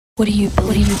Welcome to the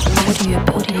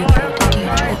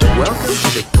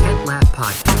KLP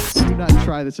podcast. Do not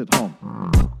try this at home.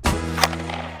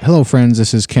 Hello, friends.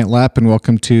 This is Kent Lapp, and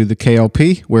welcome to the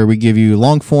KLP, where we give you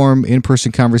long-form,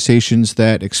 in-person conversations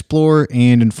that explore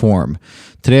and inform.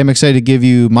 Today, I'm excited to give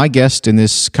you my guest in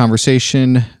this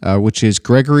conversation, which is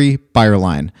Gregory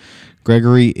Byerline.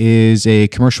 Gregory is a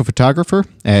commercial photographer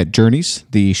at Journeys,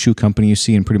 the shoe company you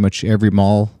see in pretty much every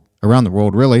mall around the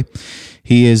world, really.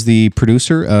 He is the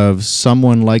producer of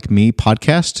Someone Like Me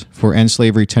podcast for End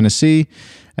Slavery Tennessee,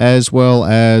 as well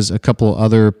as a couple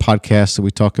other podcasts that we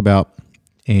talk about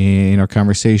in our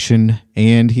conversation.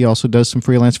 And he also does some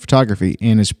freelance photography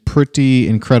and is pretty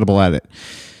incredible at it.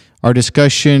 Our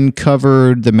discussion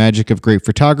covered the magic of great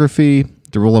photography,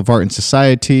 the role of art in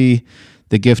society,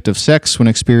 the gift of sex when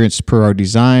experienced per our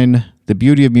design, the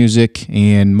beauty of music,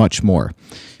 and much more.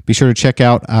 Be sure to check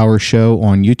out our show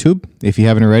on YouTube if you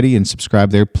haven't already, and subscribe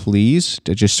there, please.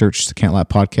 Just search the Can't Laugh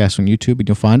Podcast on YouTube and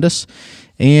you'll find us.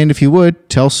 And if you would,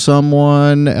 tell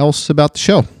someone else about the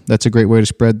show. That's a great way to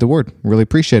spread the word. Really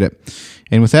appreciate it.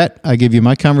 And with that, I give you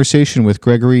my conversation with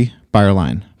Gregory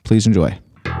Byerline. Please enjoy.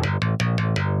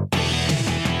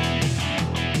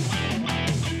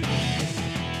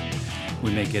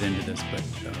 We may get into this, but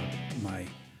my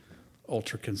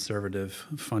ultra-conservative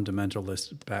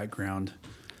fundamentalist background.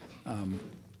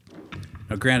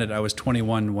 Now, granted, I was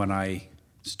 21 when I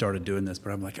started doing this,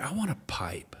 but I'm like, I want a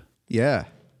pipe. Yeah,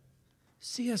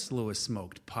 C.S. Lewis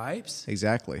smoked pipes.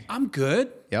 exactly. I'm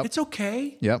good. Yep. It's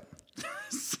okay. Yep.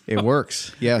 It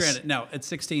works. Yes. Granted, now, at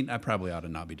 16, I probably ought to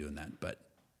not be doing that, but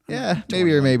Yeah,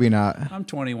 maybe or maybe not. I'm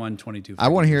 21, 22. I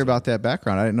want to hear about that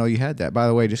background. I didn't know you had that. By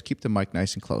the way, just keep the mic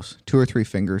nice and close. 2 or 3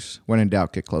 fingers. When in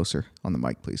doubt, get closer on the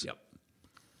mic, please. Yep.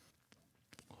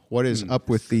 What is up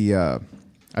with the...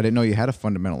 I didn't know you had a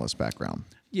fundamentalist background.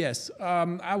 Yes.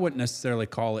 I wouldn't necessarily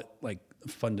call it like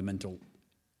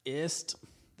fundamentalist.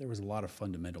 There was a lot of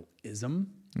fundamentalism.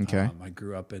 Okay. I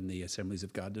grew up in the Assemblies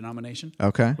of God denomination.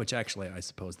 Okay. Which actually, I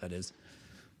suppose that is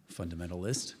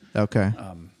fundamentalist. Okay.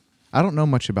 I don't know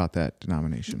much about that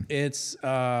denomination. It's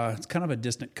kind of a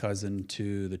distant cousin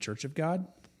to the Church of God.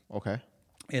 Okay.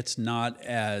 It's not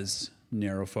as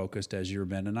narrow focused as your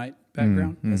Mennonite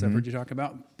background, as I've heard you talk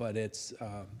about, but it's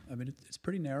it's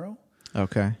pretty narrow.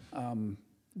 Okay.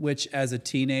 Which, as a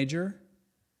teenager,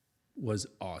 was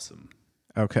awesome.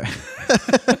 Okay.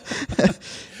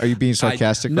 Are you being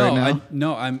sarcastic right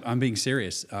now? I'm being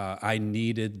serious. I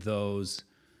needed those.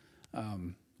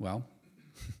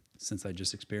 Since I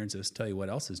just experienced this, tell you what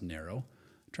else is narrow: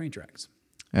 train tracks.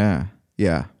 Yeah.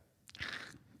 Yeah.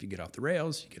 If you get off the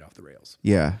rails, you get off the rails.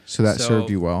 Yeah. So that served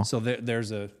you well. So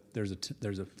there's a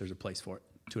place for it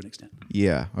to an extent.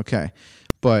 Yeah. Okay.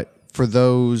 But for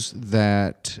those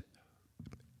that,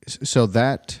 so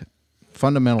that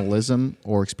fundamentalism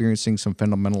or experiencing some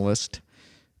fundamentalist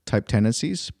type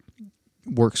tendencies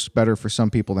works better for some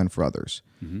people than for others.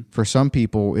 Mm-hmm. For some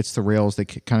people, it's the rails they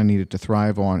kind of needed to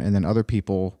thrive on, and then other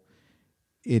people,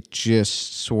 it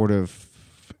just sort of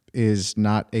is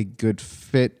not a good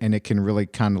fit, and it can really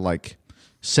kind of like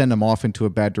send them off into a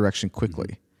bad direction quickly.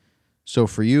 Mm-hmm. So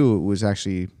for you, it was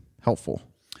actually helpful.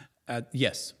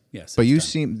 Yes. But you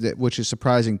seem that, which is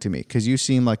surprising to me, because you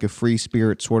seem like a free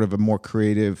spirit, sort of a more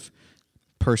creative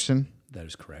person. That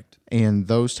is correct. And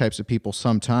those types of people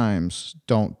sometimes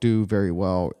don't do very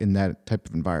well in that type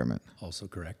of environment. Also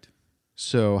correct.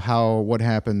 So what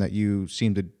happened that you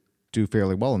seemed to do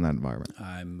fairly well in that environment?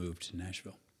 I moved to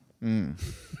Nashville.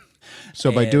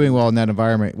 So by doing well in that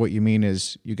environment, what you mean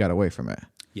is you got away from it.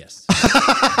 Yes.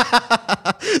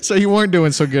 So you weren't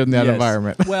doing so good in that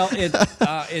environment. Well,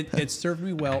 it served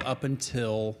me well up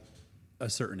until a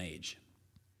certain age,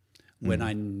 when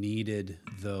I needed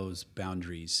those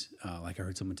boundaries. Like I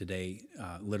heard someone today,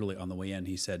 literally on the way in,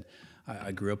 he said,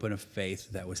 I grew up in a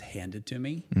faith that was handed to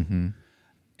me,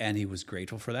 and he was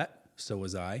grateful for that. So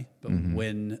was I. But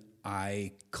when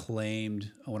I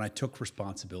took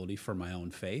responsibility for my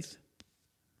own faith,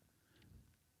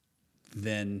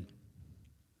 then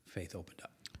faith opened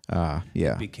up.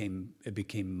 Yeah. It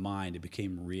became mine. It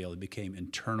became real. It became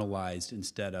internalized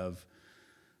instead of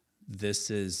this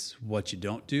is what you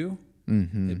don't do.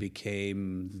 It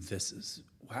became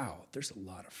wow, there's a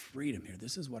lot of freedom here.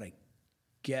 This is what I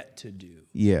get to do.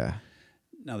 Yeah.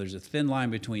 Now there's a thin line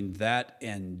between that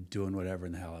and doing whatever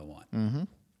in the hell I want.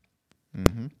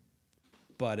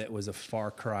 But it was a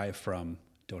far cry from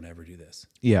don't ever do this.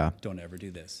 Yeah. Don't ever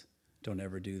do this. Don't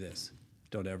ever do this.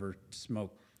 Don't ever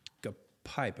smoke a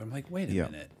pipe. I'm like, wait a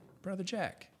minute, Brother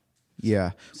Jack.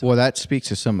 Yeah. Well, that speaks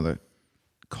to some of the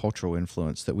cultural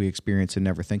influence that we experience and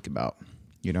never think about,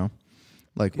 you know?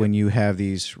 Like when you have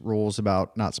these rules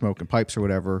about not smoking pipes or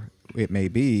whatever it may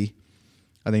be,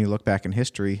 and then you look back in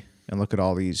history and look at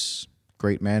all these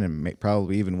great men and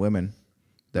probably even women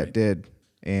that did,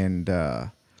 and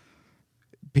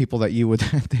people that you would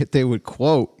that they would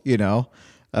quote,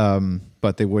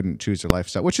 but they wouldn't choose their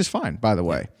lifestyle, which is fine, by the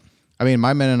way. I mean,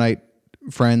 my Mennonite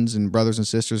friends and brothers and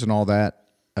sisters and all that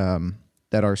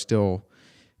that are still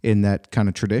in that kind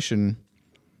of tradition.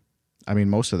 I mean,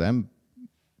 most of them,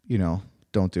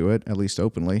 don't do it, at least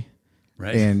openly.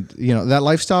 Right. And, that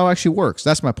lifestyle actually works.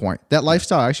 That's my point. That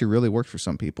lifestyle actually really works for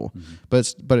some people,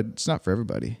 but it's not for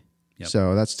everybody. Yep.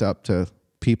 So that's up to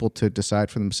people to decide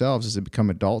for themselves as they become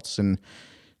adults and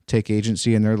take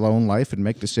agency in their own life and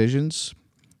make decisions.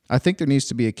 I think there needs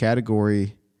to be a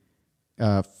category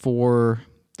for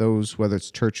those, whether it's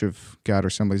Church of God or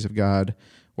Assemblies of God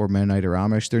or Mennonite or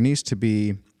Amish. There needs to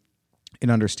be an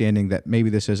understanding that maybe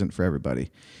this isn't for everybody.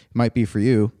 It might be for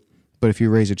you, but if you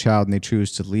raise a child and they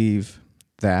choose to leave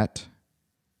that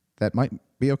might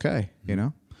be okay, Yeah,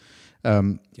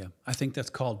 I think that's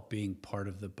called being part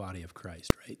of the body of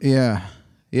Christ, right?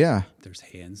 Yeah. There's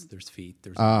hands, there's feet,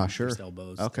 there's arms, sure. There's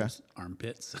elbows, Okay. there's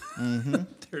armpits,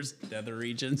 there's nether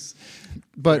regions,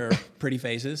 But- there are pretty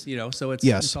faces, so it's,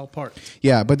 Yes. it's all part.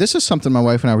 Yeah, but this is something my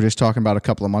wife and I were just talking about a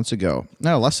couple of months ago.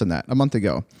 No, less than that, a month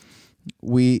ago.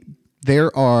 We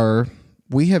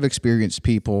have experienced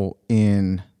people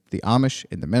in the Amish,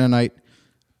 in the Mennonite,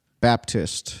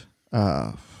 Baptist,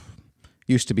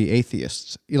 used to be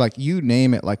atheists. You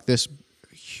name it, like this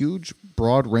huge,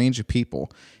 broad range of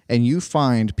people, and you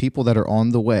find people that are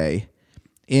on the way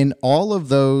in all of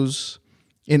those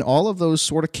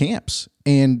sort of camps.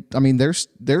 And I mean, there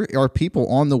are people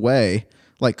on the way,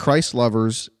 like Christ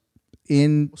lovers,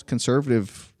 in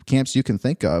conservative camps you can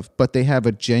think of, but they have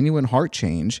a genuine heart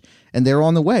change, and they're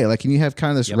on the way. And you have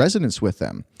kind of this resonance with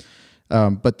them.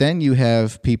 But then you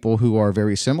have people who are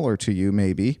very similar to you,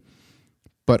 maybe,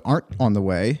 but aren't on the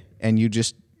way, and you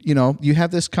just, you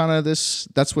have this kind of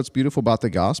that's what's beautiful about the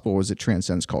gospel is it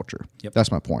transcends culture. Yep.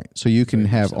 That's my point. So you can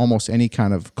have almost any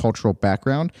kind of cultural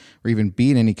background or even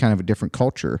be in any kind of a different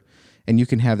culture, and you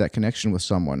can have that connection with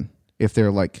someone if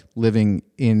they're like living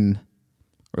in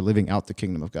or living out the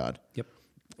kingdom of God. Yep.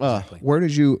 Exactly.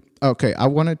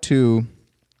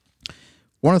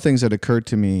 One of the things that occurred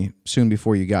to me soon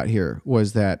before you got here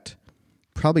was that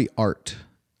probably art,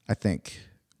 I think.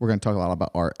 We're going to talk a lot about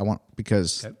art.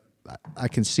 Because Okay. I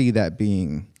can see that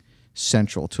being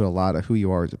central to a lot of who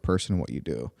you are as a person and what you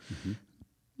do.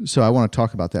 Mm-hmm. So I want to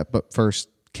talk about that. But first,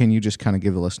 can you just kind of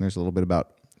give the listeners a little bit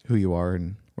about who you are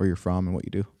and where you're from and what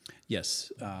you do?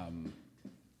 Yes.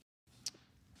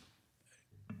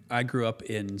 I grew up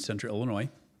in Central Illinois.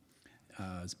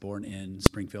 I was born in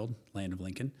Springfield, land of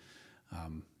Lincoln.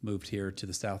 Moved here to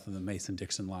the south of the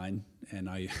Mason-Dixon line, and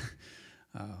I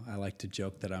like to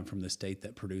joke that I'm from the state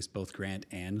that produced both Grant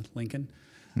and Lincoln.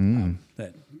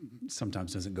 That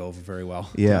sometimes doesn't go over very well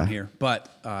down here. But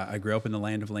I grew up in the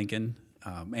land of Lincoln.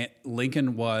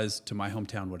 Lincoln was to my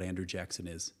hometown what Andrew Jackson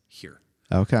is here.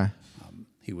 Okay.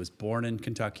 He was born in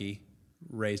Kentucky,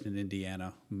 raised in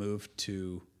Indiana, moved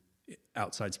to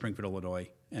outside Springfield, Illinois,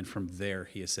 and from there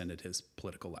he ascended his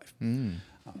political life.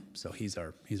 So he's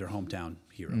our hometown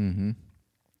hero.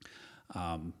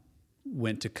 Mm-hmm.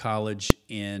 Went to college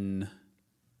in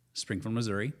Springfield,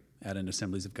 Missouri, at an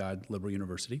Assemblies of God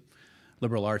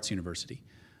liberal arts university,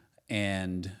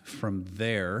 and from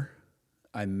there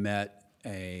I met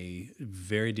a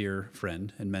very dear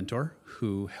friend and mentor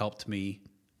who helped me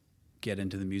get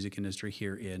into the music industry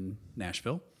here in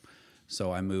Nashville.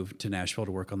 So I moved to Nashville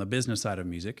to work on the business side of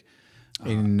music.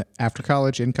 After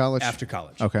college? After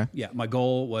college. Okay. Yeah, my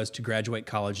goal was to graduate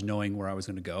college knowing where I was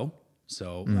going to go.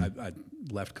 So I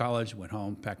left college, went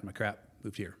home, packed my crap,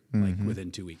 moved here like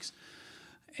within 2 weeks,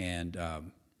 and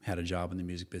had a job in the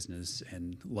music business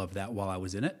and loved that while I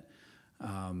was in it.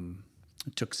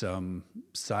 Took some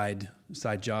side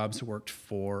jobs, worked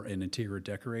for an interior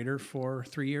decorator for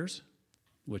 3 years,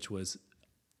 which was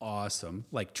awesome,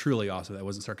 like truly awesome. That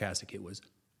wasn't sarcastic. It was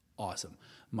awesome.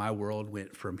 My world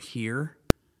went from here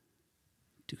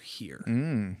to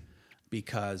here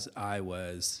because I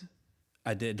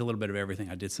did a little bit of everything.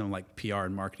 I did some like PR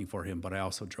and marketing for him, but I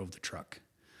also drove the truck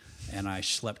and I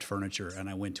schlepped furniture, and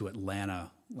I went to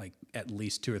Atlanta like at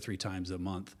least 2 or 3 times a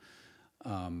month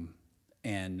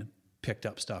and picked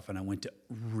up stuff. And I went to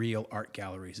real art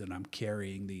galleries, and I'm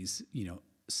carrying these,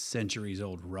 centuries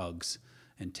old rugs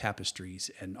and tapestries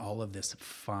and all of this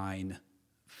fine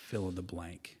fill in the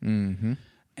blank. Mm-hmm.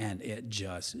 And it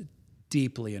just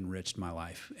deeply enriched my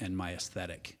life and my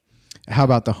aesthetic. How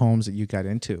about the homes that you got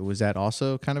into? Was that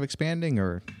also kind of expanding,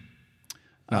 or?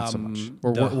 Not so much.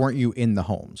 Or weren't you in the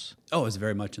homes? Oh, it was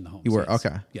very much in the homes. You were? Yes.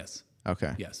 Okay. Yes.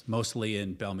 Okay. Yes. Mostly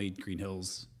in Belmead, Green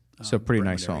Hills. So pretty Brentwood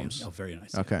nice area. homes. Oh, very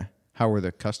nice. Okay. How were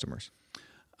the customers?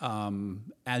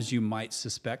 As you might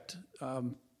suspect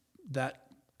that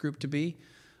group to be,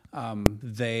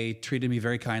 they treated me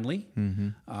very kindly,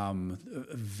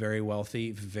 very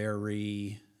wealthy,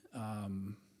 very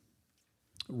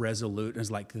resolute.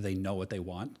 It's like they know what they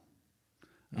want.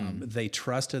 They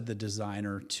trusted the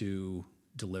designer to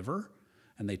deliver,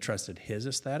 and they trusted his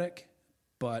aesthetic.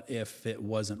 But if it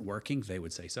wasn't working, they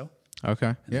would say so.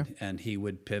 Okay. Yeah. And he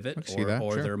would pivot,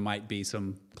 Sure. there might be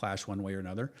some clash one way or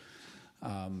another.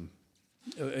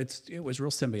 It was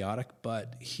real symbiotic,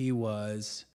 but he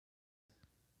was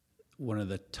one of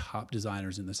the top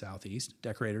designers in the Southeast,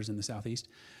 decorators in the Southeast,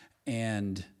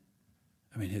 and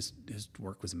I mean his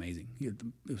work was amazing. It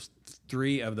was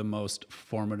 3 of the most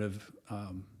formative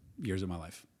years of my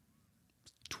life,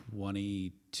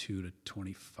 22 to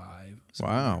 25.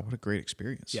 Wow, what a great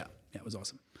experience! Yeah, it was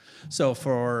awesome. So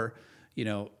for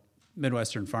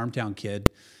Midwestern farm town kid,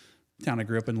 town I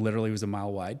grew up in literally was a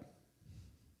mile wide.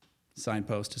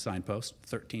 Signpost to signpost,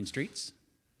 13 streets,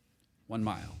 1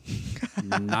 mile.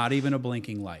 Not even a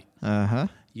blinking light. Uh-huh.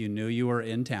 You knew you were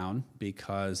in town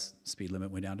because speed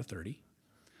limit went down to 30.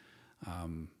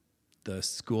 The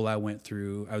school I went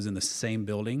through, I was in the same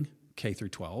building, K through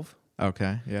 12.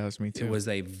 Okay. Yeah, that's me too. It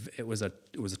was a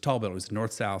tall building. It was a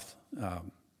north-south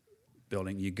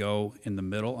building. You go in the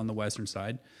middle on the western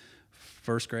side.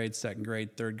 First grade, second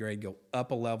grade, third grade, go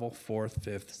up a level, 4th,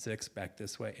 5th, 6th, back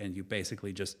this way, and you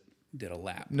basically just did a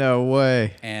lap. No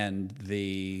way. And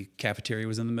the cafeteria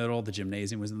was in the middle, the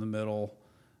gymnasium was in the middle.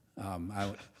 I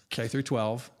went K through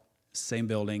 12, same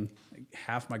building.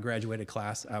 Half my graduated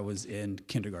class I was in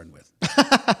kindergarten with.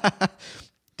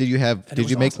 Did you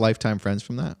make awesome. lifetime friends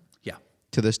from that? Yeah.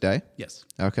 To this day? Yes.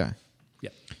 Okay. Yeah.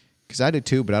 Because I did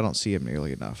too, but I don't see them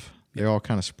nearly enough. They're all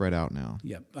kind of spread out now.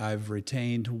 Yep. I've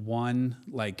retained one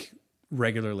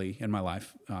regularly in my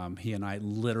life. He and I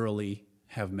literally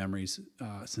have memories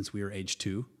since we were age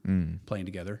 2 playing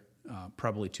together.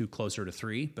 Probably 2 closer to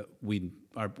 3, but we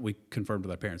confirmed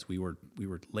with our parents we were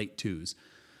late 2s.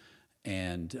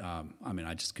 And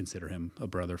I just consider him a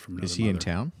brother from another Is he mother. in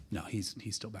town? No, he's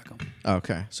still back home.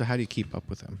 Okay. So how do you keep up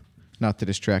with him? Not to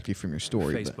distract you from your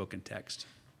story. Facebook and text.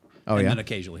 Oh, and yeah? then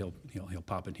occasionally he'll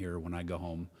pop in here when I go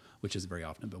home, which is very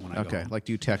often. But when I go home, Like,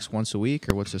 do you text once a week,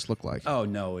 or what's this look like? oh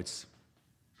no, it's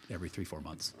every 3-4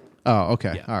 months. Oh,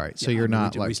 okay. Yeah. All right. So Yeah, you're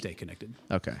not we stay connected.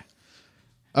 Okay.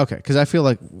 Okay. Because I feel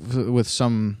like with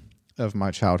some of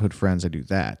my childhood friends, I do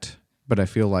that, but I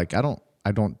feel like I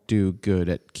don't do good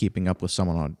at keeping up with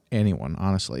anyone,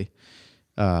 honestly,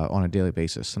 on a daily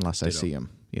basis unless I see them.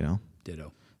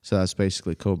 Ditto. So that's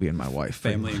basically Kobe and my wife.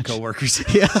 Family and coworkers.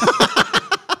 Yeah.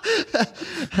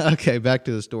 Okay. Back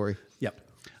to the story. Yep.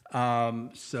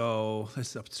 So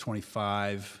this is up to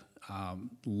 25.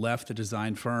 Left the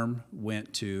design firm,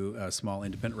 went to a small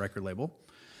independent record label,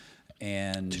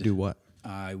 and To do what?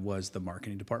 I was the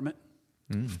marketing department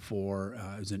for.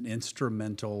 It was an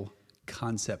instrumental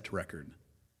concept record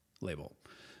label.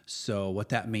 So what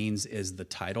that means is the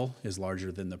title is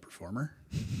larger than the performer.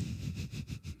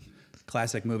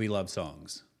 Classic movie love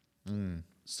songs,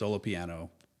 solo piano,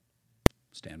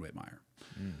 Stan Whitmire.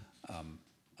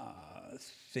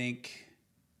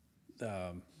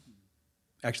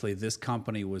 Actually, this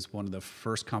company was one of the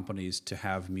first companies to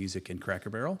have music in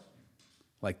Cracker Barrel,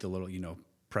 like the little,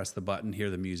 press the button, hear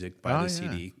the music, buy the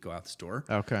CD, go out the store.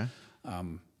 Okay.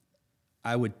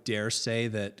 I would dare say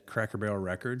that Cracker Barrel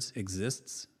Records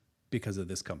exists because of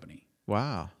this company,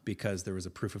 Wow. because there was a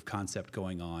proof of concept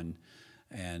going on,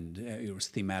 and it was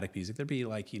thematic music. There'd be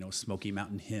Smoky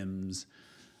Mountain hymns,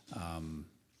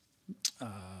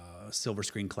 silver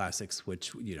screen classics,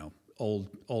 which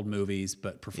old movies,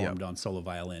 but performed on solo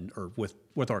violin or with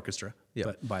orchestra,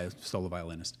 but by a solo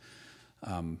violinist.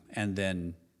 And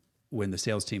then when the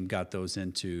sales team got those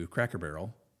into Cracker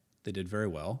Barrel, they did very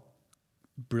well.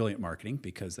 Brilliant marketing,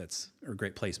 because that's a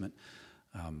great placement.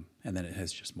 And then it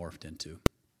has just morphed into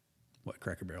what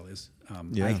Cracker Barrel is.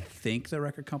 I think the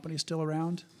record company is still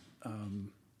around.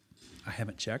 I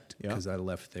haven't checked because I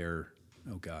left there,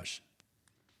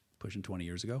 pushing 20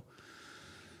 years ago.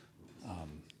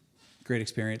 Great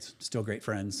experience, still great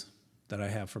friends that I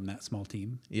have from that small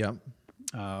team. Yep.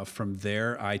 From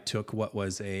there, I took what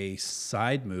was a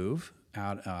side move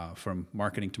out from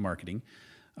marketing to marketing,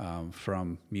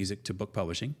 from music to book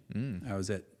publishing. I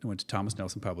went to Thomas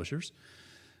Nelson Publishers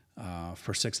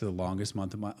for 6 of the longest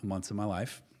months of my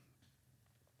life.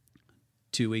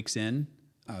 2 weeks in,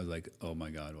 I was like, "Oh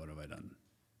my God, what have I done?"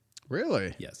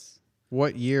 Really? Yes.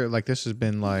 What year? Like this has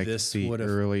been like This the would've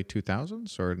early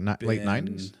 2000s or not late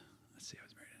 90s? Let's see, I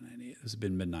was married in 98. This has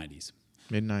been mid-90s.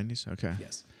 Mid 90s. Okay.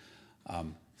 Yes.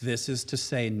 This is to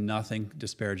say nothing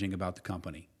disparaging about the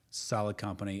company. Solid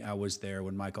company. I was there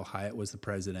when Michael Hyatt was the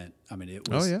president. I mean,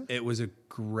 it was a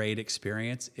great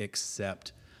experience,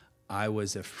 except I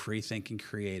was a free-thinking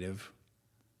creative,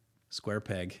 square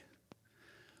peg,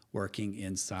 working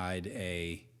inside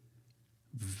a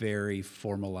very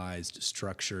formalized,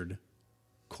 structured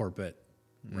corporate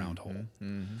round hole.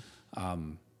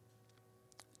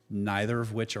 Neither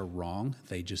of which are wrong.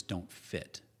 They just don't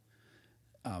fit.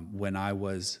 When I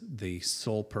was the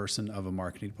sole person of a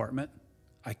marketing department,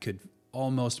 I could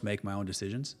almost make my own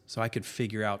decisions. So I could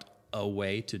figure out a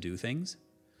way to do things.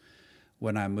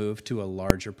 When I moved to a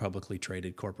larger publicly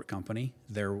traded corporate company,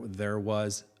 there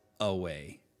was a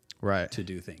way to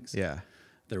do things. Yeah.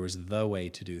 There was the way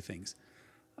to do things.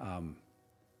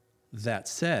 That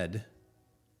said,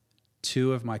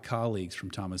 two of my colleagues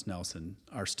from Thomas Nelson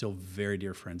are still very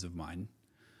dear friends of mine.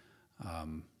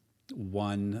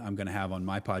 One I'm going to have on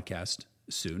my podcast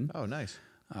soon. Oh, nice.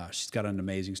 She's got an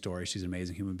amazing story. She's an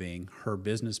amazing human being. Her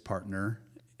business partner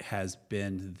has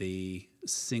been the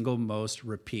single most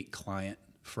repeat client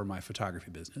for my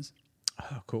photography business.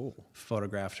 Oh, cool.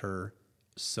 Photographed her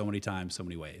so many times, so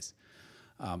many ways.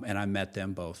 And I met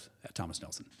them both at Thomas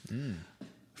Nelson.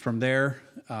 From there,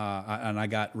 I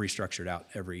got restructured out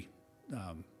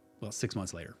 6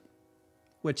 months later,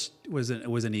 which was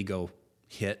an ego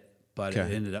hit. But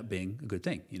it ended up being a good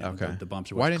thing. You know, the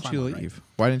bumps are what Why didn't you leave? Right?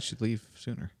 Why didn't you leave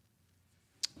sooner?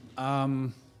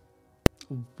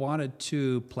 Wanted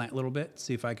to plant a little bit,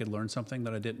 see if I could learn something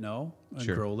that I didn't know and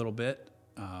grow a little bit.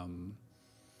 I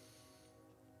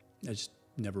just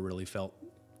never really felt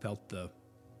the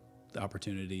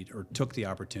opportunity or took the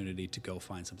opportunity to go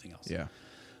find something else. Yeah.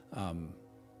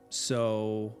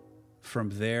 So from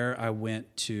there, I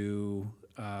went to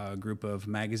a group of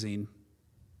magazine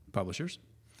publishers.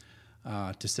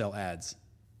 To sell ads.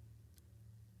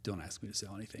 Don't ask me to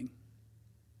sell anything.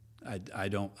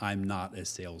 I'm not a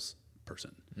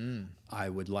salesperson. I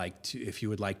would like to, if you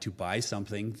would like to buy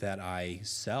something that I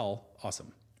sell,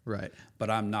 awesome. Right. But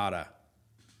I'm not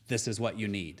this is what you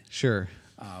need. Sure.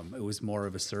 It was more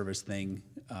of a service thing.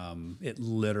 It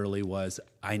literally was,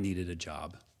 I needed a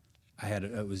job. I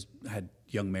had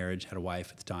young marriage, had a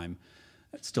wife at the time.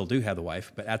 I still do have the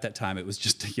wife, but at that time it was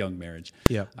just a young marriage.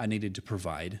 Yeah. I needed to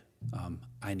provide.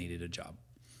 I needed a job.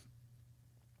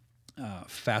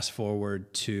 Fast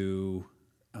forward to,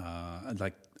 I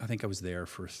think I was there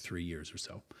for 3 years or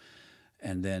so.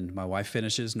 And then my wife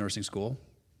finishes nursing school,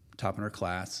 top in her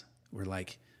class. We're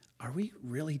like, are we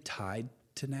really tied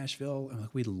to Nashville? I'm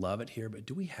like, we love it here, but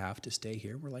do we have to stay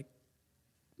here? We're like,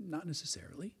 not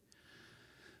necessarily.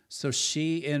 So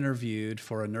she interviewed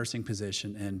for a nursing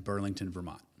position in Burlington,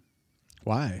 Vermont.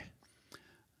 Why?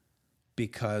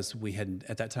 Because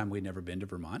at that time, we'd never been to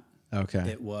Vermont. Okay.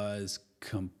 It was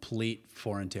complete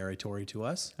foreign territory to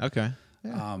us. Okay.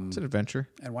 Yeah, it's an adventure.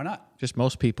 And why not? Just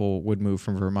most people would move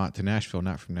from Vermont to Nashville,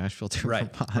 not from Nashville to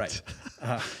Vermont. Right.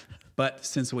 But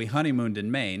since we honeymooned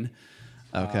in Maine,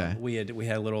 we had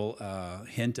a little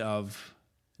hint of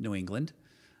New England.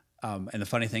 And the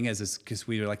funny thing is because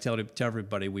we were like tell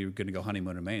everybody we were going to go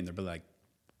honeymoon in Maine, they'd be like,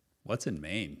 "What's in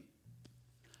Maine?"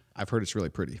 I've heard it's really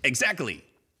pretty. Exactly.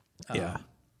 Yeah.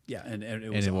 Yeah, and it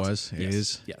And was. it awesome. was. It Yes,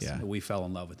 is. Yes. Yeah. We fell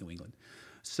in love with New England.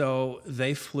 So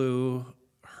they flew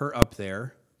her up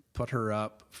there, put her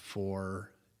up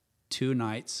for 2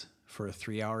 nights for a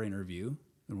 3-hour interview.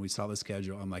 When we saw the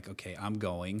schedule, I'm like, okay, I'm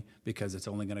going because it's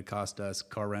only going to cost us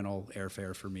car rental,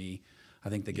 airfare for me. I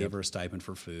think they gave her a stipend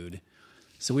for food.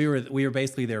 So we were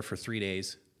basically there for 3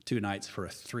 days, 2 nights for a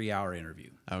 3-hour interview.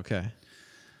 Okay.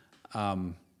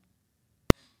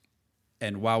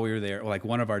 And while we were there, like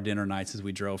one of our dinner nights is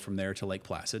we drove from there to Lake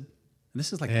Placid. And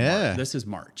this is like this is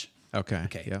March. Okay.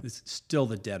 Okay. Yep. It's still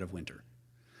the dead of winter.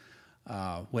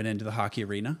 Went into the hockey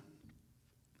arena.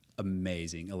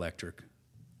 Amazing electric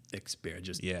experience.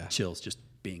 Just chills just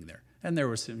being there. And there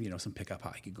was some pickup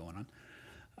hockey going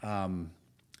on.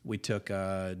 We took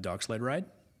a dog sled ride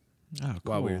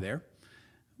while we were there.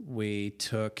 We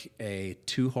took a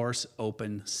 2-horse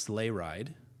open sleigh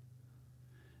ride.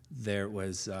 There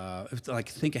was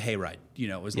think a hayride.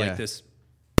 It was like this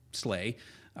sleigh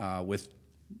with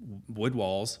wood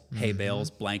walls, hay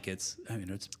bales, blankets. I mean,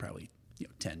 it's probably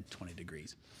 10, 20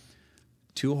 degrees.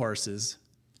 2 horses,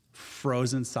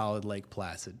 frozen solid Lake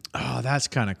Placid. Oh, that's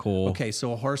kind of cool. Okay,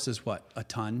 so a horse is what? A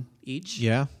ton each?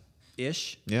 Yeah.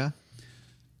 Ish? Yeah.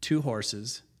 2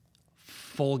 horses,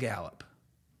 full gallop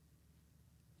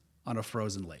on a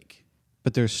frozen lake.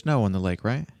 But there's snow on the lake,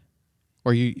 right?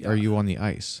 Or are you on the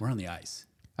ice? We're on the ice.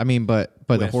 I mean, but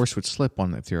the horse would slip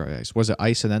on if you're on ice. Was it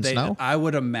ice and then snow? I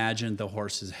would imagine the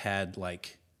horses had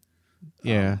like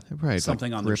right,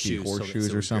 something like on their grippy shoes,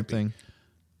 horseshoes or something.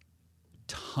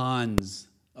 Tons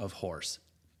of horse.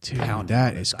 Dude, pounding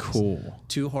that on is this ice. cool.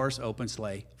 2-horse open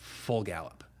sleigh, full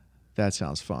gallop. That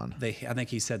sounds fun. I think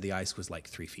he said the ice was like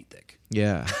 3 feet thick.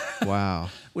 Yeah. Wow.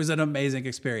 It was an amazing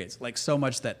experience. Like so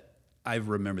much that I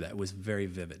remember that. It was very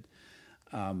vivid.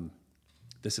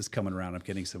 This is coming around. I'm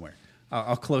getting somewhere.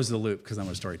 I'll close the loop because I'm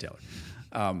a storyteller.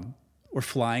 We're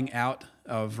flying out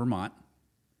of Vermont.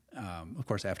 Of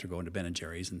course, after going to Ben and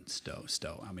Jerry's and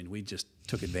Stowe. I mean, we just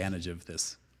took advantage of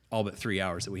this all but 3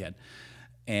 hours that we had.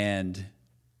 And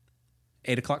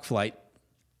 8 o'clock flight,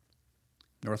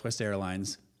 Northwest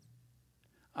Airlines.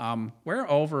 We're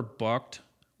overbooked.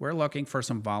 We're looking for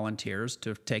some volunteers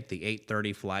to take the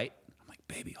 8:30 flight. I'm like,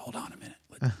 baby, hold on a minute.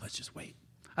 Let's just wait.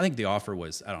 I think the offer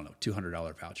was, I don't know, $200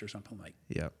 voucher or something. I'm like,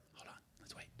 yep. Hold on,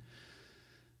 let's wait.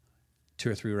 2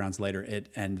 or 3 rounds later,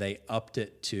 and they upped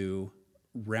it to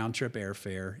round trip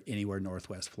airfare anywhere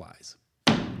Northwest flies.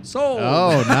 So,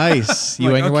 oh, nice.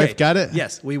 You and your wife got it?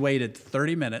 Yes, we waited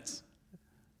 30 minutes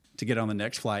to get on the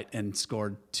next flight and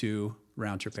scored 2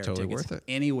 round trip air totally tickets worth it.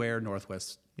 anywhere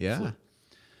Northwest Yeah. flew.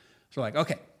 So we're like,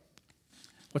 okay,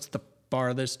 what's the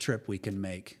farthest trip we can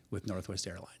make with Northwest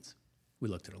Airlines? We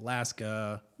looked at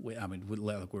Alaska. We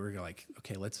were like,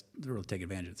 okay, let's really take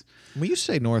advantage of this. When you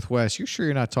say Northwest, you're sure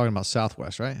you're not talking about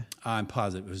Southwest, right? I'm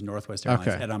positive it was Northwest Airlines,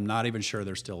 Okay. and I'm not even sure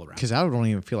they're still around. Because I don't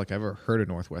even feel like I've ever heard of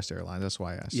Northwest Airlines. That's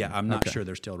why I asked. Yeah, I'm not sure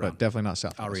they're still around. But definitely not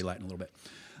Southwest. I'll relight in a little bit.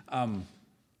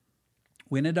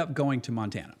 We ended up going to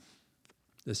Montana.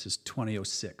 This is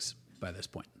 2006 by this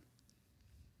point.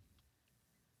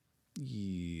 Let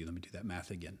me do that math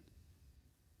again.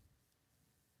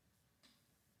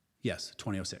 Yes,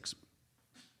 2006.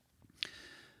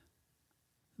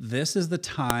 This is the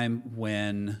time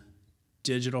when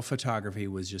digital photography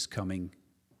was just coming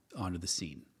onto the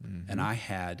scene. Mm-hmm. And I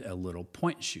had a little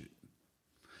point and shoot.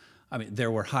 I mean,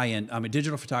 there were high-end,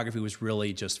 digital photography was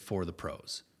really just for the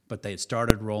pros, but they had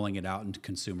started rolling it out into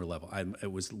consumer level.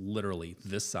 It was literally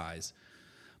this size,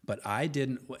 but I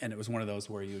didn't, and it was one of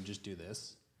those where you would just do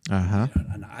this. Uh-huh.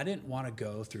 And I didn't want to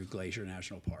go through Glacier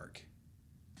National Park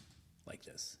like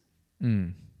this.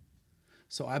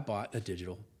 So I bought a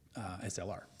digital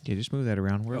SLR. Yeah, just move that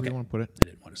around wherever you want to put it. I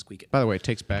didn't want to squeak it. By the way,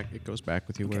 it goes back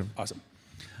with you. Okay, whatever.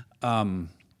 awesome.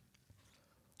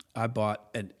 I bought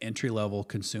an entry-level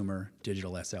consumer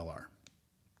digital SLR.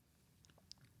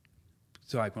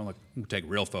 So I can take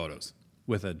real photos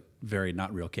with a very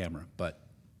not real camera, but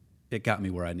it got me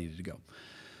where I needed to go.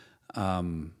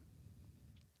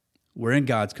 We're in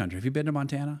God's country. Have you been to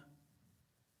Montana,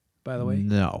 by the way?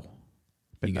 No.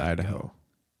 Been You to gotta Idaho. go.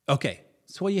 Okay,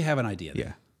 so you have an idea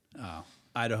Yeah. there.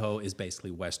 Idaho is basically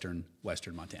western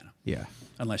Montana. Yeah.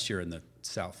 Unless you're in the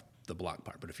south, the block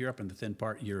part. But if you're up in the thin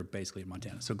part, you're basically in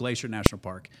Montana. So Glacier National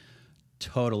Park,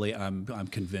 totally, I'm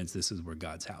convinced this is where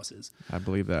God's house is. I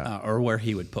believe that. Or where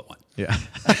he would put one. Yeah.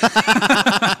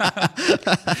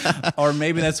 Or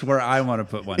maybe that's where I want to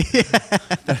put one.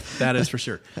 That is for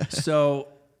sure. So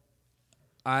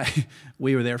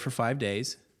we were there for 5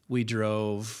 days. We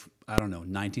drove,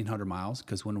 1,900 miles,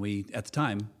 because at the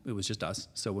time, it was just us.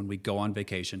 So when we go on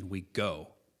vacation, we go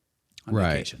on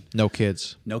vacation. No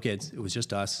kids. No kids. It was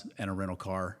just us and a rental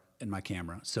car and my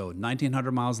camera. So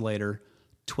 1,900 miles later,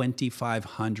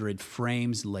 2,500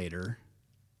 frames later,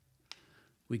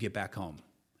 we get back home.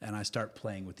 And I start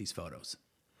playing with these photos.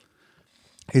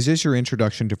 Is this your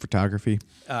introduction to photography?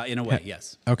 In a way,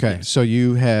 yes. Okay, Yes. so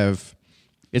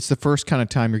it's the first kind of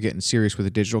time you're getting serious with a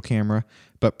digital camera,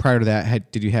 but prior to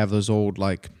that, did you have those old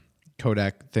like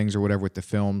Kodak things or whatever with the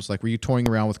films? Like, were you toying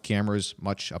around with cameras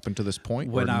much up until this point?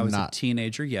 When I was not? a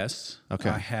teenager, yes. Okay.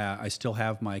 I still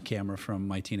have my camera from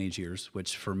my teenage years,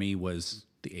 which for me was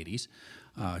the 80s.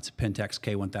 It's a Pentax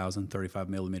K1000 35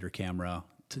 millimeter camera,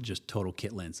 to just total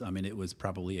kit lens. It was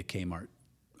probably a Kmart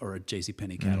or a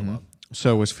JCPenney catalog. Mm-hmm.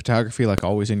 So was photography like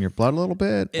always in your blood a little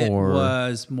bit? It or?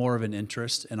 was more of an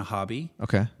interest and a hobby.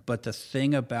 Okay. But the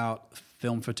thing about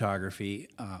film photography,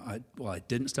 I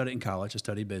didn't study it in college. I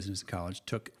studied business in college.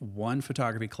 Took one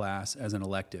photography class as an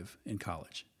elective in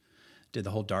college. Did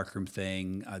the whole darkroom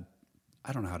thing.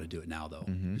 I don't know how to do it now though,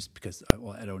 just because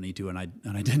I don't need to, and I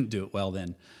didn't do it well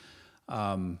then.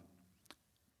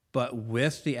 But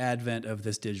with the advent of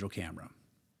this digital camera,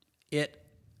 it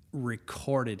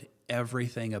recorded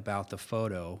everything about the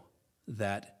photo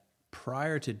that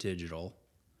prior to digital,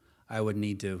 I would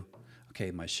need to,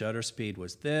 my shutter speed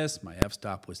was this, my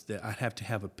f-stop was this. I'd have to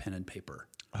have a pen and paper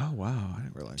Oh, wow. I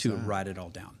didn't realize to that. write it all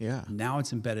down. Yeah. Now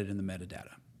it's embedded in the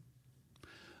metadata.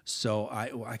 So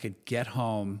I could get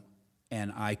home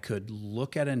and I could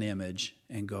look at an image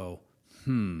and go,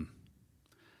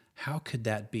 how could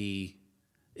that be?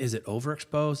 Is it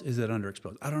overexposed? Is it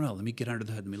underexposed? I don't know. Let me get under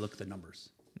the hood. Let me look at the numbers.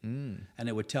 And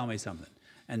it would tell me something.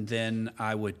 And then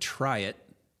I would try it.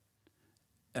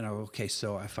 And okay,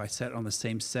 so if I set it on the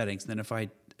same settings, then if I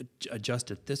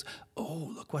adjust it this,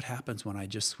 oh, look what happens when I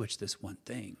just switch this one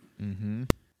thing.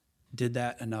 Did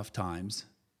that enough times,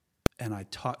 and I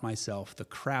taught myself the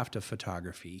craft of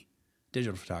photography,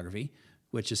 digital photography,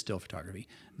 which is still photography,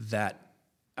 that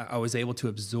I was able to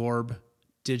absorb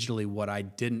digitally what I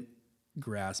didn't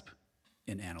grasp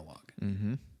in analog.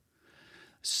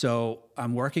 So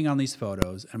I'm working on these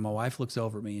photos, and my wife looks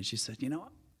over at me and she said,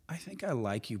 I think I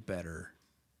like you better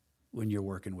when you're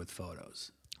working with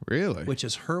photos. Really? Which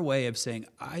is her way of saying,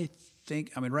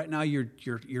 right now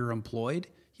you're employed,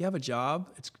 you have a job,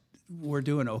 we're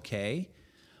doing okay,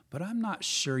 but I'm not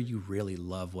sure you really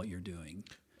love what you're doing.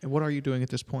 And what are you doing at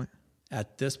this point?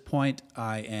 At this point,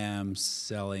 I am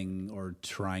selling or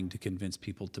trying to convince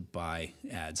people to buy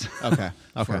ads. Okay.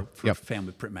 for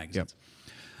family print magazines.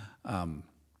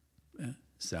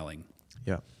 Selling.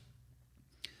 Yeah.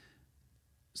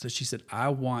 So she said, I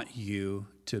want you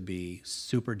to be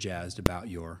super jazzed about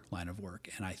your line of work.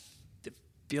 And it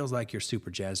feels like you're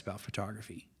super jazzed about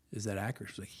photography. Is that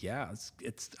accurate? She's like, yeah,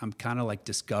 I'm kind of like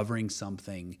discovering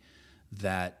something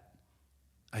that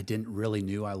I didn't really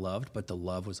knew I loved, but the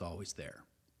love was always there.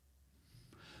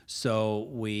 So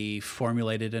we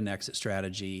formulated an exit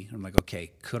strategy. I'm like,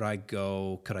 okay, could I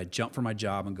jump from my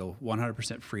job and go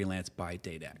 100% freelance by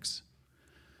date X?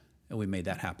 And we made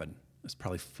that happen. It was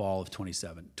probably fall of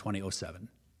 2007.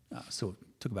 So it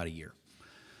took about a year.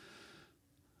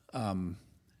 And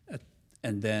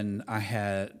then I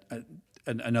had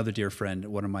another dear friend,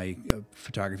 one of my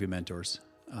photography mentors,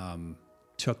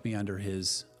 took me under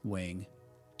his wing,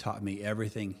 taught me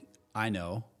everything I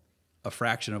know, a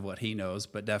fraction of what he knows,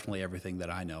 but definitely everything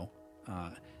that I know.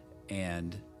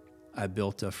 And I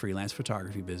built a freelance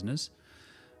photography business,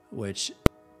 which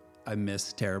I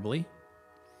miss terribly.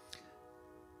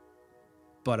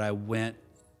 But I was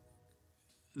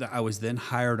then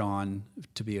hired on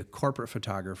to be a corporate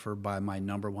photographer by my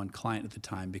number one client at the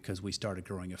time because we started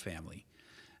growing a family.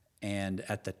 And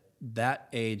at that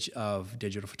age of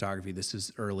digital photography, this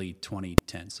is early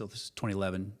 2010, so this is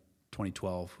 2011,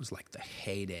 2012 was like the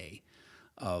heyday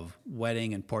of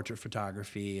wedding and portrait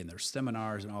photography, and there's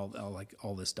seminars and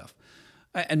all this stuff.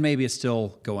 And maybe it's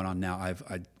still going on now.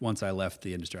 Once I left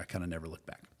the industry, I kind of never looked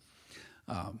back.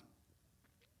 And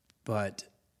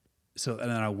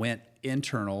then I went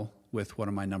internal with one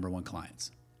of my number one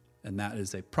clients, and that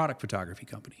is a product photography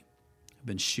company. I've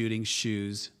been shooting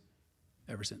shoes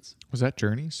ever since. Was that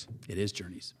Journeys? It is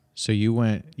Journeys. So you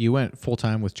went full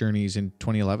time with Journeys in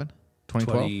 2011,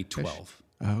 2012? 2012.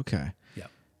 Oh, okay. Yeah.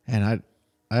 And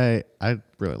I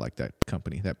really like that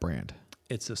company, that brand.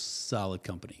 It's a solid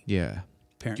company. Yeah.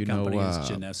 Parent company is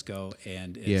Genesco,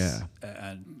 and it's,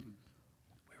 and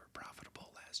we were profitable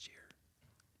last year.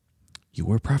 You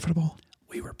were profitable?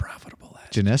 We were profitable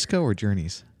last year. Genesco or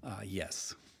Journeys?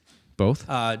 Yes. Both?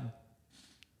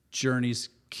 Journeys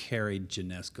carried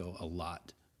Genesco a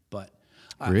lot, but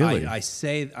really? I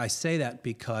say that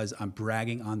because I'm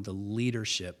bragging on the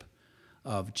leadership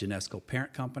of Genesco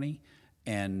parent company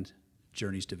and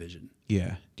Journeys division.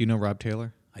 Yeah. Do you know Rob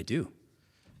Taylor? I do.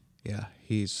 Yeah,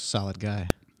 he's a solid guy.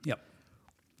 Yep.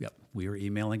 We were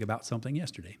emailing about something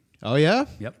yesterday. Oh, yeah?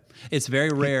 Yep. It's very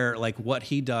rare, like what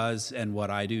he does and what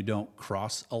I do don't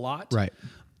cross a lot. Right.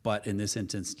 But in this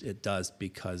instance, it does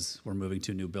because we're moving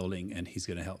to a new building and he's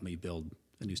going to help me build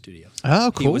a new studio.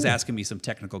 Oh, cool. He was asking me some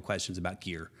technical questions about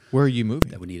gear. Where are you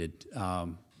moving? That we needed.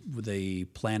 The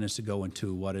plan is to go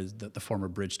into what is the former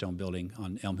Bridgestone building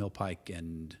on Elm Hill Pike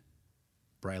and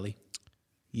Briley.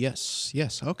 Yes.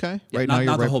 Okay. Yeah, right not, now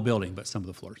you're not the whole building, but some of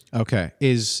the floors. Okay.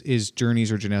 Is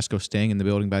Journeys or Genesco staying in the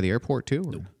building by the airport too?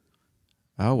 Or? Nope.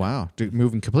 Oh, wow.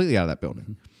 Moving completely out of that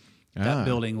building. Mm-hmm. That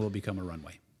building will become a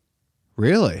runway.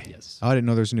 Really? Yes. Oh, I didn't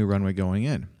know there's a new runway going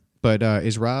in. But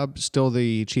is Rob still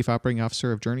the chief operating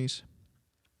officer of Journeys?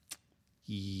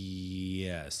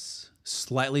 Yes.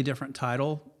 Slightly different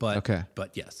title, but okay.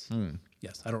 But yes.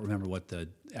 Yes. I don't remember what the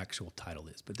actual title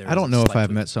is, but I don't know if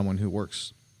I've met someone who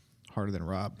works harder than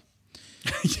Rob.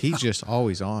 He's just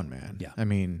always on, man. Yeah. I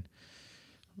mean,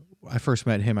 I first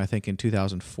met him, I think, in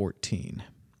 2014.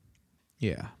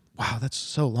 Yeah. Wow, that's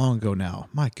so long ago now.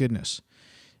 My goodness.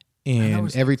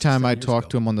 And every time I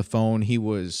talked to him on the phone, he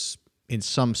was in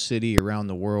some city around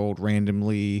the world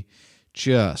randomly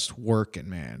just working,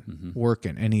 man.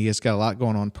 Working. And he has got a lot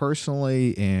going on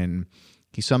personally, and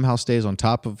he somehow stays on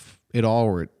top of it all,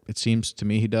 or it seems to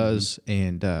me he does,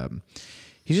 and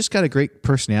he's just got a great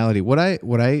personality. What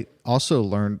I also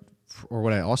learned, or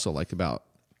what I also like about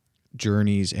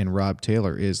Journeys and Rob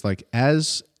Taylor is, like,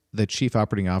 as the chief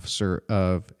operating officer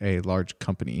of a large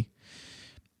company,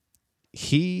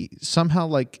 he somehow,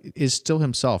 like, is still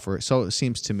himself, or so it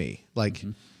seems to me. Like,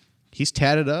 he's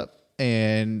tatted up,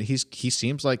 and he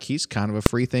seems like he's kind of a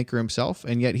free thinker himself,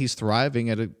 and yet he's thriving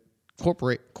at a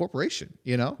corporation.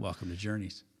 You know, Welcome to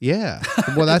Journeys. yeah.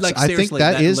 Well, that's Like, I think seriously,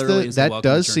 that that is literally the is the that welcome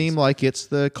to does Journeys. seem like it's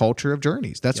the culture of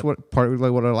Journeys. That's what partly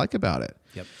what I like about it.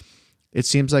 Yep. It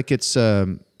seems like it's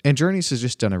and Journeys has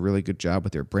just done a really good job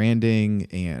with their branding,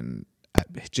 and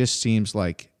it just seems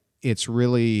like it's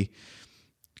really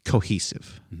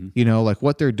cohesive. You know, like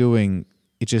what they're doing,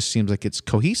 it just seems like it's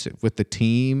cohesive with the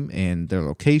team and their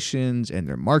locations and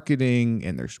their marketing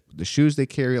and the shoes they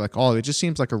carry. Like all of it just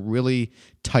seems like a really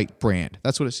tight brand.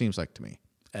 That's what it seems like to me.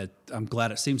 I'm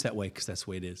glad it seems that way because that's the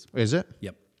way it is. Is it?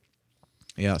 Yep.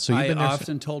 Yeah. So you've I been there.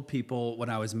 often told people when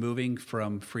I was moving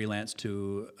from freelance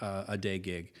to a day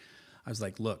gig, I was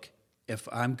like, look, if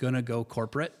I'm going to go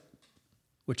corporate,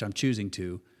 which I'm choosing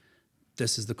to,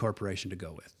 this is the corporation to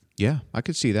go with. Yeah, I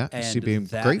could see that. I see And being a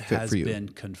that great fit has for you. been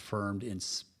confirmed in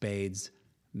spades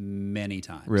many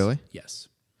times. Really? Yes.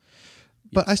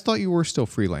 But I thought you were still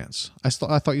freelance. I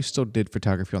thought you still did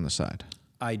photography on the side.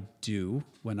 I do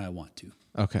when I want to.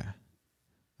 Okay.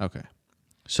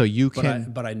 So you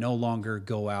can. But I no longer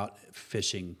go out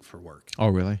fishing for work. Oh,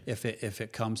 really? If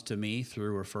it comes to me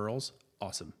through referrals,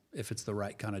 awesome. If it's the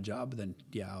right kind of job, then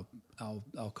yeah,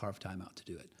 I'll carve time out to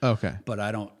do it. Okay. But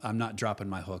I'm not dropping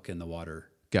my hook in the water.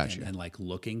 Gotcha. And like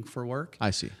looking for work.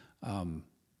 I see.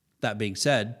 That being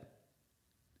said,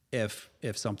 if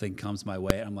something comes my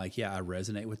way, I'm like, yeah, I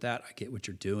resonate with that. I get what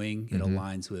you're doing. It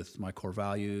aligns with my core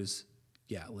values.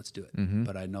 Yeah, let's do it.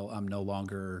 But I know I'm no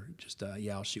longer just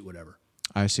I'll shoot whatever.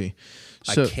 I see.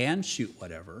 So I can shoot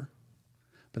whatever,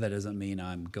 but that doesn't mean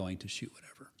I'm going to shoot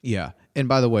whatever. yeah. And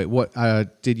by the way, what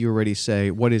did you already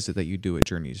say? What is it that you do at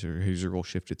Journeys, or has your role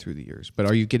shifted through the years? But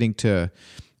are you getting to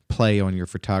play on your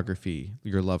photography,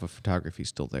 your love of photography,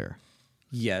 still there?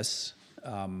 Yes.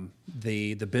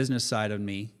 The business side of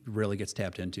me really gets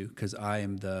tapped into because I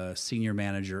am the senior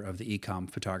manager of the e-com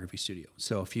photography studio.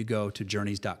 So if you go to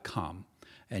journeys.com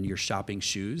and you're shopping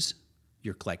shoes,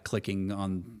 you're like clicking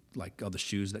on like all the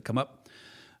shoes that come up,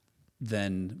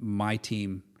 then my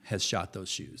team has shot those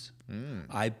shoes.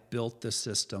 I built the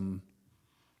system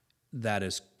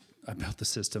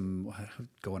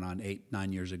going on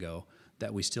 8-9 years ago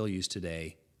that we still use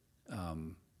today.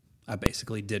 I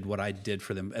basically did what I did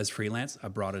for them as freelance. I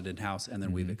brought it in-house, and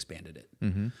then we've expanded it.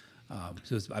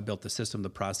 So I built the system, the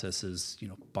processes,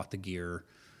 bought the gear,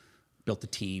 built the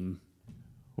team,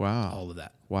 Wow. all of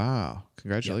that. Wow.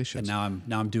 Congratulations. And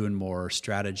now I'm doing more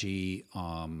strategy.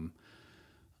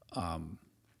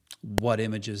 What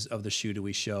images of the shoe do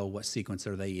we show? What sequence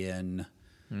are they in?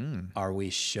 Are we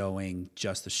showing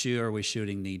just the shoe? Are we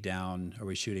shooting knee down? Are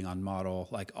we shooting on model?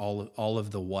 Like all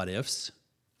of the what ifs.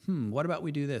 What about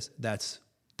we do this? That's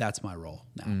my role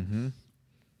now.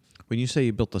 When you say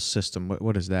you built a system,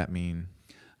 what does that mean?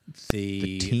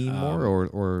 The team more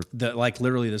or the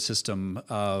literally the system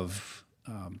of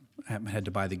had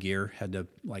to buy the gear, had to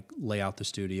like lay out the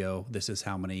studio. This is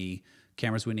how many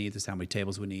cameras we need. This is how many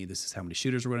tables we need. This is how many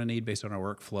shooters we're going to need based on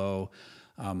our workflow.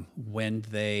 When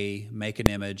they make an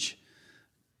image,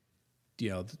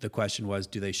 the question was,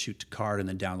 do they shoot to card and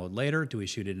then download later? Do we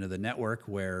shoot it into the network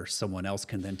where someone else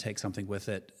can then take something with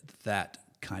it? That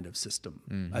kind of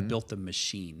system. I built the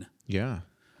machine. Yeah.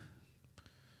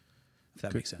 If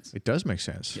that makes sense. It does make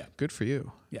sense. Yeah. Good for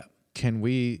you. Yeah. Can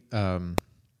we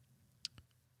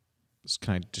just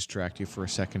kind of distract you for a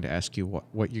second to ask you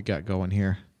what you got going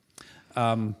here?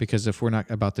 Because if we're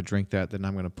not about to drink that, then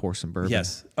I'm going to pour some bourbon.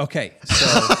 Yes. Okay. So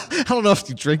I don't know if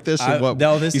you drink this or what.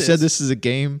 No, you said this is a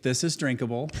game. This is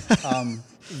drinkable.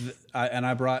 And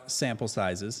I brought sample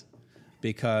sizes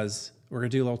because we're going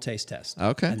to do a little taste test.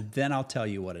 Okay. And then I'll tell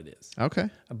you what it is. Okay.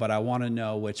 But I want to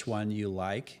know which one you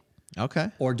like. Okay.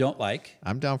 Or don't like.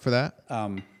 I'm down for that.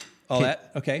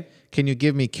 Okay. Can you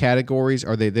give me categories?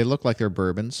 They look like they're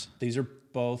bourbons. These are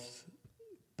both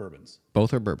bourbons.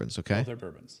 Both are bourbons, okay? Both are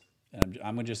bourbons. And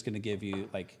I'm just going to give you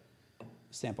like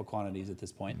sample quantities at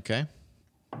this point. Okay.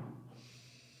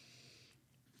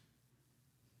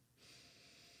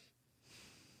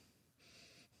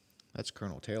 That's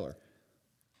Colonel Taylor.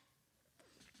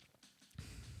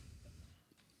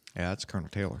 Yeah, that's Colonel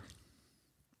Taylor.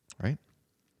 Right?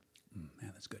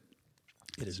 Man, that's good.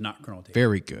 It is not Colonel Taylor.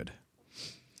 Very good.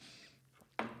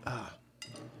 I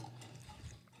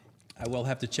will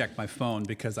have to check my phone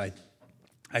because I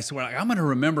I swear, like, I'm going to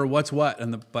remember what's what,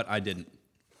 but I didn't.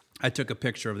 I took a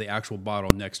picture of the actual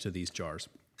bottle next to these jars,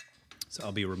 so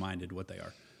I'll be reminded what they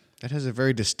are. That has a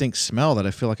very distinct smell that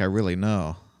I feel like I really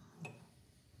know.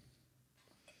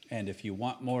 And if you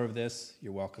want more of this,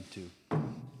 you're welcome to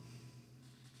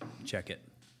check it.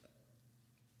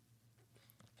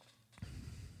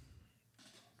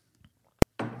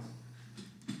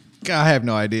 God, I have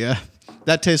no idea.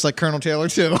 That tastes like Colonel Taylor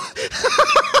too.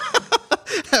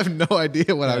 I have no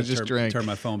idea what I was just drinking. Turn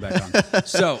my phone back on.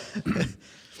 So,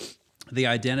 the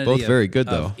identity Both very good,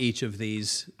 of though. each of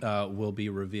these will be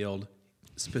revealed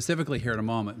specifically here in a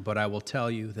moment, but I will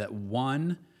tell you that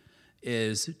one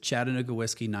is Chattanooga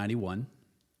Whiskey 91.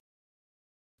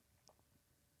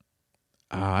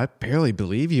 I barely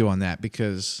believe you on that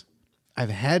because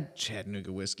I've had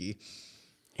Chattanooga whiskey,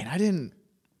 and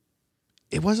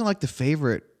it wasn't like the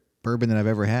favorite bourbon that I've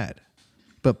ever had.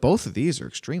 But both of these are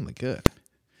extremely good.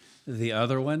 The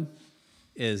other one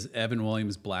is Evan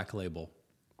Williams Black Label.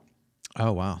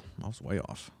 Oh, wow. I was way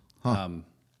off. Huh.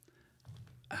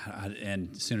 And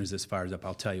as soon as this fires up,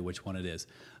 I'll tell you which one it is.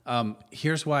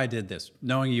 Here's why I did this.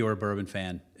 Knowing you're a bourbon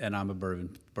fan, and I'm a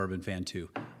bourbon fan too,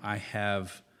 I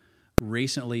have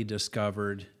recently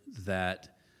discovered that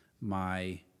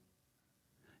my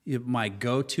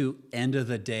go-to end of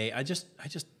the day, I just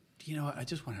want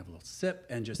to have a little sip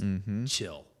and just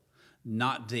chill.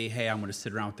 Not hey, I'm going to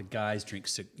sit around with the guys, drink,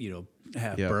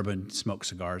 have bourbon, smoke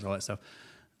cigars, all that stuff.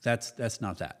 That's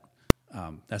not that.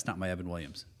 That's not my Evan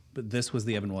Williams. But this was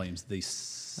the Evan Williams, the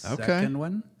second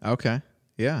one. Okay.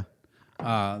 Yeah.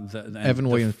 Evan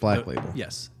Williams Black Label.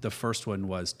 Yes. The first one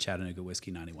was Chattanooga Whiskey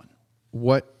 91.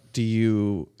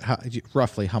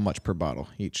 Roughly how much per bottle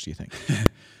each do you think?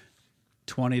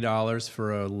 $20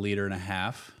 for a liter and a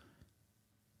half.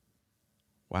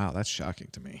 Wow, that's shocking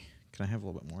to me. Can I have a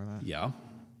little bit more of that? Yeah.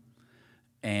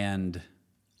 And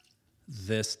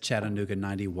this Chattanooga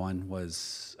 91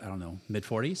 was, I don't know,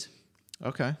 mid-40s.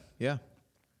 Okay, yeah.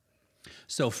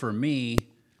 So for me,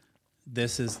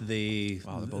 this is they're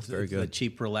both very good. The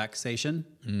cheap relaxation.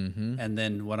 Mm-hmm. And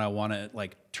then when I want to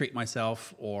treat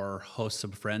myself or host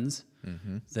some friends,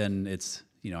 then it's,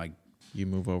 you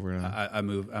move over. I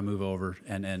move over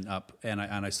and up, and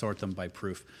I sort them by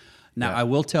proof. Now, I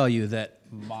will tell you that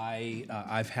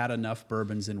I've had enough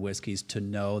bourbons and whiskeys to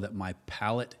know that my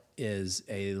palate is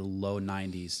a low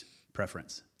 90s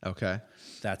preference. Okay.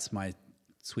 That's my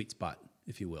sweet spot,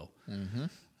 if you will.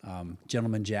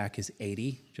 Gentleman Jack is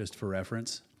 80, just for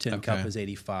reference. Tin Cup is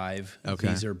 85. Okay.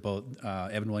 These are both,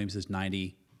 Evan Williams is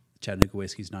 90, Chattanooga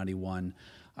Whiskey is 91.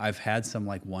 I've had some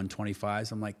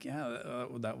 125s. I'm like, yeah,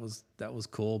 that was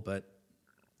cool, but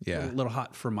a little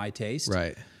hot for my taste.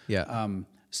 Right. Yeah.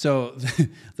 So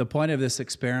the point of this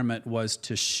experiment was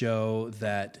to show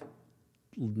that,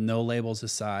 no labels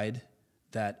aside,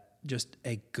 that just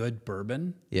a good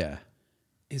bourbon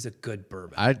is a good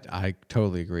bourbon. I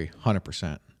totally agree.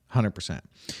 100%.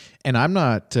 And I'm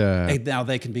not... now,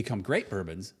 they can become great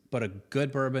bourbons, but a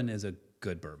good bourbon is a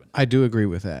good bourbon. I do agree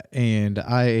with that. And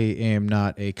I am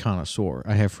not a connoisseur.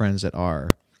 I have friends that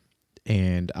are.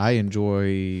 And I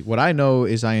enjoy... What I know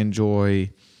is I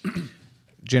enjoy...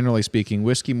 generally speaking,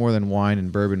 whiskey more than wine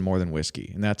and bourbon more than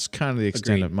whiskey. And that's kind of the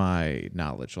extent of my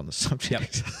knowledge on the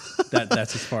subject. Yep.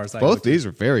 That's as far as I Both these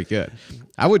are very good.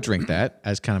 I would drink that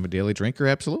as kind of a daily drinker,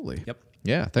 absolutely. Yep.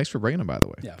 Yeah, thanks for bringing them, by the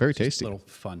way. Yeah, very tasty. A little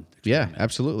fun. Yeah,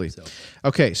 absolutely.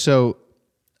 Okay, so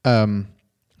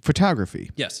photography.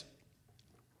 Yes.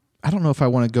 I don't know if I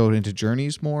want to go into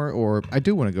journeys more, or I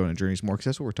do want to go into journeys more because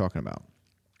that's what we're talking about.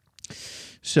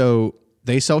 So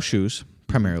they sell shoes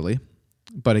primarily.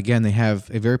 But again, they have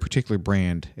a very particular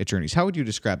brand at Journeys. How would you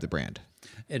describe the brand?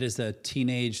 It is a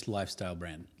teenage lifestyle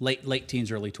brand, late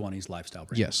teens, early 20s lifestyle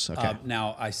brand. Yes. Okay.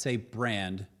 Now, I say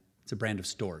brand; it's a brand of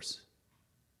stores.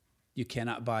 You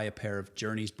cannot buy a pair of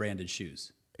Journeys branded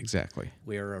shoes. Exactly.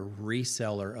 We are a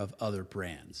reseller of other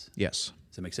brands. Yes.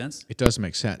 Does that make sense? It does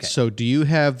make sense. Okay. So, do you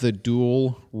have the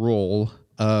dual role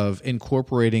of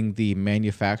incorporating the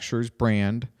manufacturer's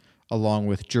brand along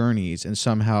with Journeys, and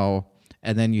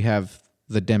then you have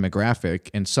the demographic,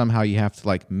 and somehow you have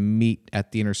to meet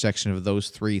at the intersection of those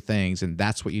three things, and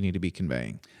that's what you need to be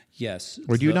conveying? Yes.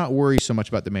 Or do you not worry so much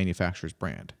about the manufacturer's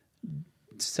brand?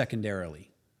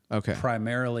 Secondarily. Okay.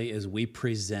 Primarily is we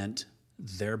present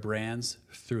their brands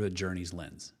through a Journeys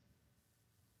lens.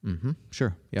 Mm-hmm.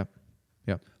 Sure. Yep.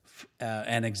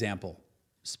 An example,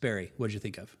 Sperry. What did you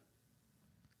think of?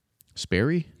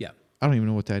 Sperry? Yeah. I don't even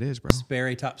know what that is, bro.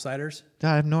 Sperry Topsiders?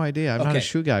 I have no idea. I'm not a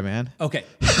shoe guy, man. Okay.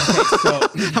 So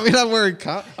I mean, I'm wearing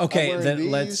then these,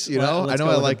 let's I know go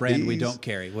I with like a brand these. we don't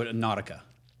carry. What, Nautica?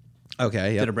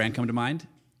 Okay. Yep. Did a brand come to mind?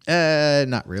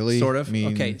 Not really. Sort of. I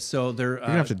mean, Okay, so they're you're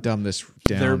gonna have to dumb this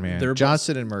down, they're- man. they're-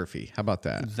 Johnson and Murphy. How about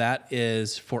that? that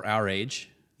is for our age.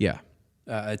 Yeah.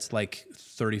 It's like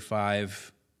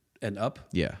 35 and up.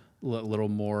 Yeah. A little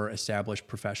more established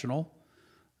professional.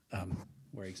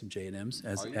 Wearing some J&Ms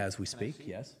as we speak.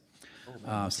 Yes.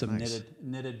 Some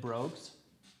knitted brogues.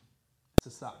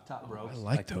 It's a top brogue. I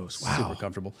like those. Super Wow.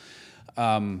 comfortable.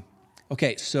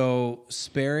 Okay, so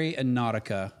Sperry and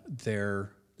Nautica,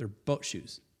 they're boat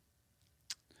shoes.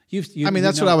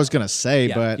 That's what I was gonna say,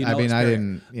 Yeah, but you I know mean, I Sperry.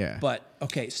 didn't. Yeah. But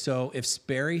okay, so if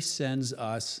Sperry sends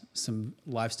us some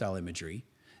lifestyle imagery,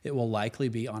 it will likely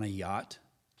be on a yacht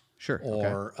Sure.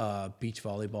 or beach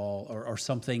volleyball or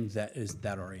something that is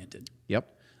that oriented. Yep.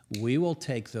 We will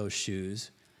take those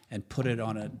shoes and put it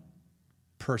on a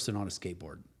person on a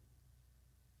skateboard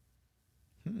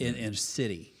in a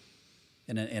city,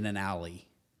 in an alley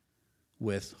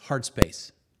with hard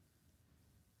space.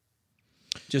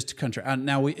 Just to contrast.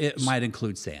 Now it might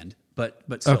include sand, but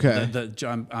so Okay.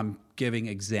 I'm giving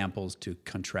examples to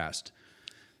contrast.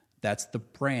 That's the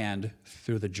brand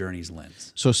through the Journeys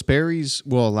lens. So Sperry's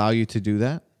will allow you to do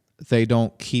that. They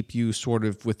don't keep you sort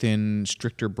of within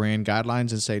stricter brand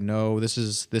guidelines and say, no, this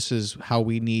is how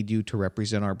we need you to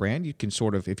represent our brand. You can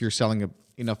sort of, if you're selling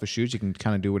enough of shoes, you can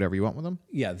kind of do whatever you want with them.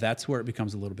 Yeah, that's where it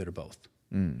becomes a little bit of both.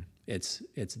 It's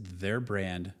their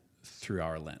brand through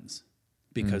our lens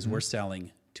because we're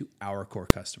selling to our core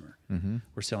customer.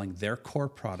 We're selling their core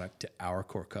product to our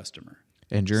core customer.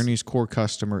 And Journey's core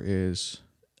customer is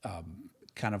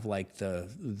Kind of like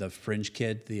the fringe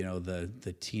kid,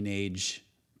 the teenage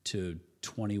to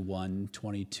 21,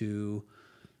 22,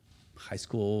 high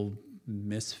school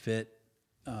misfit.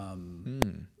 I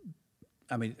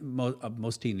mean,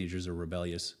 most teenagers are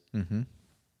rebellious.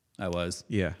 I was,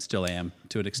 Yeah. still am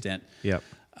to an extent. Yep.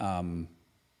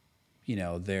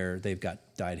 They've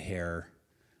got dyed hair.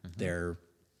 They're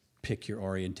pick your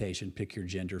orientation, pick your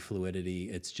gender fluidity.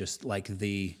 It's just like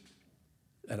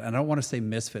and I don't want to say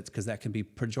misfits because that can be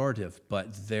pejorative, but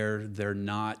they're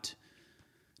not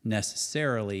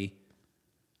necessarily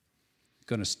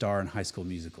going to star in High School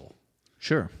Musical.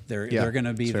 Sure. They're going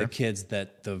to be the kids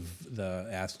that the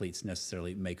athletes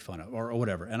necessarily make fun of or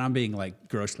whatever. And I'm being like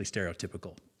grossly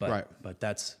stereotypical, but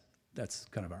that's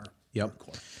kind of our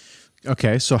core.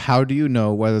 Okay, so how do you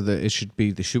know whether it should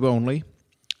be the shoe only,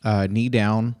 knee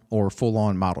down, or full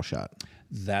on model shot?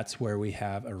 That's where we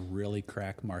have a really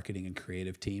crack marketing and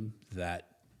creative team that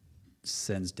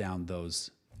sends down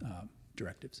those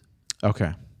directives.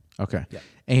 Okay. Yeah.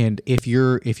 And if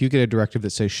you get a directive that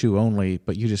says shoe only,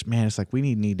 but you just, man, it's like we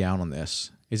need knee down on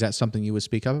this. Is that something you would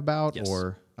speak up about? Yes.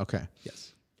 Or okay.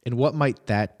 Yes. And what might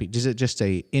that be? Is it just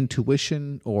a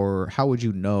intuition, or how would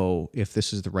you know if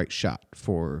this is the right shot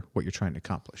for what you're trying to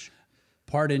accomplish?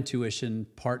 Part intuition,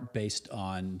 part based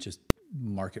on just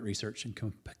market research and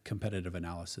competitive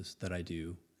analysis that I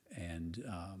do. And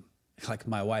like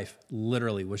my wife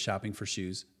literally was shopping for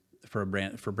shoes for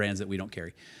brands that we don't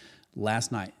carry.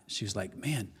 Last night, she was like,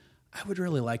 man, I would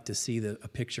really like to see a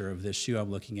picture of this shoe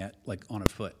I'm looking at, like on a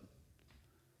foot.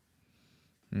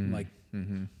 I'm like,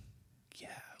 yeah,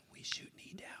 we shoot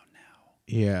knee down now.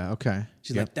 Yeah. Okay.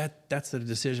 She's like, that's the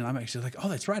decision I'm actually like, oh,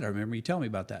 that's right. I remember you telling me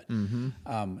about that.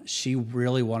 She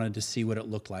really wanted to see what it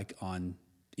looked like on,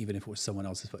 even if it was someone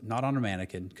else's foot, not on a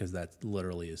mannequin, because that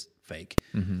literally is fake.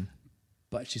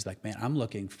 But she's like, man, I'm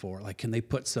looking for, like, can they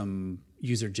put some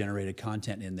user-generated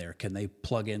content in there? Can they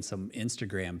plug in some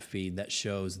Instagram feed that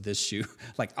shows this shoe?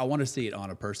 Like, I want to see it on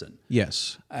a person.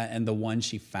 Yes. And the one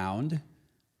she found,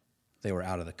 they were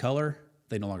out of the color.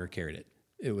 They no longer carried it.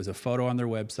 It was a photo on their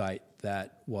website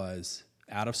that was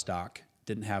out of stock,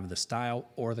 didn't have the style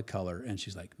or the color. And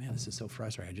she's like, man, this is so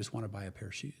frustrating. I just want to buy a pair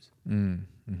of shoes.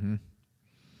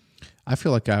 I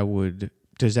feel like I would.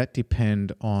 Does that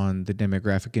depend on the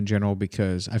demographic in general?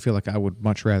 Because I feel like I would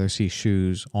much rather see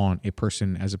shoes on a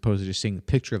person as opposed to just seeing a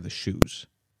picture of the shoes.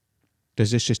 Does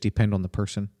this just depend on the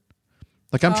person?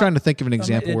 Like, I'm trying to think of an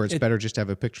example where it's better just to have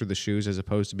a picture of the shoes as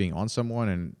opposed to being on someone,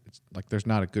 and it's like there's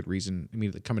not a good reason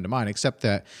immediately coming to mind, except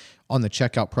that on the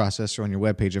checkout process or on your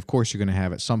webpage, of course, you're going to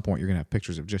have at some point you're going to have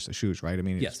pictures of just the shoes, right? I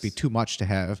mean, it'd be too much to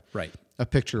have a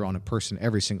picture on a person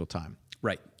every single time.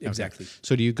 Right, exactly. Okay.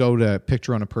 So do you go to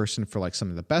picture on a person for like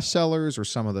some of the best sellers or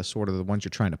some of the sort of the ones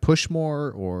you're trying to push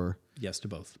more, or? Yes to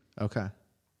both. Okay.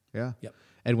 Yeah. Yep.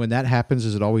 And when that happens,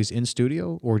 is it always in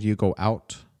studio, or do you go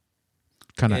out,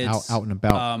 kind of out and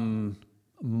about?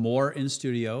 More in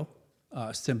studio,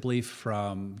 simply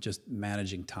from just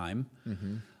managing time.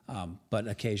 But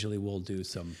occasionally we'll do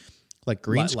some like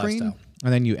green screen, lifestyle.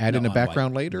 And then you add in a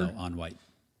background white. later? No, on white.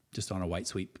 Just on a white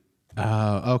sweep.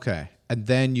 Okay. And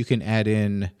then you can add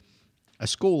in a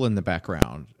school in the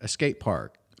background, a skate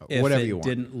park, If whatever it you want.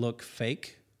 didn't look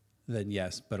fake, then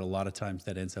yes, but a lot of times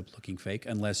that ends up looking fake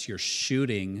unless you're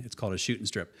shooting. It's called a shoot and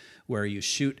strip, where you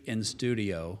shoot in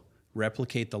studio,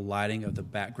 replicate the lighting of the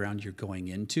background you're going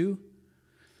into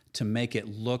to make it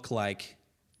look like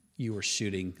you were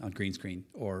shooting on green screen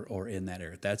or in that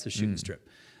area. That's a shoot and strip.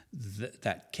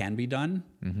 That can be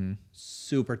done.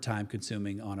 Super time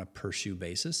consuming on a per shoe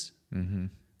basis.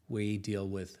 We deal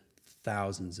with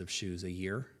thousands of shoes a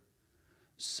year.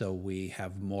 So we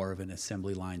have more of an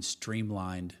assembly line,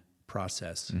 streamlined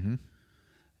process.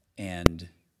 And,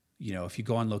 you know, if you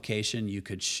go on location, you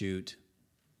could shoot,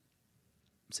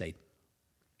 say,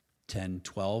 10,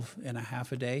 12 and a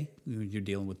half a day. You're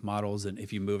dealing with models. And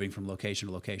if you're moving from location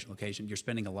to location, you're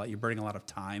spending you're burning a lot of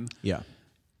time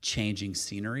changing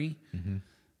scenery,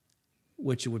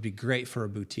 which would be great for a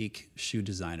boutique shoe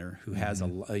designer who has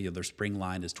their spring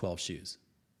line is 12 shoes.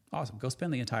 Awesome. Go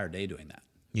spend the entire day doing that.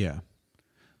 Yeah.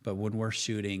 But when we're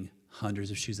shooting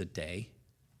hundreds of shoes a day,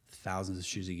 thousands of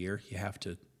shoes a year, you have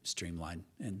to streamline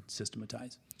and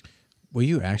systematize. Will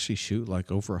you actually shoot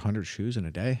like over 100 shoes in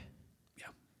a day? Yeah.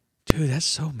 Dude, that's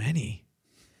so many.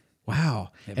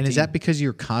 Wow. Have And a is team. that because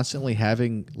you're constantly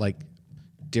having like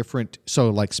different, so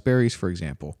like Sperry's, for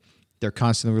example, they're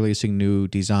constantly releasing new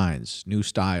designs, new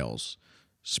styles,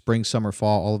 spring, summer,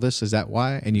 fall, all of this. Is that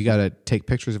why? And you got to take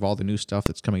pictures of all the new stuff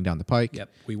that's coming down the pike? Yep.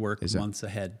 We work months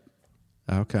ahead.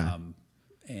 Okay.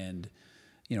 And,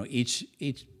 you know, each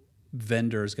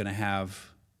vendor is going to have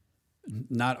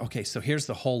so here's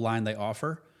the whole line they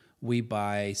offer. We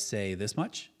buy, say, this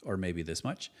much or maybe this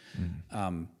much.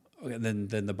 Then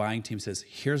the buying team says,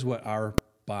 here's what our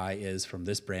buy is from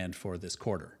this brand for this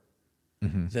quarter.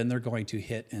 Then they're going to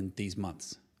hit in these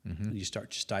months. And you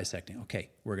start just dissecting. Okay,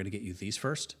 we're going to get you these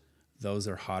first. Those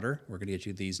are hotter. We're going to get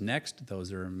you these next.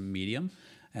 Those are medium.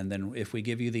 And then if we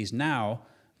give you these now,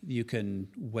 you can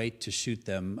wait to shoot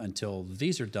them until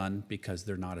these are done because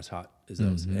they're not as hot as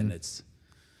those. And it's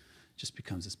just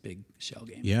becomes this big shell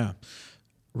game. Yeah.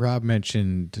 Rob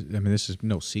mentioned, I mean, this is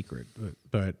no secret,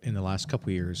 but in the last couple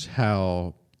of years,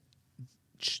 how,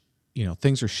 you know,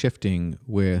 things are shifting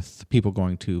with people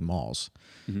going to malls.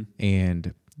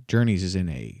 And Journeys is in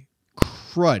a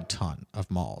crud ton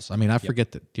of malls. I mean, I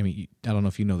forget that. I mean, I don't know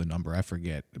if you know the number. I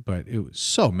forget, but it was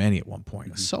so many at one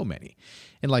point. So many,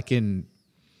 and like in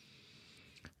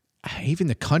even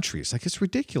the countries, like it's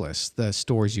ridiculous the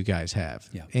stores you guys have.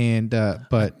 Yeah. And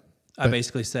but I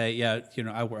basically say, you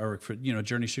know, I work for, you know,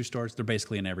 Journey shoe stores. They're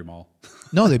basically in every mall.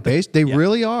 no, they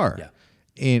really are,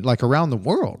 and like around the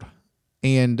world.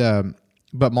 And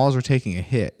but malls are taking a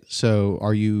hit. So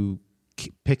are you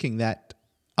picking that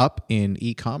up in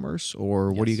e-commerce,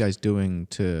 or what are you guys doing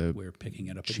to? We're picking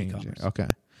it up in change e-commerce. it? Okay.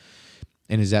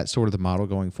 And is that sort of the model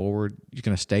going forward? You're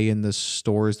going to stay in the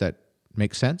stores that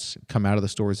make sense, come out of the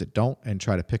stores that don't, and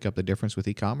try to pick up the difference with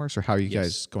e-commerce, or how are you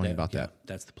guys going about that?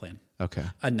 That's the plan. Okay.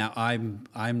 Now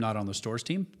I'm not on the stores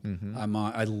team.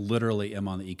 I literally am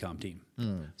on the e-com team.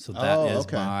 So that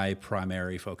is my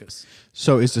primary focus.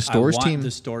 So is the stores I want team? the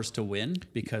stores to win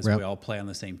because we all play on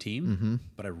the same team,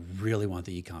 but I really want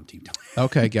the e-com team to win.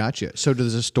 Okay, gotcha. So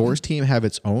does the stores team have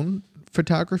its own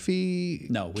photography?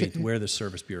 No, we're the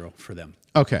service bureau for them.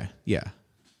 Okay, yeah.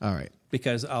 All right.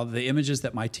 Because the images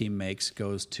that my team makes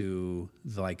goes to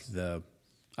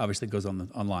obviously it goes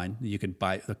online. You can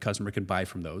buy, the customer can buy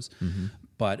from those,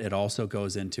 but it also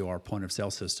goes into our point of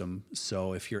sale system.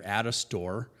 So if you're at a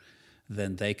store,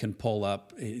 then they can pull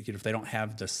up, if they don't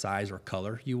have the size or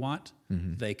color you want,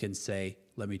 they can say,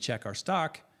 let me check our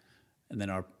stock. And then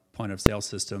our point of sale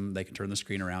system, they can turn the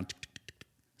screen around,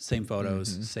 same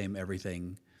photos, same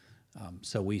everything.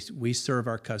 So we serve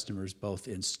our customers both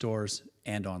in stores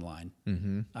and online.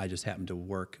 I just happen to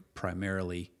work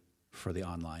primarily for the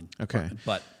online department,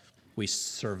 but we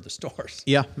serve the stores.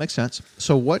 Yeah, makes sense.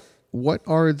 So what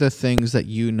are the things that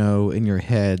you know in your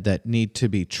head that need to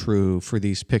be true for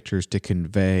these pictures to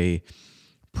convey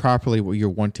properly what you're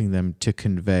wanting them to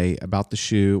convey about the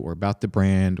shoe or about the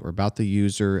brand or about the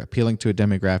user, appealing to a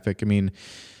demographic? I mean,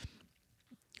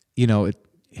 you know,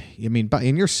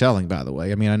 and you're selling, by the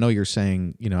way. I mean, I know you're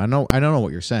saying, you know, I don't know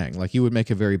what you're saying. Like, you would make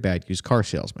a very bad used car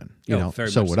salesman, you know,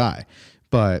 so would I.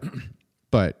 But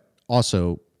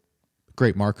also,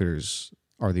 great marketers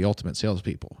are the ultimate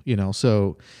salespeople, you know.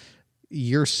 So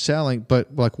you're selling,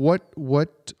 but like,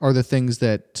 what are the things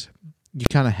that you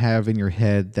kind of have in your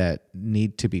head that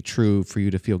need to be true for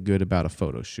you to feel good about a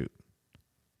photo shoot?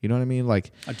 You know what I mean?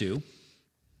 Like, I do.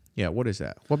 Yeah. What is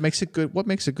that? What makes it good? What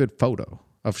makes a good photo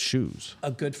of shoes?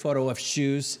 A good photo of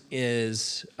shoes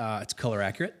is it's color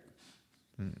accurate.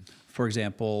 For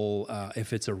example,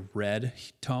 if it's a red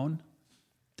tone,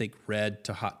 think red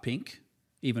to hot pink,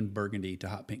 even burgundy to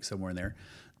hot pink, somewhere in there.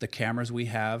 The cameras we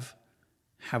have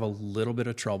a little bit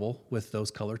of trouble with those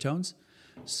color tones.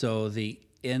 So the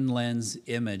in-lens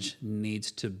image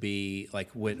needs to be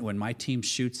like when my team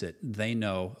shoots it, they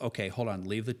know, okay, hold on,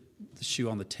 leave the shoe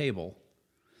on the table,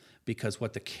 because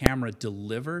what the camera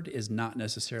delivered is not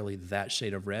necessarily that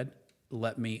shade of red.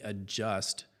 Let me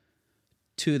adjust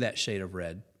to that shade of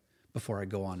red before I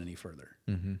go on any further.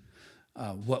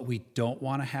 What we don't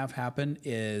want to have happen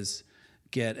is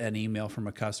get an email from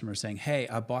a customer saying, hey,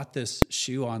 I bought this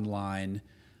shoe online,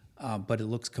 but it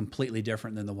looks completely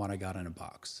different than the one I got in a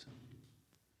box.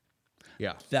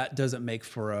 Yeah. That doesn't make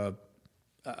for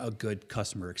a good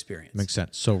customer experience. Makes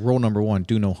sense. So rule number 1,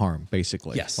 do no harm,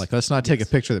 basically. Yes. Like, let's not take a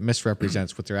picture that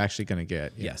misrepresents what they're actually going to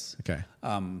get. Yeah. Yes. Okay.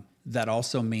 That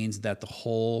also means that the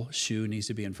whole shoe needs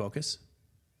to be in focus.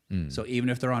 So even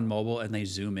if they're on mobile and they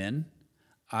zoom in,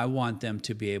 I want them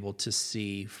to be able to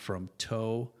see from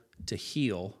toe to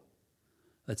heel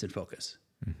that's in focus.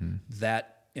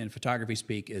 That, in photography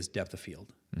speak, is depth of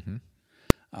field.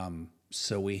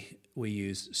 So we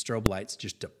use strobe lights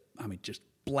just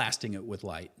blasting it with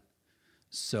light,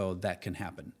 so that can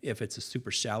happen. If it's a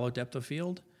super shallow depth of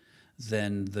field,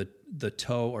 then the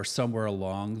toe or somewhere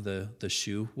along the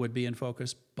shoe would be in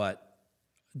focus, but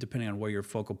depending on where your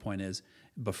focal point is,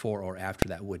 before or after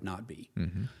that would not be.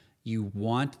 You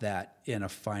want that in a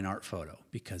fine art photo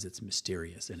because it's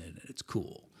mysterious and it's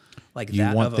cool. Like You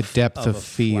that want the depth of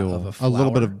field, a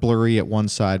little bit of blurry at one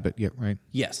side, but yeah, right?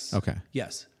 Yes. Okay.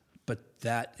 Yes. But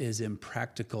that is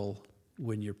impractical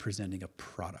when you're presenting a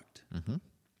product.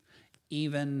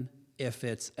 Even if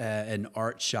it's an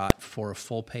art shot for a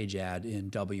full-page ad in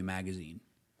W Magazine.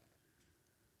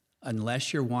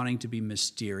 Unless you're wanting to be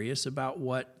mysterious about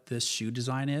what this shoe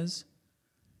design is,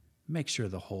 make sure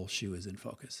the whole shoe is in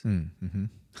focus.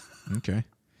 Okay.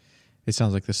 It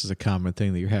sounds like this is a common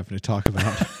thing that you're having to talk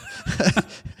about.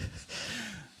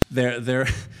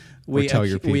 We tell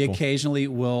your people. We occasionally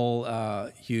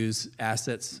will use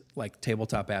assets like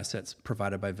tabletop assets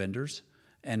provided by vendors.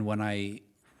 And when I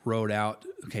wrote out,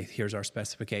 okay, here's our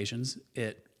specifications,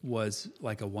 it was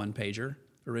like a one-pager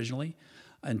originally,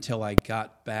 until I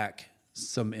got back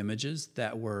some images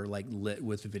that were like lit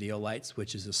with video lights,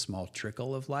 which is a small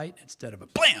trickle of light instead of a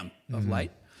blam of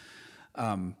light.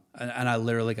 And I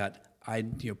literally got,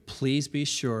 please be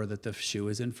sure that the shoe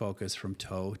is in focus from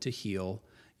toe to heel.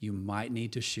 You might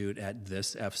need to shoot at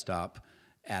this f-stop,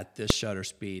 at this shutter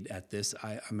speed, at this.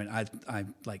 I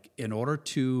like, in order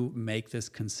to make this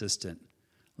consistent,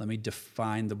 let me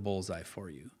define the bullseye for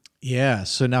you. Yeah.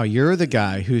 So now you're the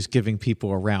guy who's giving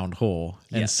people a round hole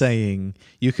and Yes. saying,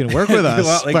 you can work with us,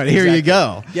 Well, but here you exactly.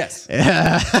 go. Yes.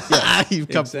 You've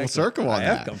come full circle on I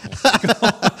that. have come full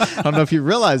circle. I don't know if you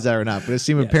realize that or not, but it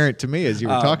seemed apparent to me as you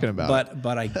were talking about it.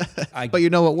 But But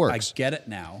you know what works. I get it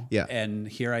now. Yeah. And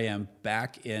here I am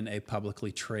back in a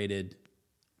publicly traded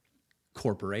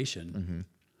corporation.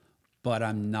 But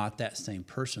I'm not that same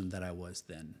person that I was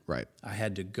then. Right. I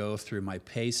had to go through my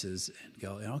paces and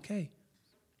go, okay,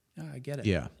 yeah, I get it.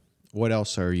 Yeah. What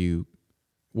else are you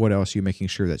making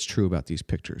sure that's true about these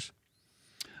pictures?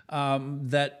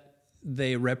 That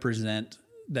they represent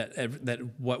that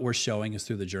what we're showing is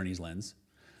through the Journeys lens,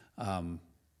 and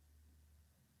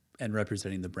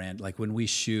representing the brand. Like when we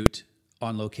shoot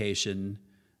on location,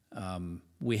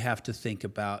 we have to think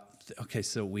about, okay,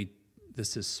 so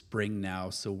this is spring now,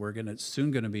 so we're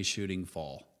soon gonna be shooting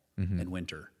fall and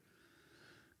winter.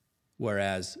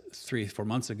 Whereas 3-4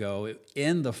 months ago,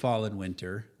 in the fall and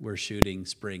winter, we're shooting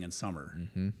spring and summer.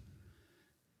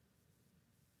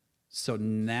 So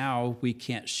now we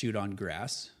can't shoot on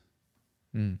grass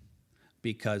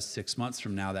because 6 months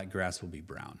from now, that grass will be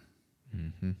brown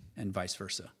and vice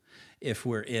versa. If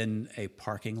we're in a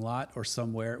parking lot or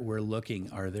somewhere, we're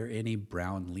looking, are there any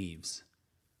brown leaves?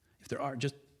 If there are,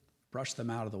 just brush them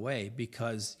out of the way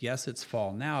because, yes, it's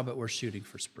fall now, but we're shooting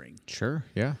for spring. Sure.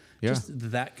 Yeah. Yeah. Just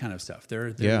that kind of stuff.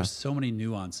 There are so many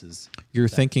nuances. You're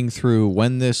thinking through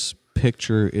when this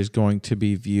picture is going to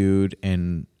be viewed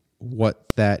and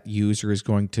what that user is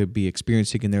going to be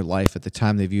experiencing in their life at the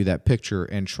time they view that picture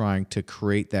and trying to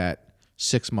create that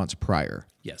 6 months prior.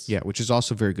 Yes. Yeah, which is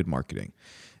also very good marketing.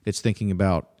 It's thinking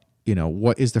about,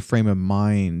 what is the frame of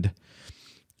mind.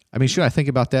 I mean, should I think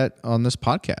about that on this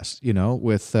podcast,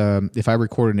 with if I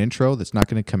record an intro that's not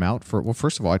going to come out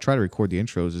first of all, I try to record the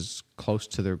intros as close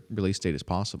to the release date as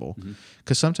possible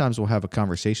because sometimes we'll have a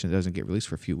conversation that doesn't get released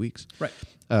for a few weeks. Right.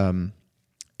 And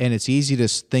it's easy to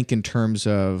think in terms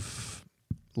of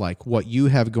like what you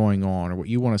have going on or what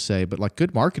you want to say, but like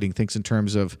good marketing thinks in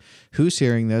terms of who's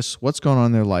hearing this, what's going on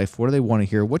in their life, what do they want to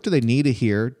hear, what do they need to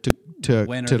hear to to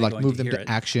When are to they like going move to them hear to it?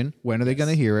 action. When are they going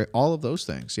to hear it? All of those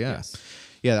things. Yeah. Yes.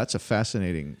 Yeah, that's a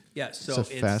fascinating. Yeah, so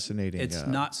it's a fascinating. It's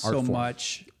not so art form.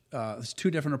 much. There's two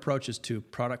different approaches to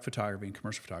product photography and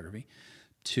commercial photography,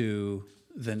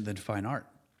 than fine art,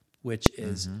 which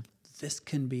is this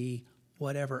can be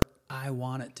whatever I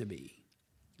want it to be.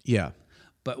 Yeah.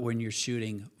 But when you're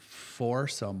shooting for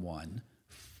someone,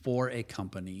 for a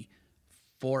company,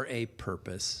 for a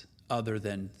purpose other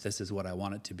than this is what I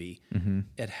want it to be,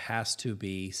 it has to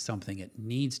be something it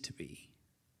needs to be.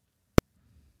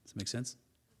 Does that make sense?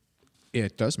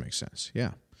 It does make sense.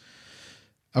 Yeah.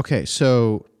 Okay,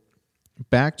 so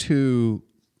back to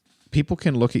people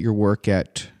can look at your work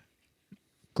at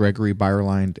Gregory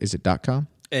Byerline. Is it .com?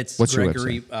 It's What's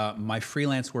Gregory. your website? My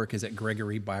freelance work is at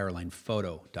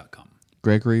GregoryByerlinePhoto.com.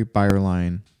 Gregory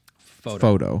Byerline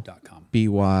Photo.com.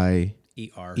 BYER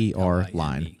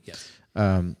line. Yes.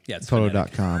 Yeah, it's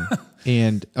photo.com.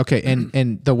 and okay,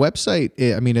 and the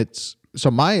website, I mean, it's so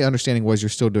my understanding was you're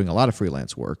still doing a lot of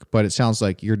freelance work, but it sounds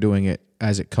like you're doing it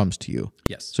as it comes to you.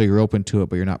 Yes. So you're open to it,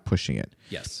 but you're not pushing it.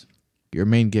 Yes. Your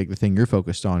main gig, the thing you're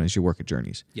focused on, is your work at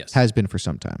Journeys. Yes. Has been for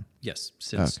some time. Yes.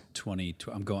 Since 20.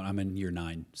 I'm in year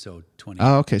 9, so 20.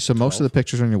 Oh, okay. So most of the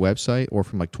pictures on your website, or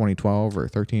from like 2012 or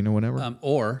 13 or whatever.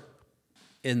 Or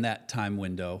in that time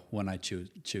window when I choose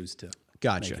to.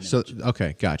 Gotcha. Make an So image.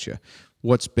 okay, gotcha.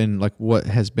 What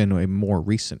has been a more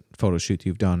recent photo shoot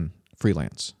you've done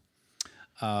freelance?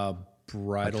 Bridal.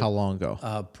 Like how long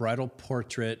ago? Bridal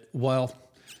portrait. Well,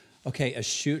 okay, a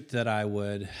shoot that I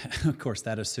would. Of course,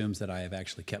 that assumes that I have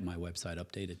actually kept my website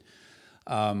updated.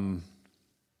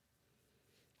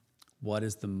 What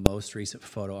is the most recent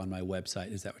photo on my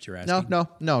website? Is that what you're asking?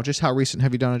 No. Just how recent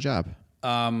have you done a job?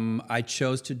 I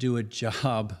chose to do a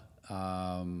job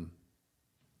about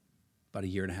a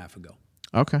year and a half ago.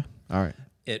 Okay. All right.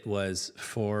 It was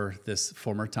for this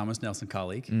former Thomas Nelson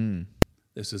colleague.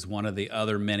 This is one of the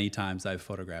other many times I've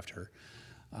photographed her.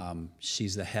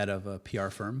 She's the head of a PR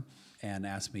firm and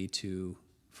asked me to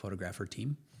photograph her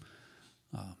team.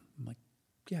 I'm like,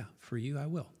 yeah, for you, I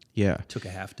will. Yeah. Took a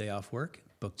half day off work,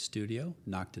 booked a studio,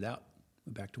 knocked it out,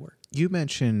 went back to work. You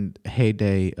mentioned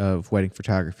heyday of wedding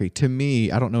photography. To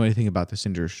me, I don't know anything about this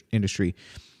industry.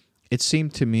 It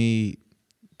seemed to me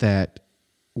that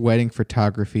wedding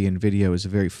photography and video is a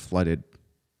very flooded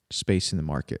space in the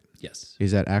market. Yes.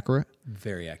 Is that accurate?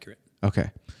 Very accurate.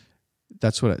 Okay.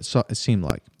 That's what it seemed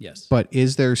like. Yes. But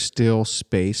is there still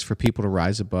space for people to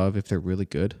rise above if they're really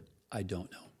good? I don't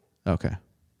know. Okay.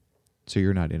 So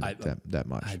you're not in it that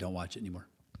much. I don't watch it anymore.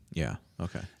 Yeah.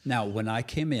 Okay. Now, when I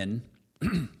came in,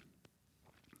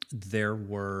 there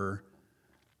were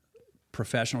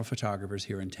professional photographers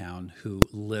here in town who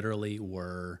literally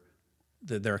were,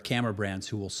 there are camera brands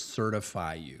who will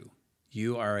certify you.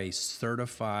 You are a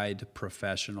certified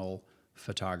professional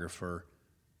photographer,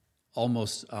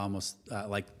 almost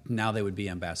like now they would be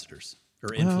ambassadors or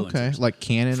influencers. Okay. Like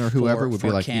Canon or whoever would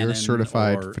be like, Canon you're a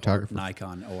certified or photographer.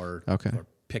 Nikon or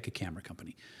pick a camera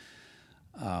company.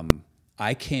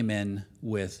 I came in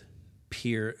with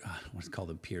what's called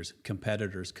them peers,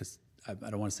 competitors, because I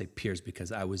don't want to say peers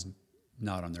because I was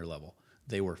not on their level.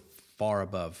 They were far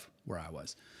above where I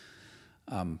was.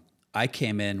 I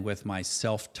came in with my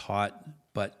self-taught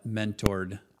but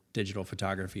mentored digital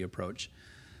photography approach.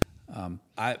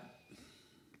 I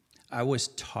was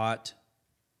taught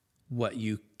what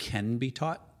you can be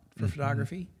taught for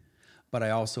photography, but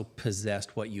I also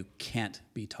possessed what you can't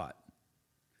be taught.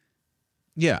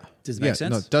 Yeah. Does it make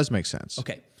sense? No, it does make sense.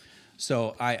 Okay.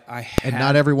 So I And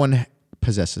not everyone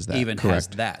possesses that. even correct? has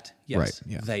that. Yes. Right,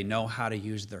 yeah. They know how to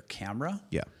use their camera,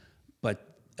 Yeah. but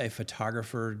a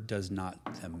photographer does not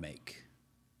make.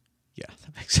 Yeah,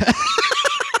 that makes sense.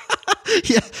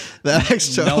 Yeah, that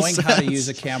makes total Knowing sense. how to use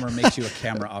a camera makes you a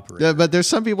camera operator. Yeah, but there's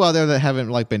some people out there that haven't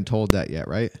like been told that yet,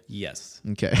 right? Yes.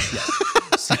 Okay.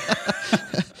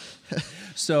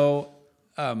 So,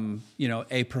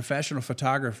 a professional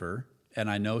photographer, and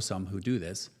I know some who do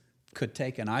this, could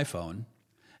take an iPhone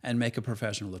and make a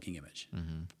professional looking image.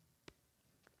 Mm-hmm.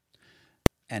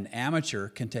 An amateur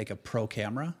can take a pro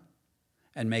camera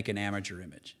and make an amateur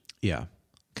image. Yeah.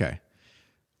 Okay.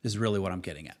 Is really what I'm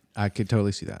getting at. I could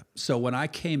totally see that. So when I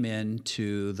came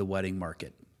into the wedding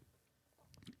market,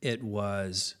 I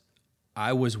was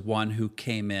one who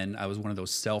came in. I was one of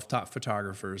those self-taught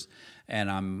photographers, and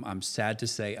I'm sad to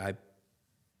say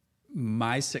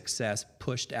my success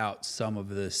pushed out some of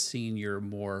the senior,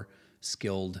 more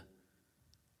skilled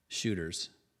shooters.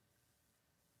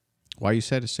 Why are you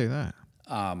sad to say that?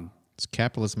 It's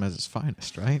capitalism at its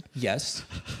finest, right? Yes,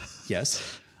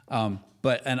 yes.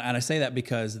 But I say that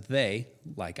because they,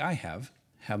 like I have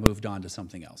have moved on to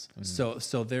something else.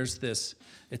 So there's this,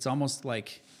 it's almost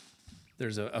like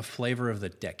there's a flavor of the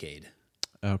decade.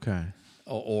 Okay.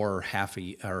 Or half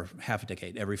a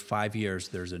decade. Every 5 years,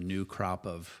 there's a new crop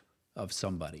of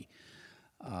somebody.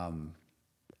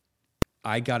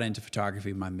 I got into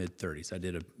photography in my mid-30s. I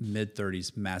did a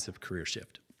mid-30s massive career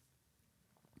shift.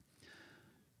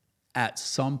 At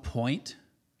some point,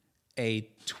 a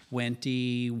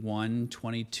 21,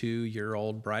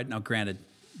 22-year-old bride, now granted,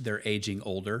 they're aging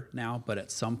older now, but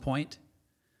at some point,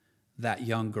 that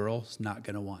young girl's not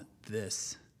going to want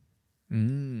this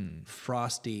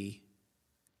frosty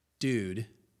dude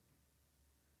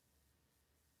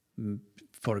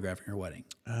photographing her wedding.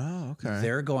 Oh, okay.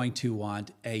 They're going to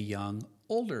want a young,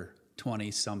 older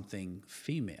 20-something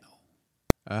female.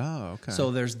 Oh, okay.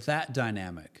 So there's that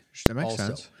dynamic. That makes also.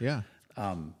 sense. Yeah.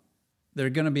 There are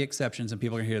going to be exceptions, and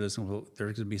people are going to hear this. There's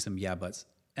going to be some yeah buts,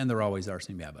 and there always are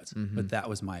some yeah buts. But that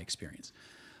was my experience.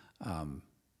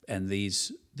 And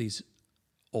these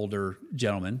older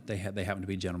gentlemen, they happen to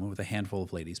be gentlemen with a handful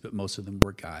of ladies, but most of them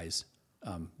were guys.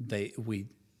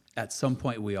 At some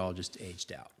point we all just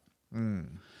aged out.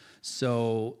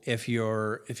 So if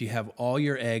you have all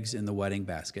your eggs in the wedding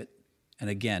basket, and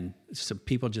again, some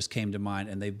people just came to mind,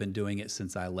 and they've been doing it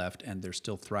since I left, and they're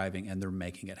still thriving, and they're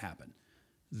making it happen.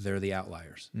 They're the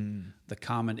outliers. The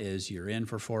common is you're in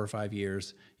for 4 or 5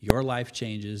 years, your life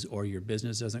changes, or your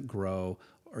business doesn't grow,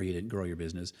 or you didn't grow your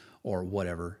business, or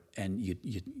whatever, and you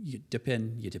dip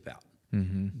in, you dip out.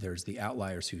 There's the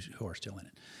outliers who are still in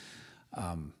it.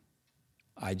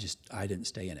 I didn't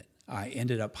stay in it. I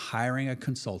ended up hiring a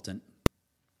consultant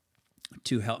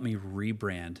to help me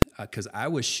rebrand, because I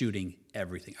was shooting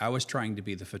everything. I was trying to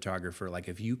be the photographer. Like,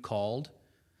 if you called,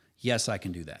 yes, I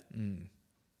can do that.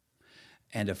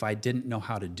 And if I didn't know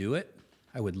how to do it,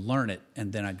 I would learn it,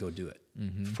 and then I'd go do it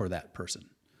for that person,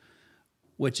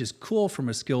 which is cool from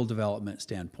a skill development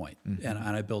standpoint. And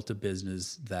I built a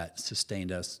business that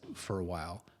sustained us for a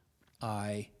while.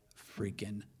 I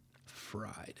freaking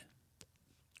fried.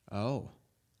 Oh.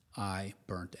 I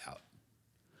burnt out.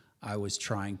 I was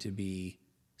trying to be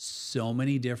so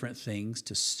many different things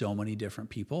to so many different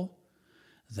people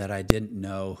that I didn't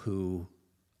know who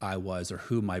I was or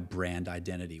who my brand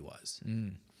identity was.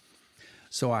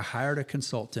 So I hired a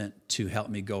consultant to help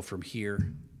me go from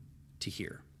here to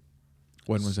here.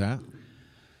 When was that?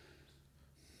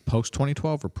 Post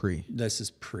 2012 or pre? This is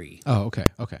pre. Oh,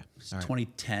 okay. Okay. It's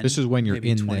 2010. This is when you're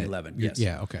maybe in 2011. Yes.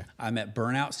 Yeah. Okay. I'm at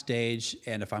burnout stage,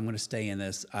 and if I'm going to stay in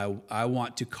this, I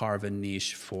want to carve a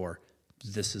niche for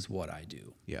this is what I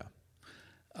do. Yeah.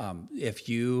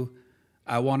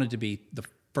 I wanted to be the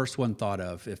first one thought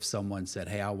of if someone said,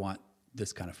 "Hey, I want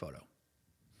this kind of photo."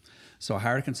 So I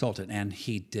hired a consultant, and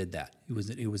he did that.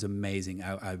 It was amazing.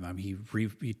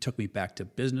 He took me back to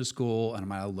business school,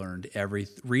 and I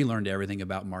relearned everything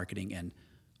about marketing and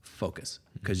focus.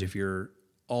 Because if you're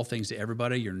all things to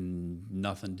everybody, you're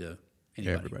nothing to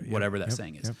anybody. Whatever that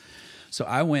saying is. So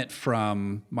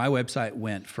my website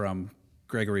went from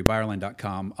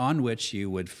GregoryByerline.com, on which you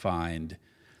would find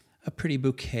a pretty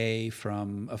bouquet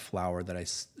from a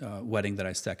wedding that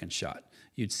I second shot.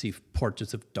 You'd see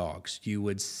portraits of dogs. You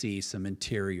would see some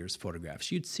interiors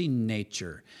photographs. You'd see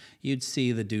nature. You'd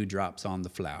see the dewdrops on the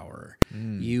flower.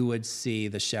 You would see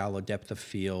the shallow depth of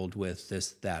field with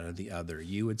this, that, or the other.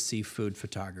 You would see food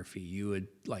photography. You would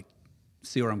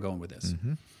see where I'm going with this.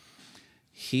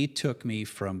 He took me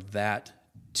from that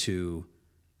to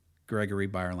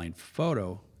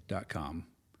GregoryByerlinePhoto.com,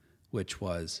 which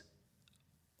was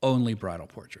only bridal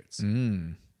portraits.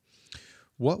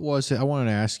 What was it? I wanted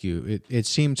to ask you. It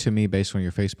seemed to me, based on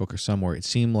your Facebook or somewhere, it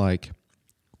seemed like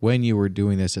when you were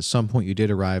doing this, at some point you did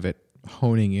arrive at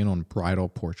honing in on bridal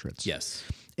portraits. Yes.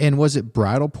 And was it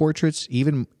bridal portraits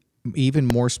even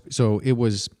more? So it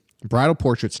was bridal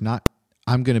portraits, not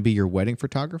I'm going to be your wedding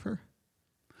photographer?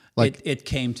 It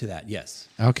came to that, yes.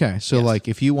 Okay. So yes.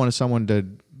 If you wanted someone to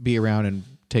be around and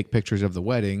take pictures of the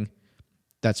wedding,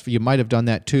 you might have done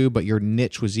that too, but your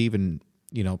niche was even,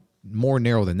 more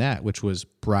narrow than that, which was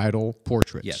bridal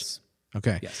portraits. Yes.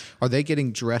 Okay. Yes. Are they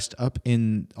getting dressed up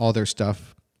in all their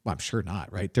stuff? Well, I'm sure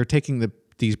not, right? They're taking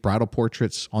these bridal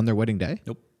portraits on their wedding day?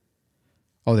 Nope.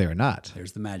 Oh, they are not.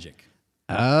 There's the magic.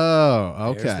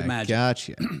 Oh, okay. There's the magic.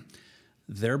 Gotcha.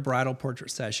 Their bridal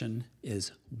portrait session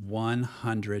is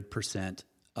 100%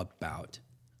 about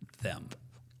them.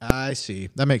 I see.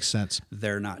 That makes sense.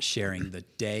 They're not sharing the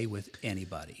day with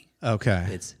anybody. Okay.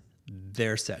 It's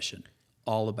their session,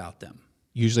 all about them.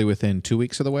 Usually within 2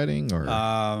 weeks of the wedding, or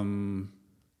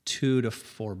 2 to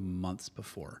 4 months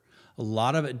before. A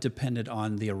lot of it depended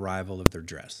on the arrival of their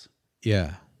dress.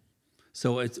 Yeah.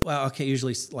 So it's, well, okay,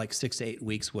 usually like 6 to 8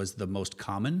 weeks was the most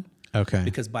common. Okay.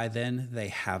 Because by then they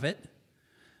have it.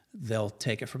 They'll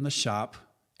take it from the shop.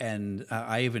 And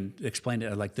I even explained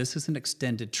it like, this is an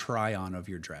extended try on of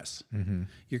your dress.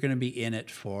 You're going to be in it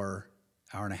for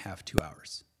an hour and a half, 2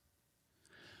 hours.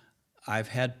 I've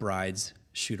had brides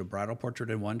shoot a bridal portrait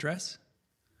in one dress,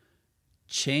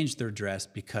 change their dress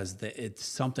because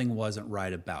something wasn't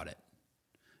right about it.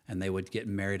 And they would get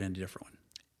married in a different one.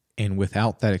 And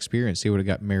without that experience, they would have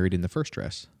got married in the first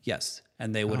dress. Yes.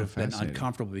 And they would have been fascinating.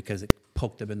 uncomfortable because it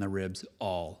poked them in the ribs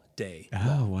all day.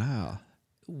 Oh, wow.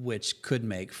 Which could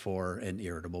make for an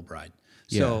irritable bride.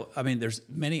 So, I mean, there's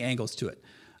many angles to it.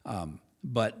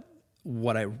 But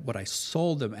what I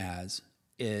sold them as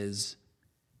is,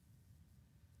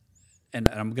 and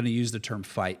I'm going to use the term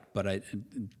fight, but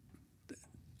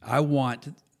I want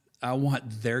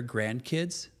their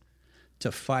grandkids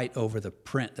to fight over the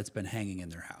print that's been hanging in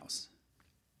their house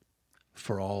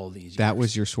for all these years. That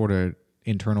was your sort of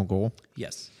internal goal?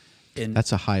 Yes.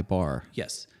 That's a high bar.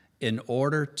 Yes. In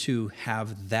order to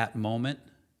have that moment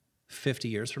 50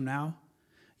 years from now,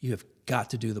 you have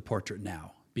got to do the portrait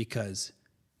now because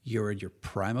you're in your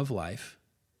prime of life.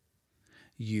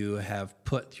 You have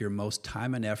put your most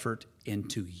time and effort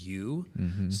into you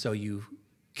so you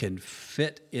can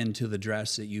fit into the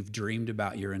dress that you've dreamed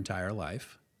about your entire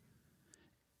life.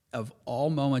 Of all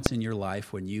moments in your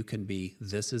life when you can be,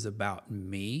 this is about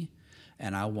me,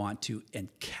 and I want to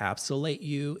encapsulate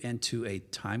you into a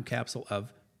time capsule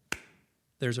of,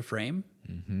 there's a frame.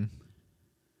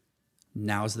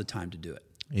 Now's the time to do it.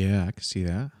 Yeah, I can see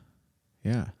that.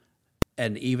 Yeah.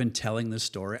 And even telling the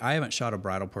story, I haven't shot a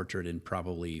bridal portrait in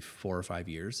probably 4 or 5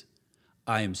 years.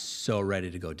 I am so ready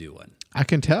to go do one. I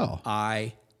can tell.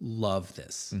 I love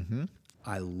this.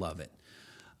 I love it.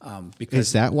 Because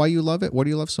Is that why you love it? What do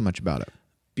you love so much about it?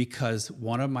 Because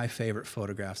one of my favorite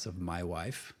photographs of my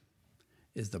wife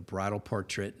is the bridal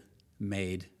portrait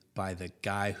made by the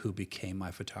guy who became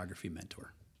my photography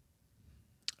mentor.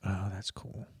 Oh, that's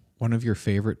cool. One of your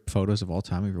favorite photos of all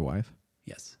time of your wife?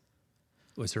 Yes.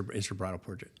 It's her bridal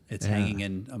portrait. It's hanging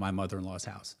in my mother-in-law's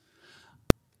house.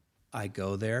 I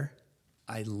go there.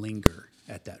 I linger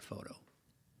at that photo.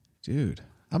 Dude,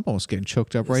 I'm almost getting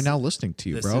choked up right now listening to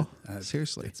you, bro.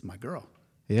 Seriously. It's my girl.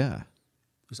 Yeah.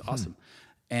 It was awesome.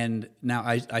 And now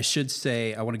I should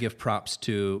say, I want to give props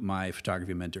to my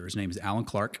photography mentor. His name is Alan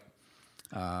Clark.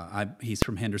 He's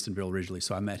from Hendersonville originally,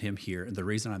 so I met him here. And the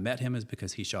reason I met him is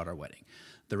because he shot our wedding.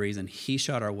 The reason he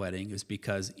shot our wedding is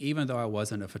because even though I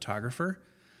wasn't a photographer,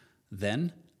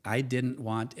 then I didn't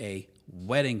want a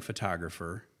wedding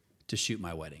photographer to shoot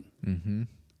my wedding.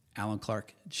 Alan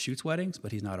Clark shoots weddings,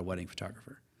 but he's not a wedding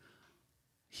photographer.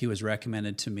 He was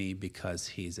recommended to me because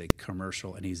he's a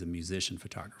commercial and he's a musician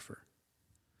photographer.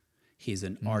 He's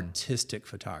an artistic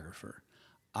photographer.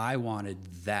 I wanted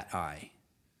that eye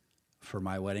for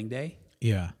my wedding day.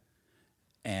 Yeah.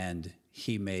 And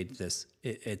he made this,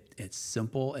 it's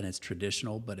simple and it's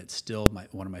traditional, but it's still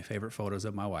one of my favorite photos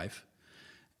of my wife.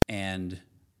 And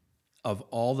of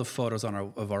all the photos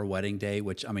of our wedding day,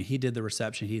 which, I mean, he did the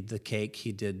reception, he did the cake,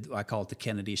 he did, I call it the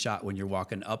Kennedy shot, when you're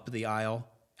walking up the aisle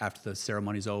after the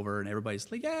ceremony's over and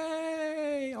everybody's like,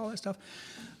 yay, all that stuff.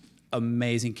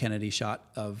 Amazing Kennedy shot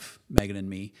of Megan and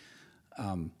me.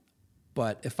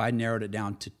 But if I narrowed it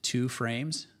down to 2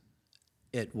 frames,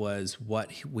 it was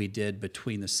what we did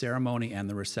between the ceremony and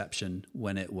the reception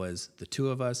when it was the 2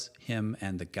 of us, him,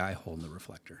 and the guy holding the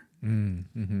reflector.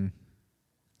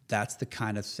 That's the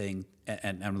kind of thing,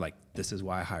 and I'm like, this is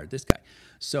why I hired this guy.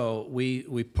 So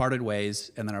we parted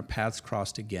ways, and then our paths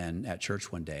crossed again at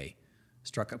church one day,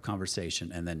 struck up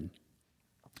conversation, and then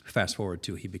fast forward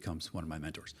to he becomes one of my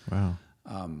mentors. Wow.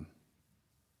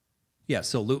 Yeah,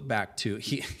 so loop back to,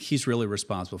 he's really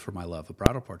responsible for my love of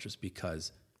bridal portraits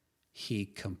because he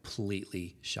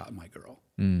completely shot my girl.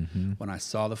 When I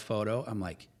saw the photo, I'm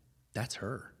like, that's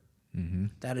her.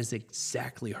 That is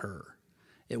exactly her.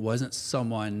 It wasn't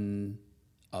someone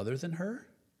other than her.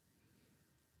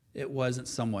 It wasn't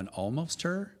someone almost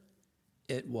her.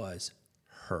 It was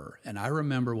her. And I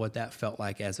remember what that felt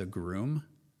like as a groom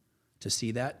to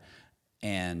see that.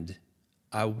 And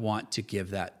I want to give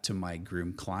that to my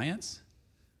groom clients.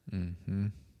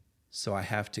 So I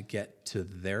have to get to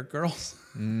their girls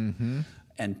and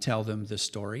tell them the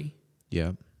story.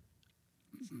 Yep.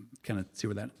 Kind of see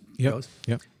where that Yep. goes?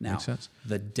 Yep. Now, Makes sense.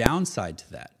 the downside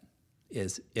to that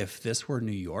is if this were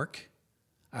New York,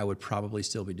 I would probably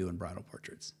still be doing bridal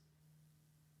portraits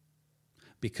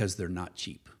because they're not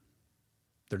cheap.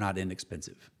 They're not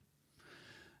inexpensive.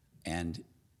 And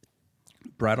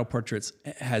bridal portraits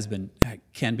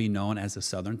can be known as a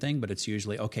Southern thing, but it's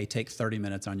usually, okay, take 30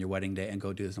 minutes on your wedding day and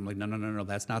go do this. I'm like, no,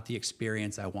 that's not the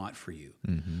experience I want for you.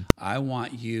 I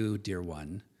want you, dear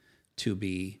one, to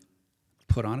be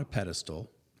put on a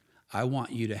pedestal. I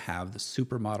want you to have the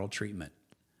supermodel treatment.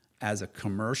 As a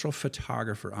commercial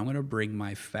photographer, I'm going to bring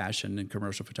my fashion and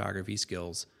commercial photography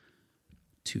skills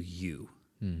to you.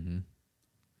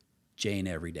 Jane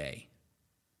every day.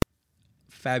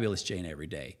 Fabulous Jane every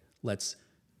day. Let's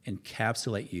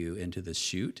encapsulate you into this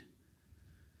shoot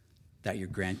that your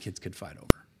grandkids could fight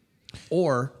over,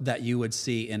 or that you would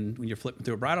see when you're flipping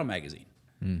through a bridal magazine,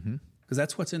 because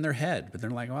that's what's in their head. But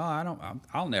they're like, well,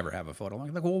 I'll never have a photo.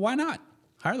 I'm like, well, why not?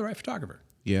 Hire the right photographer.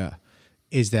 Yeah.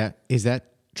 Is that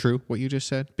true, what you just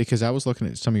said? Because I was looking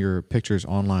at some of your pictures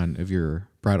online of your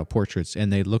bridal portraits,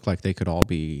 and they look like they could all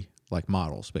be like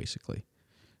models, basically.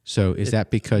 So is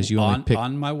that because you only pick...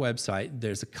 On my website,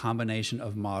 there's a combination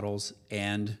of models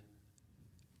and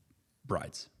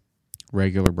brides.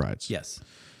 Regular brides? Yes.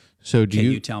 So Can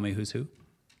you tell me who's who?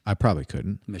 I probably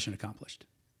couldn't. Mission accomplished.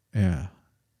 Yeah.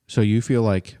 So you feel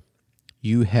like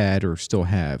you had or still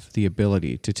have the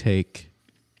ability to take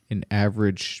an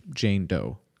average Jane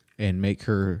Doe and make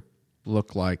her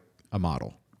look like a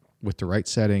model with the right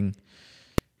setting,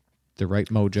 the right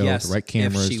mojo, Yes, the right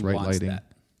cameras, if she the right wants lighting. that.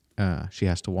 She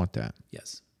has to want that.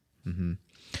 Yes. And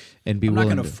be I'm not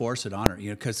willing going to to force it on her,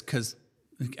 because,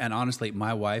 and honestly,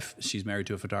 my wife, she's married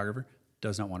to a photographer,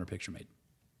 does not want her picture made.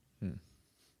 And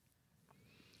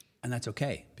that's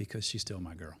okay, because she's still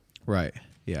my girl. Right.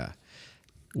 Yeah.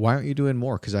 Why aren't you doing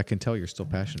more? Because I can tell you're still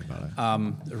passionate about it.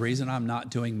 The reason I'm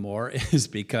not doing more is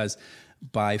because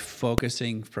by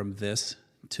focusing from this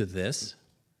to this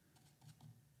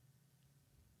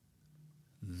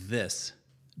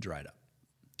dried up.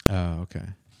 Oh, okay.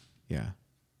 Yeah.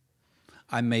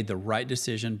 I made the right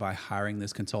decision by hiring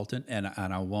this consultant, and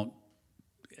I won't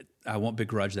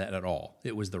begrudge that at all.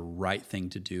 It was the right thing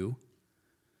to do.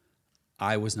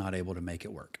 I was not able to make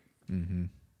it work.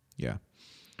 Yeah.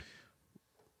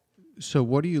 So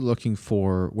what are you looking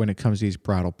for when it comes to these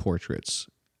bridal portraits?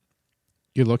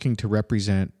 You're looking to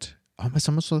represent... It's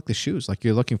almost like the shoes. Like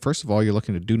you're looking, first of all, you're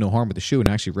looking to do no harm with the shoe and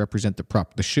actually represent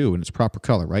the shoe in its proper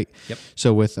color, right? Yep.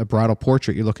 So with a bridal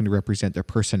portrait, you're looking to represent their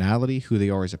personality, who they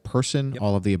are as a person,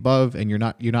 all of the above, and you're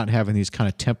not having these kind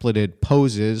of templated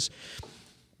poses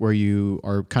where you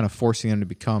are kind of forcing them to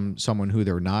become someone who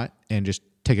they're not and just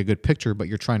take a good picture, but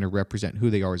you're trying to represent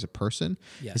who they are as a person.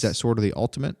 Yes. Is that sort of the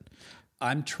ultimate?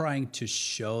 I'm trying to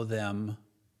show them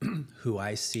who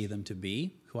I see them to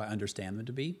be, who I understand them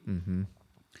to be.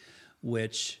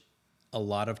 Which a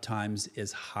lot of times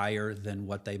is higher than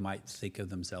what they might think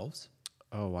of themselves.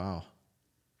 Oh, wow.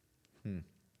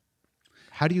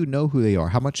 How do you know who they are?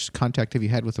 How much contact have you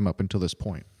had with them up until this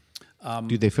point?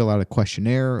 Do they fill out a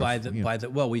questionnaire?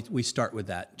 We start with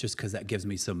that just because that gives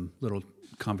me some little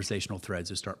conversational threads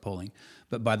to start pulling.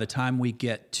 But by the time we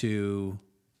get to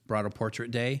bridal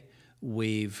portrait day,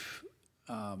 we've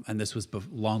and this was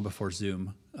long before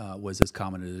Zoom was as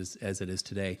common as it is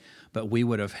today. But we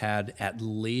would have had at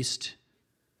least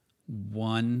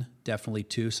one, definitely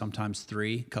two, sometimes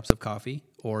 3 cups of coffee,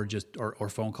 or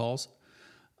phone calls.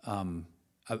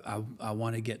 I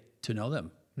want to get to know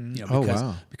them,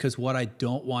 because what I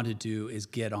don't want to do is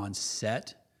get on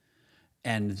set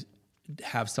and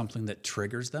have something that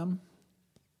triggers them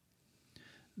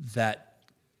that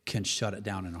can shut it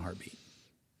down in a heartbeat.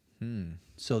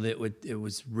 So that it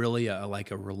was really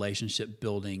like a relationship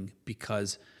building,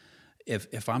 because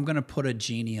if I'm going to put a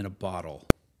genie in a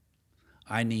bottle,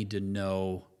 I need to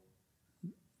know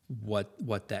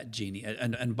what that genie,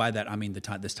 and by that I mean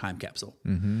this time capsule,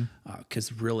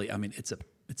 because really, I mean it's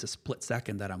a split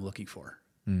second that I'm looking for.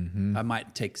 I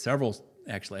might take several.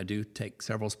 Actually, I do take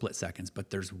several split seconds,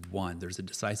 but there's a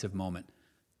decisive moment.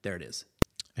 There it is.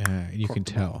 You can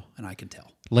tell, and I can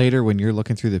tell later when you're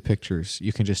looking through the pictures.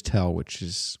 You can just tell which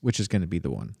is going to be the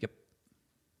one. Yep,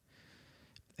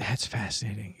 that's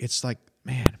fascinating. It's like,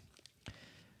 man,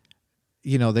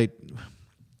 we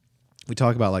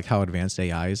talk about like how advanced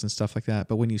AI is and stuff like that,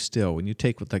 but when you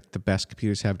take what like the best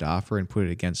computers have to offer and put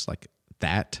it against like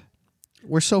that,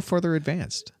 we're so further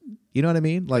advanced. You know what I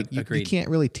mean? Like you can't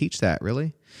really teach that,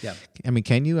 really. Yeah. I mean,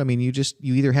 can you? I mean, you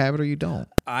either have it or you don't.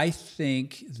 I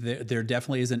think there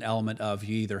definitely is an element of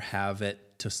you either have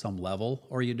it to some level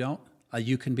or you don't.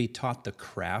 You can be taught the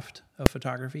craft of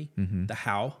photography, the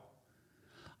how.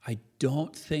 I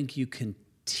don't think you can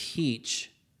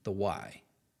teach the why.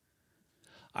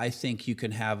 I think you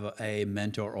can have a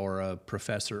mentor or a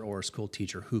professor or a school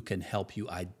teacher who can help you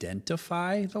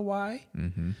identify the why,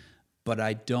 but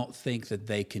I don't think that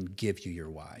they can give you your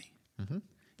why.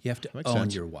 You have to Makes own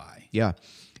sense. your why. Yeah.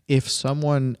 If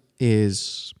someone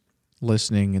is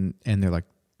listening and they're like,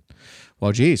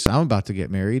 well, geez, I'm about to get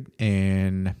married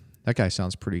and that guy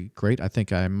sounds pretty great. I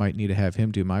think I might need to have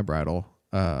him do my bridal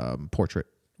portrait.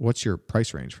 What's your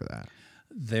price range for that?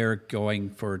 They're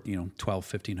going for, $1,200,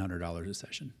 $1,500 a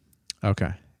session.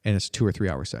 Okay. And it's a 2 or 3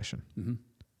 hour session. Mm-hmm.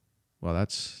 Well,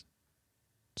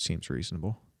 seems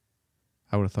reasonable.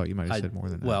 I would have thought you might have said more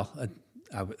than that. Well,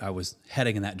 I was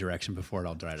heading in that direction before it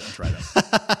all dried up.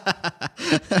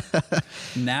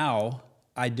 Now,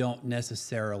 I don't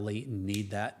necessarily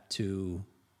need that to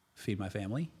feed my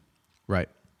family. Right.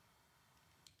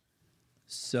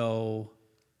 So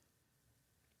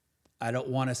I don't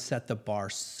want to set the bar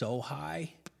so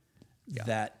high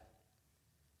that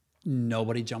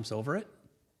nobody jumps over it.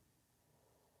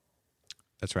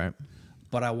 That's right.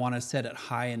 But I want to set it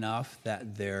high enough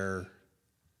that they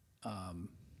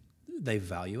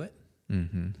value it,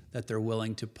 that they're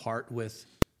willing to part with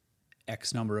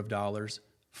X number of dollars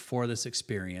for this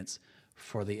experience,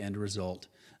 for the end result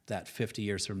that 50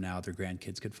 years from now their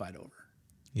grandkids could fight over.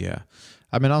 Yeah.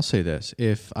 I mean, I'll say this.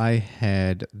 If I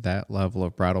had that level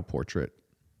of bridal portrait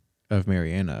of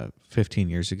Mariana 15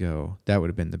 years ago, that would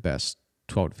have been the best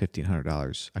 $1,200 to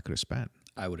 $1,500 I could have spent.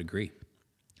 I would agree.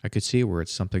 I could see where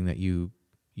it's something that you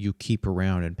keep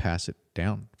around and pass it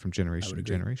down from generation to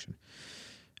generation.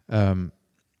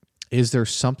 Is there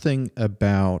something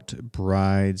about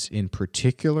brides in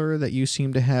particular that you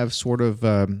seem to have sort of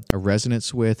a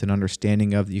resonance with, an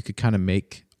understanding of, that you could kind of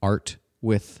make art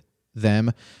with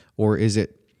them? Or is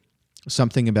it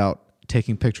something about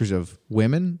taking pictures of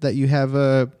women that you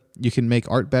have you can make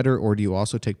art better? Or do you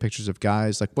also take pictures of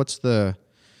guys? Like, is the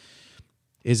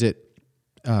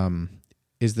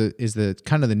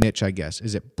kind of the niche, I guess?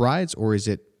 Is it brides or is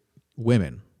it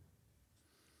women?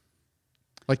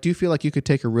 Like, do you feel like you could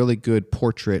take a really good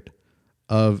portrait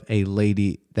of a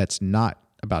lady that's not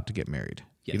about to get married?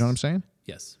 Yes. You know what I'm saying?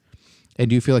 Yes. And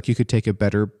do you feel like you could take a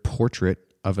better portrait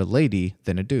of a lady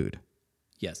than a dude?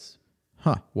 Yes.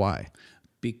 Huh. Why?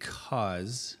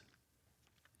 Because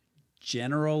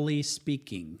generally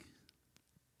speaking,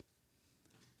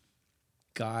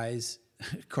 guys,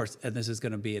 of course, and this is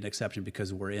going to be an exception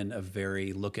because we're in a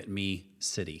very look at me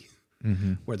city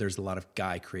where there's a lot of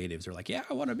guy creatives who are like, yeah,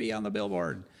 I want to be on the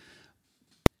billboard.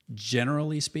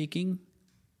 Generally speaking,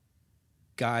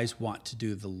 guys want to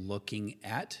do the looking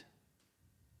at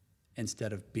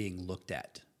instead of being looked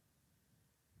at.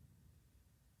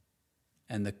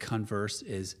 And the converse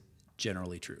is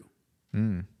generally true.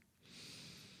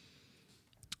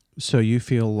 So you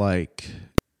feel like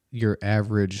your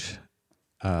average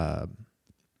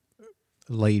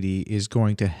lady is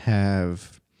going to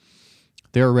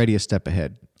they're already a step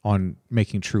ahead on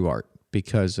making true art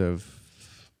because of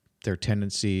their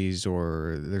tendencies,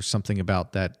 or there's something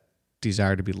about that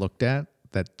desire to be looked at,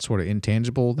 that sort of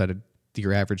intangible that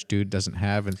your average dude doesn't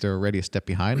have, and they're already a step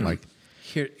behind. Like,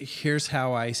 here's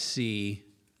how I see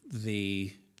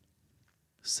the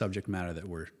subject matter that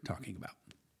we're talking about.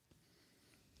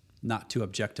 Not to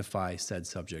objectify said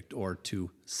subject or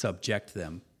to subject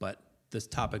them, but this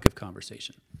topic of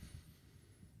conversation.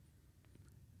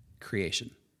 Creation.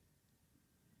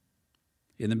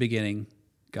 In the beginning,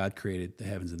 God created the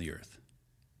heavens and the earth.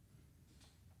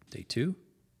 Day 2,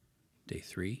 day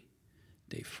 3,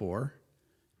 day 4,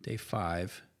 day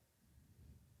 5,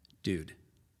 dude.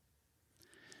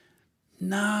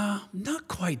 Nah, not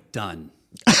quite done.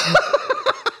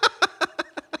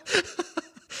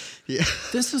 yeah,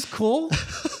 This is cool.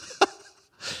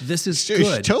 This is you're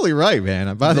good. totally right,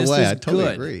 man. By the This way, is I totally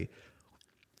good. agree.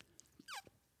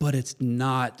 But it's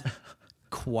not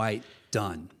quite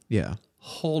done. Yeah.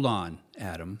 Hold on,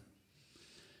 Adam.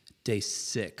 Day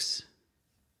 6.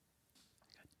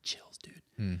 I got chills, dude.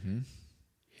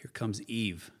 Here comes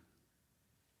Eve.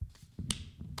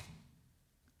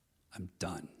 I'm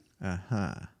done.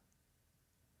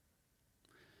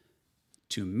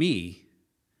 To me,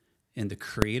 in the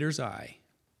Creator's eye,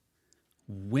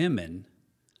 women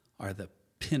are the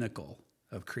pinnacle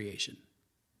of creation.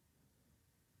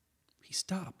 He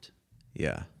stopped.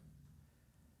 Yeah.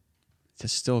 Is it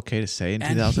still okay to say in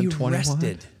And 2021? he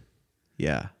rested.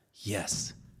 Yeah.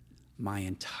 Yes. My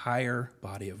entire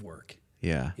body of work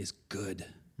Yeah. is good.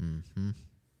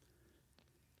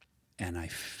 And I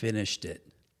finished it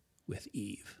with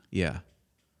Eve. Yeah.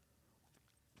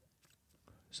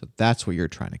 So that's what you're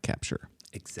trying to capture.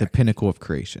 Exactly. The pinnacle of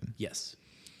creation. Yes.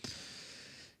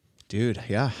 Dude,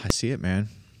 yeah, I see it, man.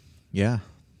 Yeah.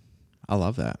 I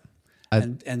love that.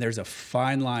 And there's a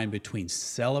fine line between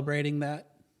celebrating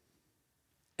that,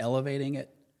 elevating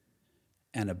it,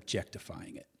 and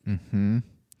objectifying it.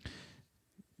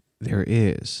 There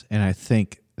is. And I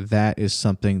think that is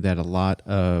something that a lot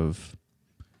of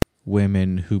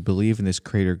women who believe in this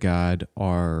creator God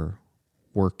are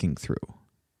working through.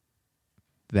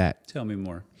 That Tell me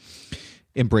more.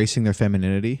 embracing their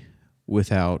femininity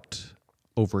without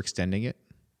overextending it.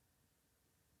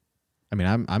 I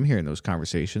mean, I'm hearing those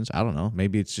conversations. I don't know.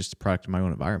 Maybe it's just a product of my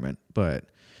own environment, but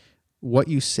what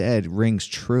you said rings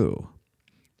true.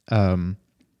 And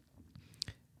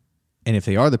if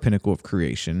they are the pinnacle of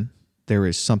creation, there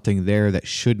is something there that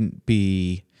shouldn't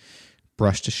be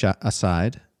brushed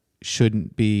aside,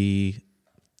 shouldn't be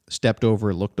stepped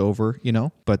over, looked over,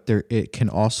 but it can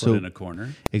also Put in a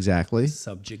corner. Exactly.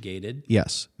 Subjugated.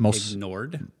 Yes.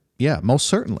 Ignored. Yeah, most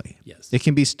certainly. Yes. It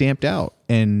can be stamped out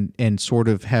and sort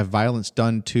of have violence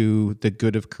done to the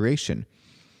good of creation.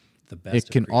 The best It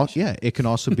can of creation. it can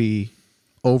also be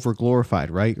over glorified,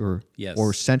 right? Or Yes.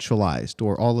 or sensualized,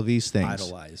 or all of these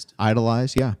things.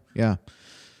 Idolized. Yeah.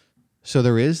 So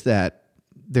there is that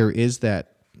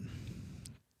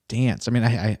dance. I mean,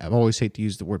 I always hate to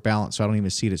use the word balance, so I don't even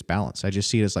see it as balance. I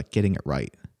just see it as like getting it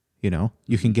right. You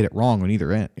can get it wrong on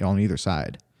either end, on either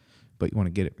side, but you want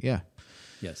to get it. Yeah.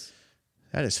 Yes.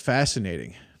 That is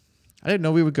fascinating. I didn't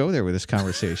know we would go there with this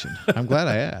conversation. I'm glad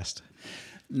I asked.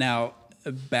 Now,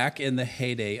 back in the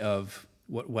heyday of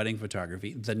wedding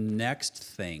photography, the next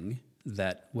thing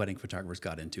that wedding photographers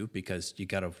got into, because you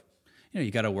got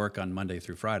to work on Monday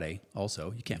through Friday.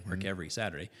 Also, you can't work every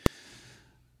Saturday.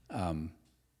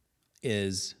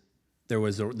 Is there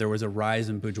was a rise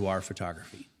in boudoir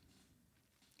photography.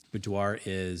 Boudoir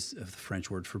is the French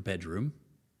word for bedroom.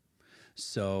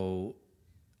 So,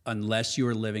 unless you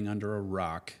were living under a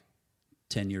rock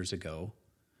 10 years ago,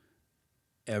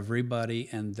 everybody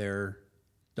and their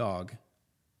dog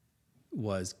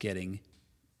was getting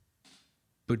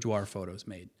boudoir photos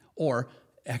made. Or,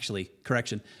 actually,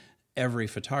 correction, every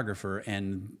photographer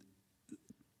and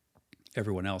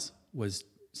everyone else was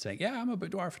saying, yeah, I'm a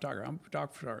boudoir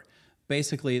photographer.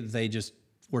 Basically, they just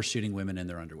were shooting women in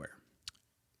their underwear.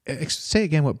 Say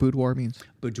again what boudoir means.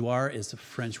 Boudoir is a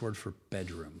French word for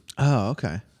bedroom. Oh,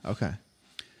 okay.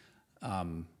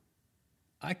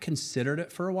 I considered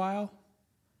it for a while.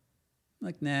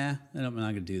 Like, nah, I'm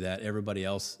not going to do that. Everybody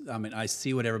else, I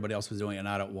see what everybody else was doing, and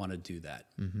I don't want to do that.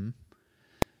 Mm-hmm.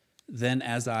 Then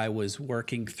as I was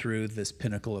working through this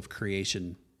pinnacle of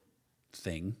creation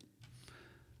thing,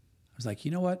 I was like,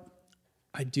 you know what?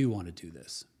 I do want to do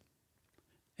this.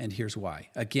 And here's why.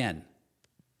 Again,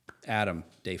 Adam,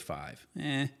 day 5.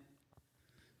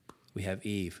 We have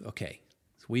Eve. Okay.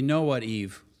 So we know what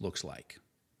Eve looks like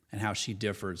and how she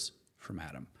differs from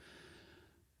Adam.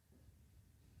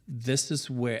 This is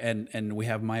where, and we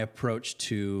have my approach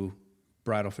to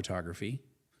bridal photography.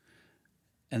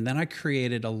 And then I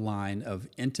created a line of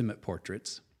intimate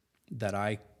portraits that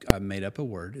I made up a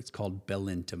word. It's called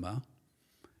bell'intima.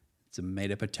 It's a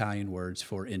made-up Italian words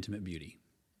for intimate beauty.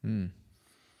 Mm.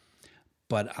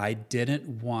 But I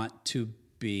didn't want to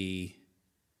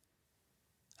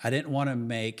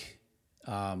make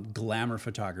glamour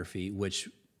photography, which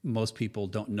most people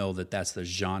don't know that's the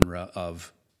genre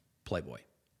of Playboy.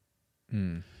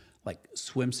 Mm. Like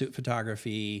swimsuit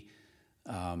photography,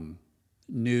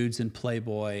 nudes in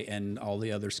Playboy, and all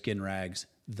the other skin rags,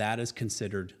 that is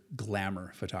considered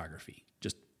glamour photography.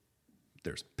 Just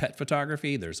there's pet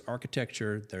photography, there's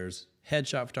architecture, there's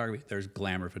headshot photography, there's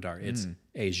glamour photography. It's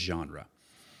a genre.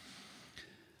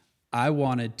 I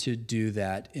wanted to do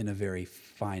that in a very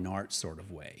fine art sort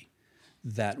of way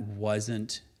that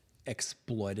wasn't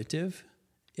exploitative,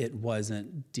 it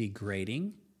wasn't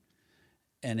degrading,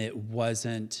 and it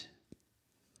wasn't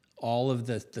all of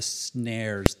the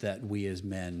snares that we as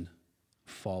men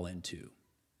fall into.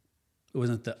 It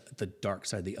wasn't the dark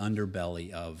side, the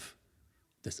underbelly of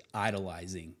this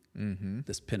idolizing,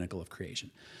 this pinnacle of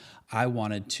creation. I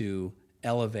wanted to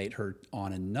elevate her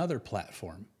on another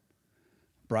platform.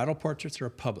 Bridal portraits are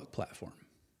a public platform.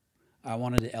 I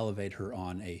wanted to elevate her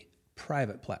on a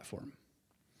private platform.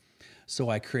 So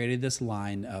I created this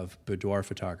line of boudoir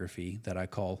photography that I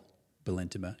call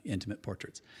bell'intima, intimate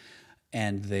portraits.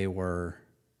 And they were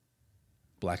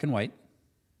black and white,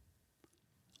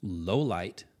 low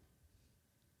light,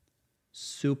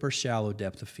 super shallow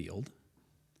depth of field,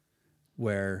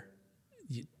 where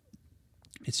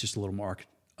it's just a little more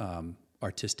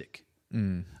artistic.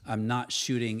 Mm. I'm not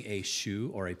shooting a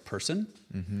shoe or a person.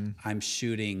 Mm-hmm. I'm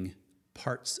shooting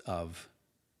parts of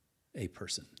a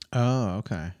person. Oh,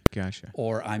 okay. Gotcha.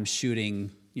 Or I'm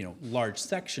shooting, large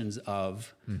sections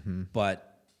of,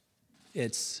 but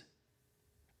it's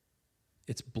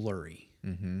blurry.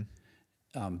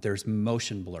 Mm-hmm. There's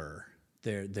motion blur.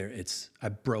 I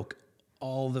broke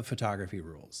all the photography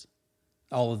rules.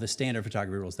 all of the standard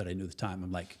photography rules that I knew at the time.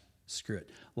 I'm like, screw it.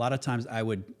 A lot of times I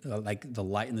would, like the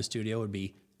light in the studio would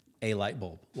be a light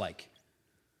bulb, like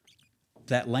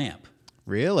that lamp.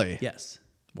 Really? Yes.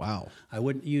 Wow. I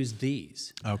wouldn't use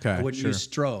these. Okay, I wouldn't sure. use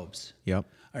strobes. Yep.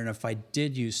 And if I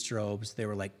did use strobes, they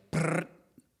were like, "Brrr.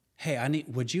 Hey,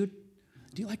 do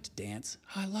you like to dance?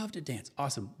 Oh, I love to dance.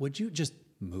 Awesome. Would you just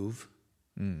move?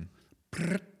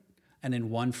 Brrr. And in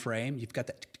one frame, you've got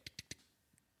that.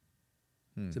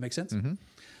 Does that make sense?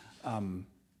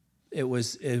 It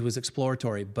was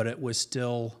exploratory, but it was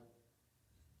still,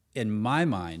 in my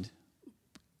mind,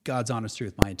 God's honest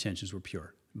truth, my intentions were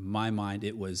pure. In my mind,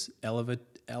 it was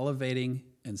elevating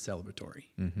and celebratory.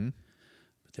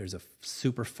 But there's a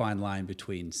super fine line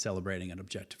between celebrating and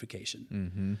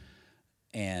objectification.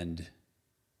 And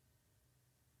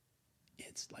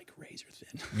it's like razor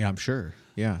thin. Yeah, I'm sure.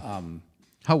 Yeah.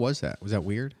 How was that? Was that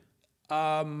weird?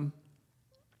 My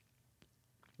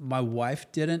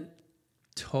wife didn't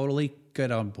totally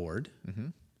get on board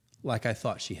like I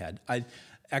thought she had. I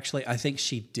think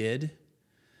she did.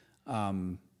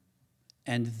 And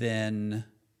then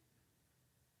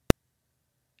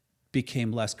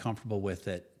became less comfortable with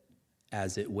it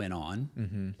as it went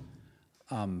on.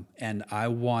 And I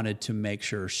wanted to make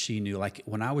sure she knew, like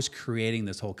when I was creating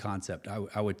this whole concept,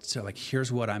 I would say like,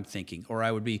 here's what I'm thinking. Or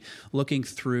I would be looking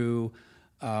through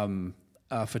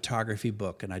a photography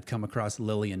book and I'd come across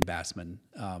Lillian Bassman.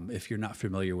 If you're not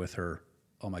familiar with her,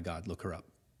 oh my God, look her up.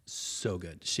 So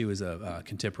good. She was a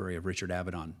contemporary of Richard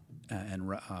Avedon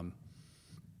and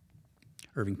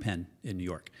Irving Penn in New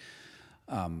York.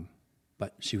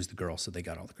 But she was the girl, so they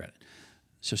got all the credit.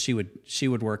 So she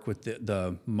would work with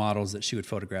the models that she would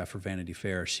photograph for Vanity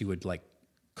Fair. She would like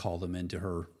call them into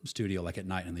her studio like at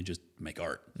night, and they just make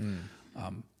art.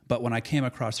 But when I came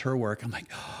across her work, I'm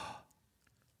like, oh,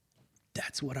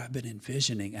 that's what I've been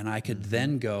envisioning, and I could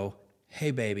then go,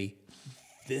 hey, baby,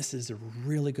 this is a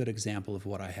really good example of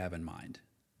what I have in mind.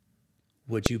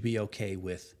 Would you be okay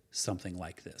with something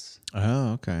like this?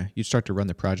 Oh, okay. You'd start to run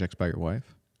the projects by your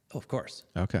wife? Oh, of course.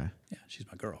 Okay. Yeah, she's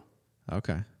my girl.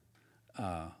 Okay.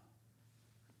 We're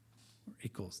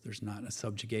equals. There's not a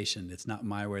subjugation. It's not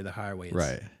my way or the highway. It's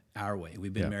Right. our way.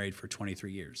 We've been married for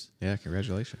 23 years. Yeah,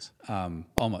 congratulations.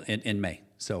 Almost in May.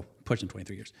 So pushing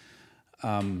 23 years.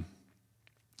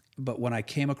 But when I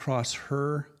came across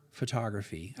her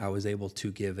photography, I was able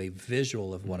to give a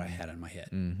visual of what I had in my head.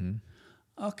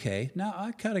 Okay, now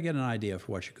I kind of get an idea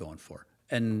for what you're going for.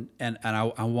 And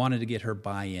I wanted to get her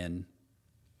buy-in,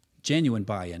 genuine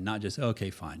buy-in, not just, okay,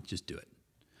 fine, just do it.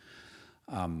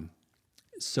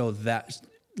 So that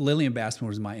Lillian Bassman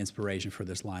was my inspiration for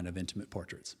this line of intimate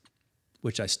portraits,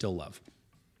 which I still love.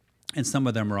 And some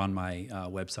of them are on my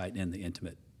website in the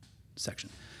intimate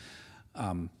section.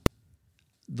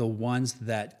 The ones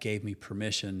that gave me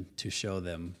permission to show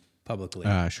them publicly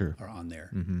sure. are on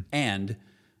there. And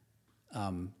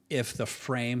if the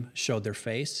frame showed their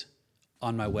face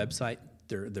on my website,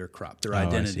 they're cropped. Their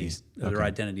identities, their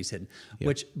identities hidden.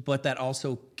 Yep. But that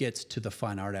also gets to the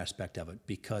fine art aspect of it,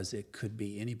 because it could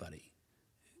be anybody.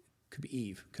 It could be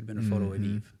Eve. Could have been a photo of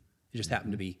Eve. It just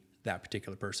happened to be that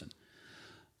particular person.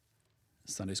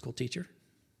 Sunday school teacher,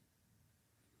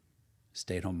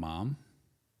 stay-at-home mom,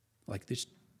 like just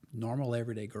normal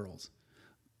everyday girls.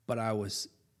 But I was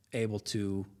able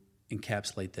to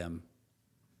encapsulate them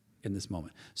in this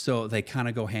moment. So they kind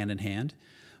of go hand in hand.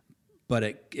 But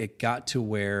it got to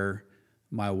where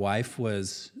my wife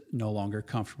was no longer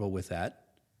comfortable with that.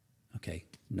 Okay,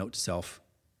 note to self,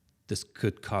 this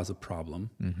could cause a problem.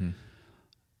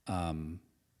 And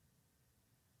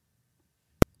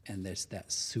there's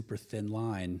that super thin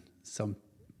line.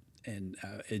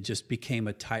 It just became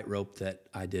a tightrope that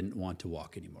I didn't want to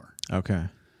walk anymore. Okay.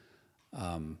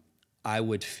 I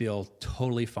would feel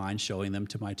totally fine showing them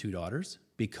to my two daughters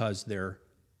because they're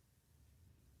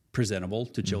presentable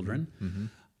to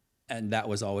children. And that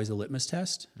was always a litmus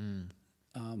test.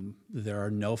 There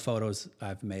are no photos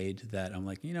I've made that I'm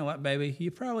like, you know what, baby,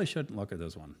 you probably shouldn't look at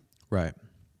this one. Right.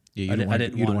 Yeah, I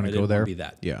didn't want to go there. Be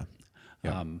that. Yeah.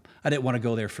 I didn't want to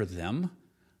go there for them.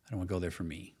 I don't want to go there for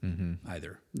me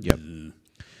either. Yep.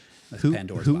 That's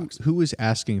Pandora's box. Who was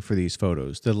asking for these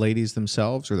photos? The ladies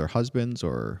themselves, or their husbands,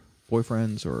 or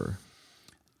boyfriends, or?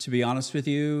 To be honest with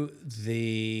you,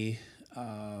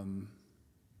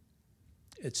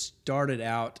 it started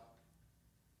out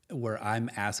where I'm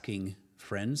asking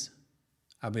friends.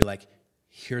 I'll be like,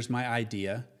 here's my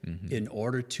idea. In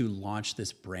order to launch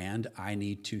this brand, I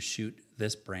need to shoot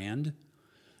this brand.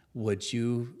 Would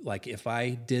you, like, if I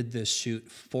did this shoot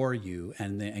for you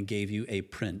and gave you a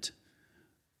print,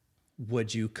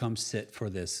 would you come sit for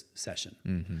this session?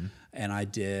 Mm-hmm. And I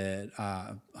did.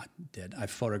 I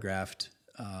photographed,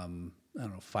 I don't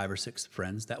know, 5 or 6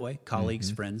 friends that way,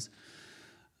 colleagues, friends.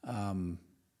 And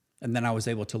then I was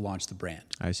able to launch the brand.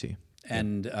 I see.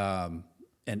 And on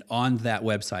that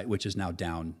website, which is now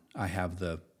down, I have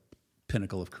the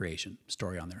Pinnacle of Creation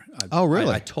story on there. Oh,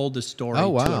 really? I told the story Oh,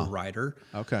 wow. to a writer.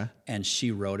 Okay. And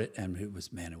she wrote it, and it was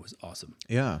awesome.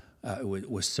 Yeah. It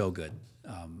was so good.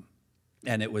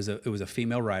 And it was a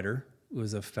female writer. It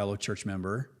was a fellow church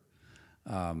member.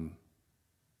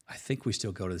 I think we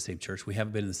still go to the same church. We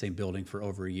haven't been in the same building for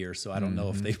over a year, so I don't know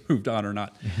if they've moved on or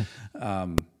not.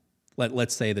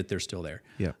 Let's say that they're still there.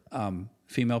 Yeah.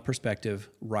 Female perspective,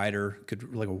 writer,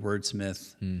 like a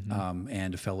wordsmith,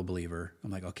 and a fellow believer.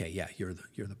 I'm like, okay, yeah, you're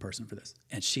the person for this.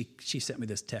 And she sent me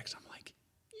this text. I'm like,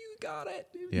 you got it,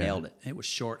 you nailed it. And it was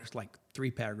short. It was like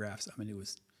 3 paragraphs. I mean, it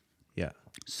was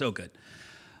so good.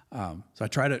 So I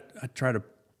try to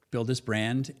build this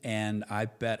brand, and I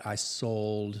bet I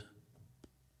sold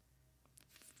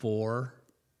 4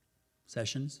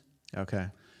 sessions. Okay.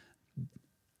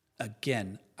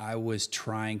 Again, I was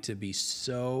trying to be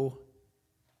so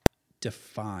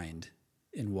defined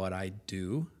in what I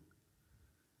do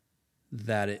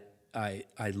that I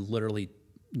literally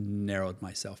narrowed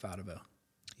myself out of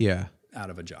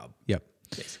a job. Yep.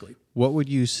 Basically. What would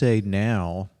you say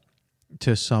now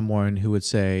to someone who would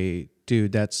say,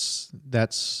 dude,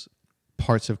 that's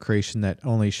parts of creation that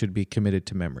only should be committed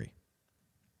to memory?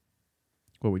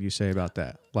 What would you say about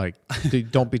that? Like,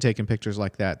 don't be taking pictures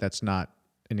like that. That's not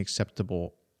an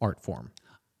acceptable art form.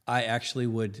 I actually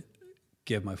would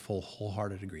give my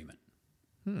wholehearted agreement.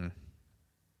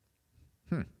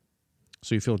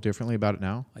 So you feel differently about it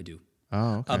now? I do.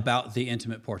 Oh, okay. About the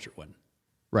intimate portrait one.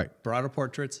 Right. Bridal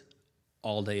portraits,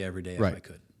 all day, every day, if I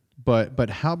could. But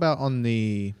how about on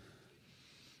the,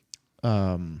 I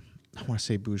want to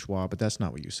say bourgeois, but that's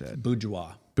not what you said.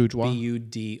 Boudoir. Boudoir?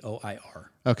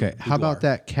 Boudoir. Okay. How about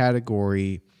that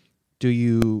category? Do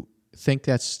you think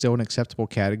that's still an acceptable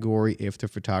category if the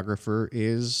photographer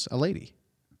is a lady?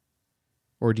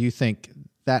 Or do you think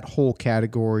that whole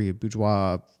category of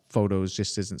bourgeois photos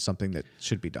just isn't something that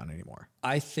should be done anymore?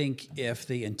 I think if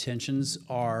the intentions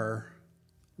are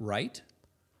right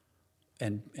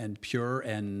and pure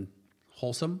and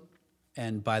wholesome,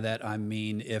 and by that I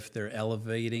mean if they're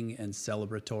elevating and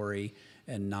celebratory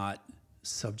and not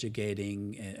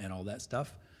subjugating and all that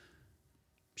stuff,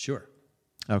 sure.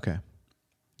 Okay.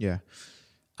 Yeah.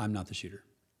 I'm not the shooter.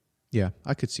 Yeah,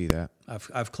 I could see that.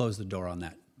 I've closed the door on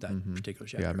that particular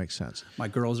chapter. Yeah, it makes sense. My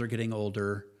girls are getting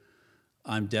older.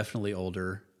 I'm definitely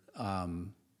older.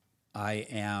 I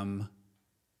am,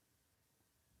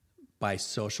 by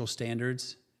social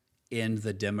standards, in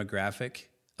the demographic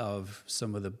of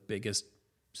some of the biggest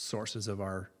sources of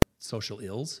our social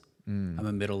ills. I'm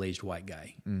a middle-aged white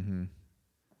guy. Mm-hmm.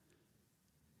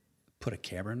 Put a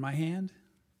camera in my hand?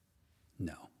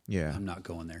 No. Yeah. I'm not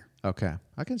going there. Okay.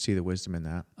 I can see the wisdom in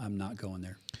that. I'm not going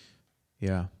there.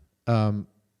 Yeah.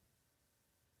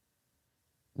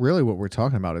 Really what we're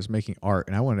talking about is making art,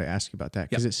 and I wanted to ask you about that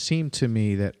because it seemed to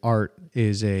me that art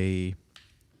is a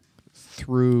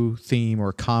through theme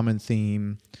or common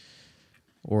theme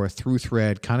or a through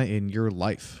thread kind of in your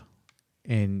life.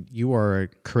 And you are a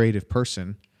creative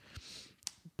person,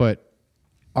 but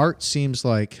art seems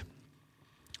like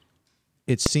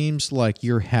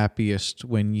you're happiest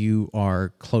when you are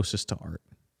closest to art.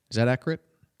 Is that accurate?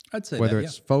 I'd say whether that,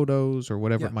 it's photos or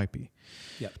whatever it might be.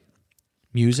 Yep.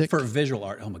 Music? For visual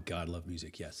art, oh my God, I love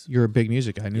music, yes. You're a big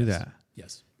music guy. I knew that.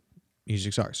 Yes.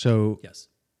 Music's art. So yes.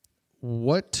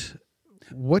 What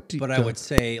do you... But I would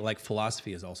say like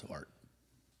philosophy is also art.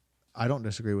 I don't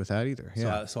disagree with that either.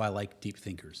 Yeah. So I like deep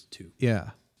thinkers too.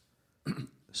 Yeah.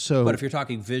 So, but if you're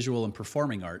talking visual and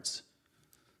performing arts,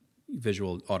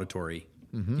 visual, auditory,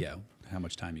 how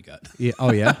much time you got? Yeah.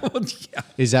 Oh yeah. Yeah.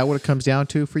 Is that what it comes down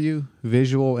to for you?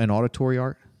 Visual and auditory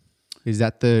art? Is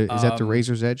that the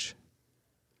razor's edge?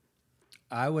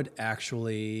 I would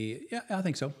actually, I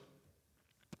think so.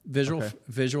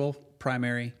 Visual,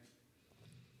 primary,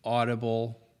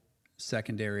 audible,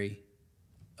 secondary,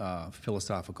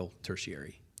 philosophical,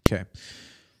 tertiary. Okay.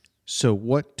 So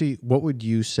what would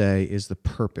you say is the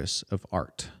purpose of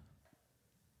art?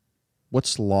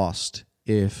 What's lost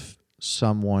if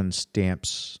someone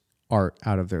stamps art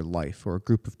out of their life, or a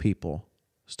group of people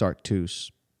start to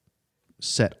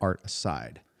set art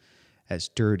aside as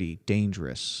dirty,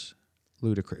 dangerous,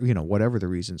 ludicrous, whatever the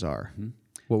reasons are? Mm-hmm.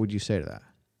 What would you say to that?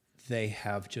 They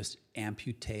have just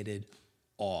amputated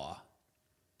awe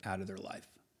out of their life.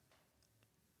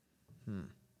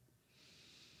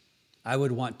 I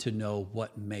would want to know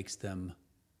what makes them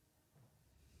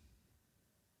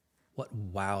what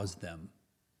wows them?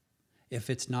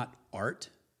 If it's not art,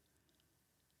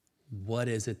 what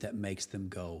is it that makes them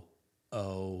go,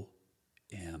 OMG?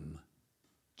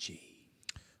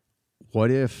 What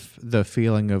if the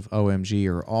feeling of OMG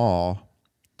or awe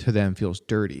to them feels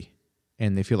dirty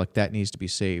and they feel like that needs to be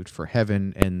saved for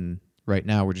heaven, and right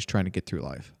now we're just trying to get through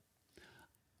life?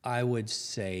 I would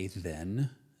say then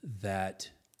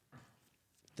that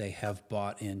they have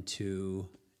bought into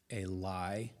a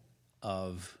lie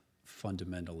of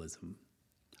fundamentalism,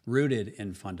 rooted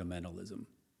in fundamentalism.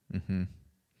 Mm-hmm.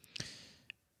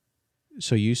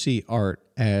 So you see art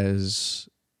as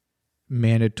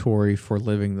mandatory for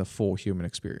living the full human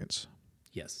experience.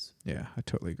 Yes. Yeah, I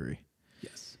totally agree.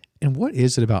 Yes. And what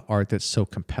is it about art that's so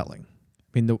compelling?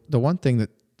 I mean, the one thing that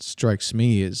strikes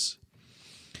me is,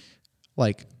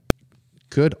 like,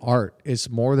 good art is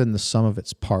more than the sum of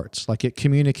its parts. Like, it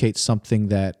communicates something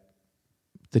that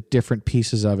the different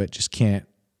pieces of it just can't.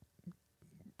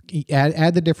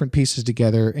 Add the different pieces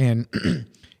together, and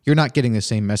you're not getting the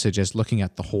same message as looking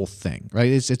at the whole thing,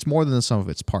 right? It's more than the sum of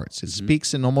its parts. It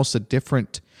speaks in almost a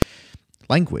different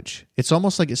language. It's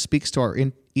almost like it speaks to our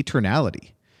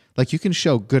eternality. Like, you can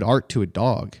show good art to a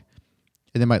dog,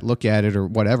 and they might look at it or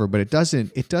whatever, but it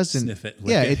doesn't Sniff it.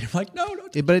 Yeah. You're like, no.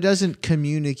 But it doesn't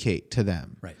communicate to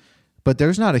them. Right. But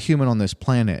there's not a human on this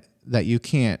planet that you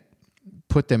can't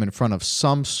put them in front of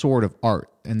some sort of art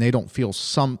and they don't feel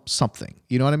something.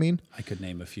 You know what I mean? I could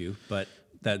name a few, but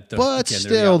But again,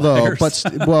 still, though,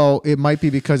 well, it might be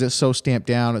because it's so stamped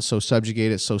down, it's so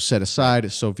subjugated, it's so set aside,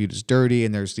 it's so viewed as dirty,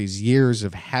 and there's these years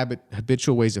of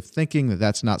habitual ways of thinking that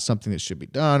that's not something that should be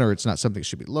done, or it's not something that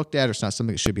should be looked at, or it's not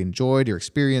something that should be enjoyed or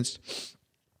experienced.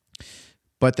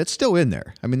 But that's still in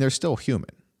there. I mean, they're still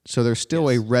human. So there's still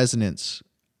a resonance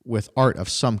with art of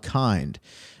some kind.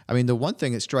 I mean, the one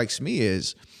thing that strikes me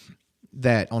is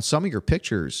that on some of your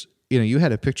pictures, you know, you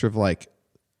had a picture of, like,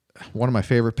 one of my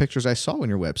favorite pictures I saw on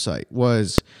your website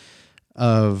was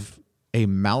of a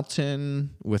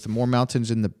mountain with more mountains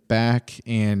in the back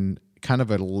and kind of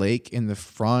a lake in the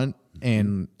front.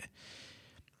 And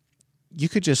you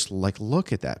could just, like,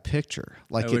 look at that picture.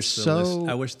 Like, I wish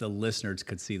the listeners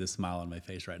could see the smile on my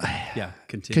face right now. Yeah,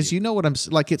 continue. Because you know what I'm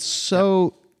like. It's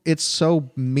so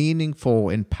meaningful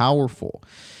and powerful,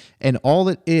 and all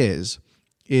it is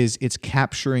it's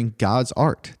capturing God's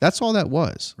art. That's all that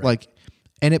was. Right. Like,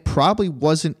 and it probably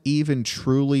wasn't even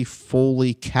truly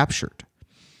fully captured,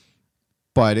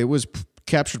 but it was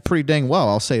captured pretty dang well.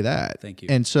 I'll say that. Thank you.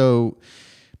 And so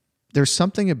there's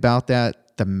something about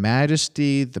that, the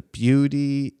majesty, the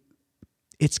beauty.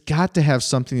 It's got to have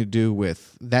something to do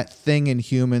with that thing in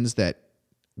humans that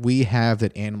we have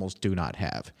that animals do not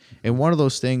have. And one of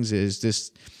those things is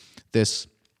this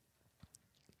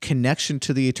connection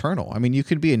to the eternal. I mean, you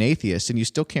could be an atheist and you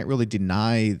still can't really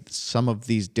deny some of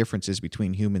these differences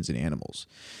between humans and animals.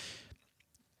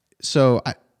 So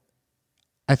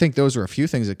I think those are a few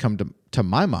things that come to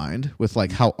my mind with,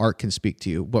 like, how art can speak to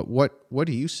you. But what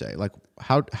do you say? Like,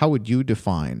 how would you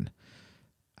define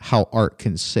how art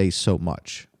can say so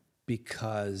much?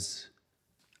 Because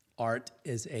art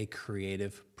is a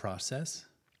creative process,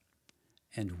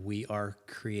 and we are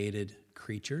created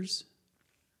creatures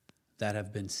that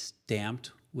have been stamped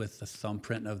with the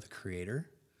thumbprint of the Creator.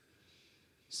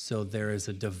 So there is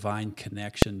a divine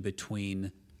connection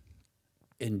between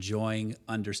enjoying,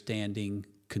 understanding,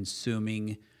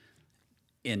 consuming,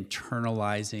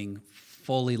 internalizing,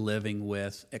 fully living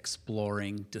with,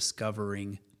 exploring,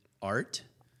 discovering art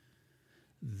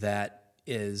that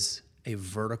is a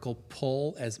vertical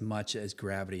pull as much as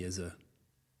gravity is a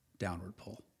downward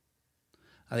pull.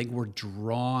 I think we're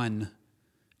drawn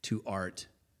to art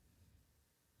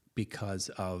because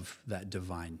of that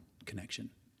divine connection.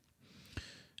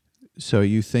 So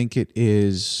you think it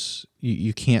is,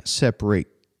 you can't separate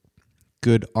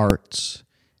good art's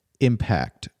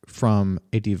impact from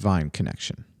a divine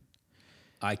connection?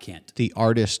 I can't. The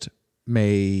artist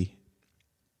may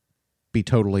be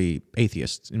totally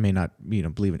atheist and may not,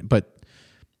 believe in it, but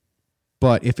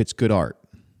if it's good art,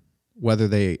 whether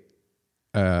they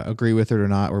agree with it or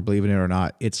not, or believe in it or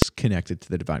not, it's connected to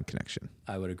the divine connection.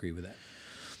 I would agree with that.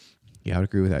 Yeah, I would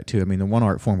agree with that too. I mean, the one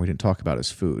art form we didn't talk about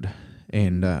is food,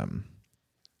 and I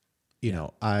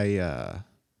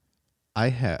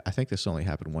think this only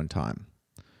happened one time,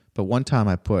 but one time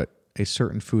I put a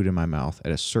certain food in my mouth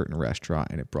at a certain restaurant,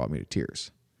 and it brought me to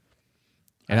tears.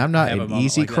 And I'm not an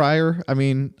easy crier. I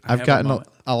mean, I've gotten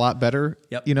a lot better,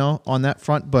 on that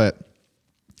front, but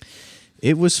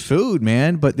it was food,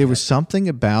 man. But there was something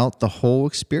about the whole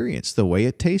experience, the way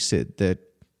it tasted, the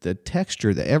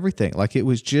texture, the everything. Like, it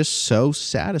was just so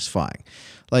satisfying.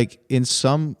 Like, in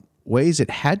some ways, it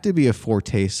had to be a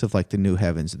foretaste of like the new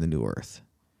heavens and the new earth.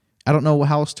 I don't know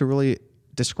how else to really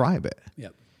describe it.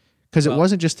 Yep. Because it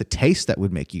wasn't just the taste that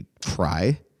would make you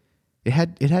cry. It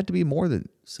had to be more than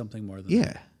Something more than yeah.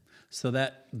 that. So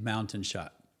that mountain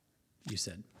shot, you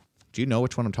said. Do you know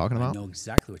which one I'm talking I about? know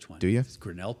exactly which one. Do you? It's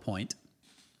Grinnell Point.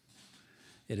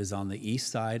 It is on the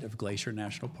east side of Glacier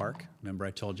National Park. Remember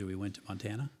I told you we went to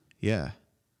Montana? Yeah.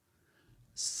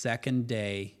 Second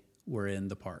day we're in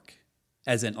the park.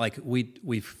 As in, like,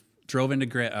 we drove into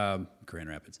Grand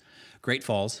Rapids. Great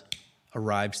Falls,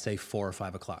 arrived, say, 4 or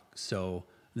 5 o'clock. So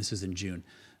this is in June.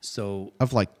 So,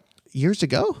 Of like years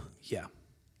ago? yeah.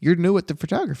 You're new at the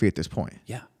photography at this point.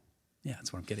 Yeah. Yeah,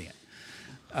 that's what I'm getting at.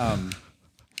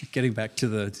 Getting back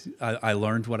to I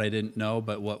learned what I didn't know,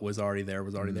 but what was already there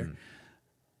was already there.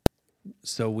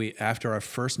 So after our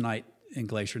first night in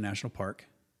Glacier National Park,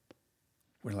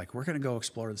 we're like, we're going to go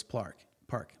explore this park.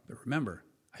 But remember,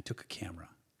 I took a camera,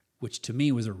 which to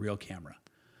me was a real camera.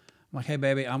 I'm like, hey,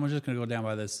 baby, I'm just going to go down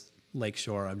by this lake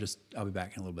shore. I'll be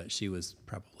back in a little bit. She was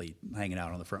probably hanging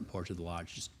out on the front porch of the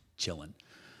lodge, just chilling.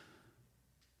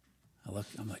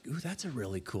 I'm like, ooh, that's a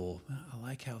really cool. I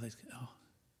like how this. Oh,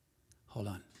 hold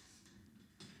on.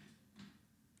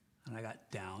 And I got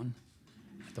down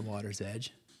at the water's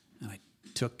edge, and I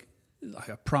took.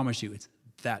 I promise you, it's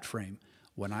that frame.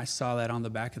 When I saw that on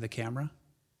the back of the camera,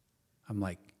 I'm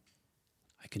like,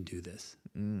 I can do this.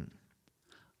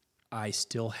 I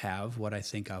still have what I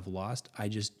think I've lost. I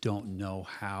just don't know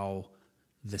how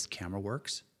this camera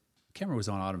works. The camera was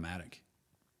on automatic.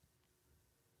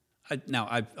 Now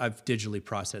I've digitally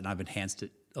processed it and I've enhanced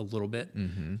it a little bit,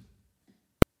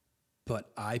 but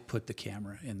I put the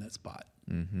camera in that spot.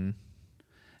 And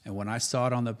when I saw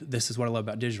it this is what I love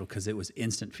about digital, because it was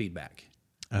instant feedback.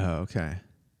 Oh, okay.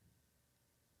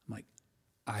 I'm like,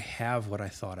 I have what I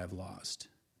thought I've lost.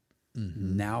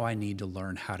 Now I need to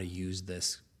learn how to use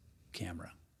this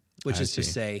camera, which is to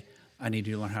say, I need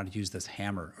to learn how to use this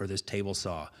hammer or this table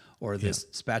saw or this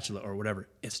spatula or whatever.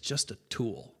 It's just a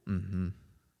tool.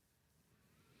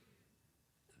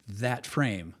 That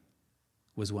frame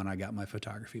was when I got my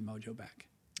photography mojo back.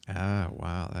 Ah,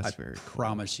 wow. That's very cool.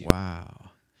 Promise you.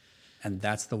 Wow. And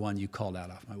that's the one you called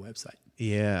out off my website.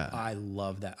 Yeah. I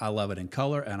love that. I love it in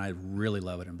color, and I really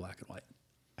love it in black and white.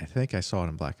 I think I saw it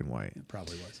in black and white. It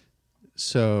probably was.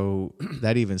 So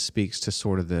that even speaks to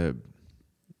sort of the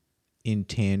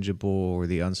intangible or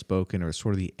the unspoken or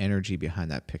sort of the energy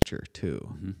behind that picture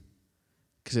too.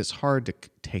 Because it's hard to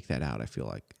take that out, I feel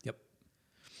like. Yep.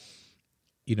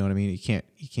 You know what I mean? You can't,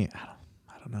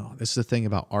 I don't know. This is the thing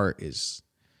about art is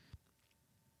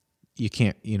you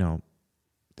can't,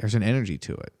 there's an energy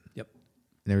to it. Yep.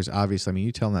 And there's obviously,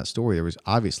 you telling that story, there was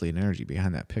obviously an energy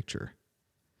behind that picture.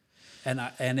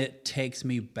 And it takes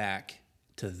me back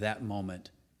to that moment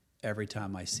every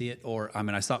time I see it. Or,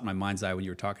 I saw it in my mind's eye when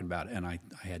you were talking about it, and I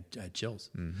had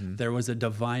chills. There was a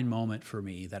divine moment for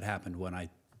me that happened when I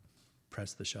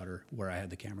pressed the shutter where I had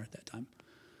the camera at that time.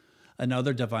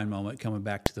 Another divine moment, coming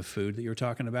back to the food that you were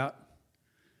talking about,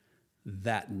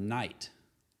 that night,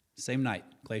 same night,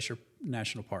 Glacier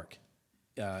National Park,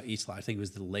 East Lodge. I think it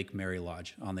was the Lake Mary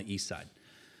Lodge on the east side.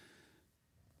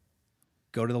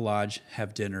 Go to the lodge,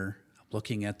 have dinner. I'm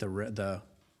looking at the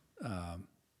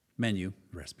menu,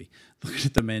 recipe, looking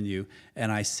at the menu,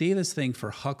 and I see this thing for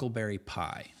huckleberry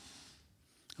pie.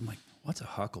 I'm like, what's a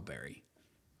huckleberry?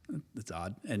 That's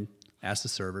odd. And asked the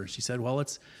server. She said, well,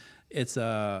 it's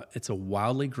a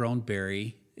wildly grown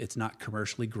berry. It's not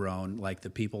commercially grown. Like the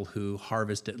people who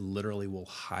harvest it literally will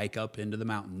hike up into the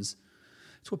mountains.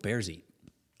 It's what bears eat.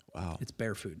 Wow. It's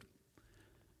bear food.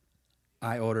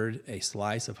 I ordered a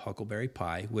slice of huckleberry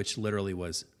pie, which literally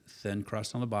was thin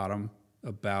crust on the bottom,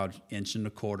 about 1.25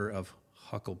 inches of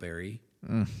huckleberry,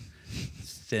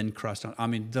 thin crust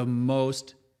on. The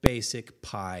most basic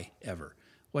pie ever.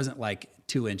 It wasn't like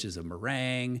 2 inches of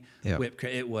meringue, whipped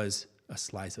cream. It was a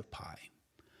slice of pie.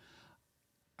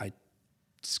 I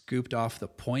scooped off the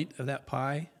point of that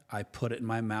pie. I put it in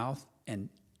my mouth and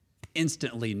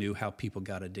instantly knew how people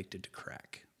got addicted to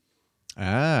crack.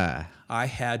 Ah. I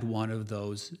had one of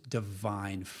those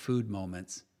divine food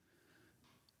moments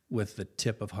with the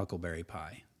tip of huckleberry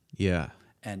pie. Yeah.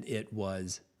 And it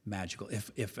was magical.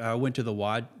 If I went to the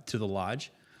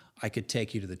lodge, I could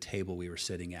take you to the table we were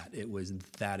sitting at. It was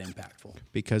that impactful.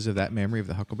 Because of that memory of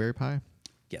the huckleberry pie?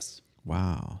 Yes.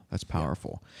 Wow, that's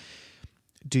powerful.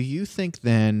 Yeah. Do you think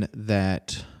then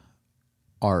that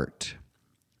art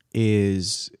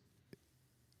is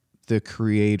the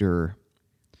creator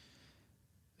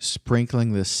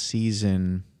sprinkling the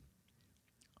season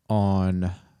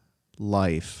on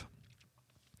life?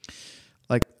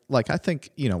 Like I think,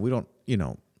 we don't,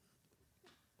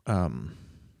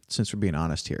 since we're being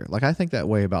honest here, like I think that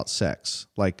way about sex.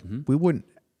 Like we wouldn't,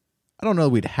 I don't know,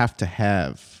 we'd have to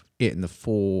have it in the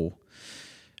full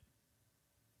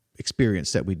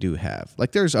experience that we do have.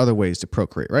 Like there's other ways to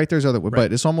procreate, right? There's other,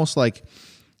 but it's almost like,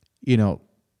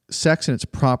 sex in its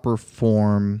proper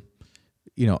form,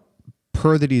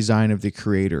 per the design of the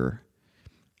creator.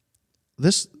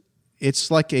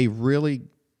 It's like a really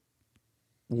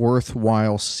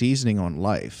worthwhile seasoning on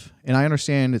life. And I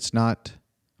understand it's not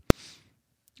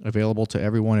available to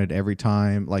everyone at every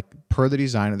time, like per the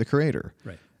design of the creator.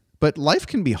 Right. But life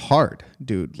can be hard,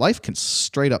 dude. Life can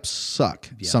straight up suck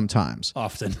sometimes.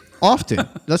 Often.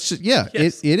 That's just,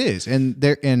 Yes. it is.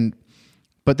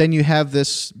 But then you have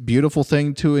this beautiful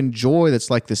thing to enjoy that's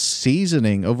like this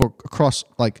seasoning across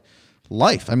like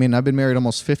life. I mean, I've been married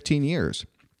almost 15 years.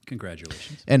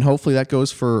 Congratulations. And hopefully that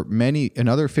goes for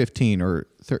another 15 or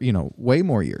way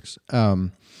more years.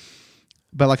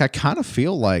 But like I kind of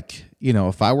feel like,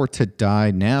 if I were to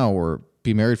die now or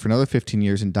be married for another 15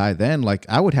 years and die then, like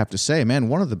I would have to say, man,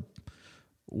 one of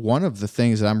the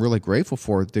things that I'm really grateful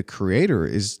for, the creator,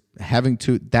 is having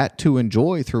to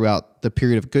enjoy throughout the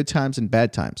period of good times and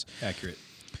bad times. Accurate.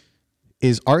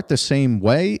 Is art the same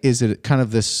way? Is it kind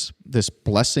of this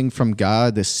blessing from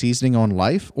God, this seasoning on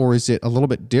life, or is it a little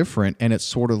bit different and it's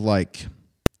sort of like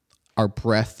our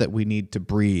breath that we need to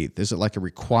breathe? Is it like a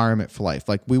requirement for life?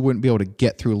 Like we wouldn't be able to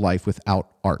get through life without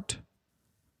art.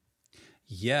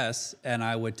 Yes, and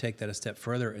I would take that a step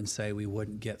further and say we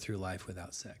wouldn't get through life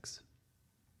without sex.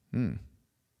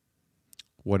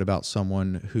 What about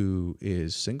someone who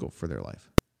is single for their life?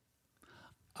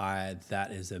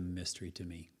 That is a mystery to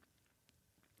me.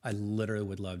 I literally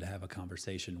would love to have a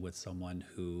conversation with someone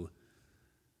who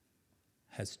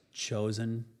has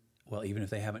chosen, well, even if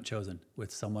they haven't chosen,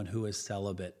 with someone who is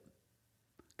celibate,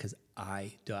 because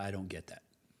I don't get that.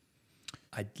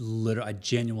 I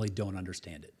genuinely don't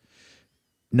understand it.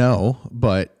 No,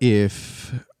 but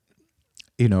if,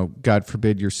 God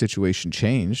forbid your situation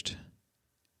changed,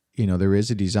 there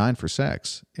is a design for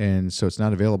sex. And so it's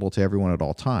not available to everyone at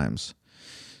all times.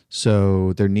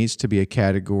 So there needs to be a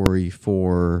category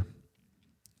for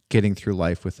getting through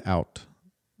life without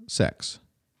sex.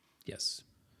 Yes.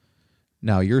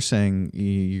 Now you're saying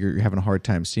you're having a hard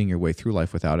time seeing your way through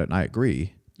life without it, and I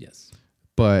agree. Yes.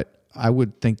 But I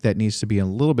would think that needs to be in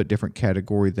a little bit different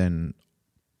category than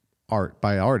art.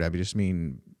 By art, I just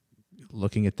mean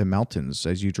looking at the mountains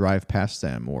as you drive past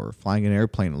them, or flying an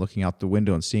airplane and looking out the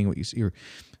window and seeing what you see, or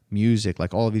music,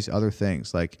 like all of these other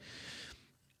things. Like,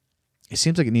 it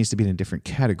seems like it needs to be in a different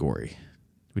category.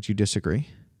 Would you disagree?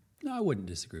 No, I wouldn't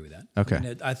disagree with that.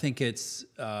 Okay. I think it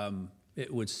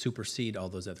would supersede all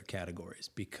those other categories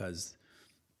because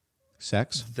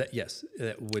sex?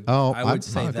 it would. Oh, I would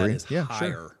say that agree. is Yeah,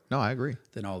 higher. Sure. No, I agree.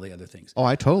 Than all the other things. Oh,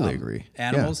 I totally agree.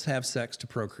 Animals have sex to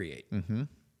procreate. Mm-hmm.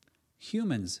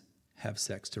 Humans have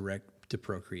sex to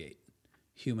procreate.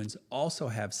 Humans also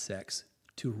have sex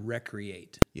to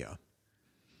recreate. Yeah.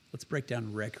 Let's break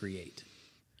down recreate.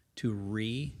 To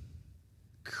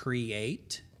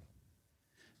recreate.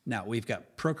 Now, we've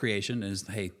got procreation is,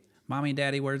 hey, mommy and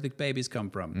daddy, where did the babies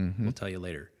come from? Mm-hmm. We'll tell you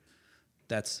later.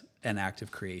 That's an act of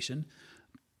creation.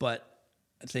 But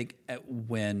I think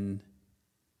when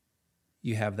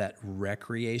you have that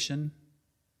recreation,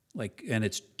 and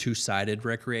it's two-sided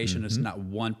recreation, mm-hmm. It's not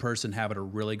one person having a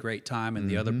really great time and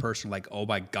mm-hmm. the other person like, oh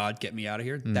my God, get me out of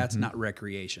here. Mm-hmm. That's not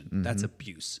recreation. Mm-hmm. That's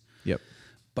abuse. Yep.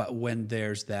 But when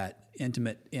there's that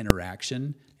intimate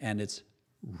interaction and it's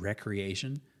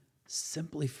recreation,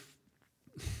 simply...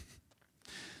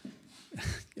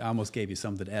 I almost gave you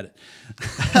something to edit.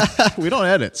 We don't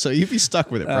edit, so you be stuck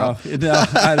with it, bro.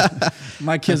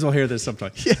 My kids will hear this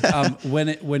sometime. Yeah.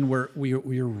 When we're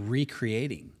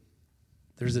recreating,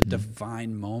 there's a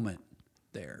divine moment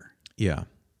there. Yeah.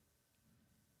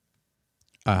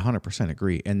 I 100%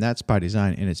 agree. And that's by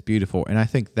design, and it's beautiful. And I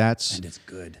think And it's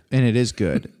good. And it is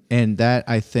good. And that,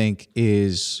 I think,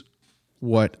 is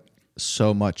what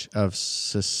so much of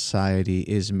society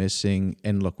is missing.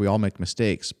 And look, we all make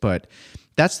mistakes, but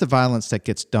that's the violence that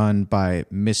gets done by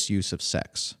misuse of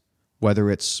sex, whether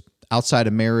it's outside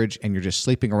of marriage and you're just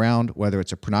sleeping around, whether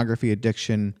it's a pornography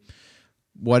addiction,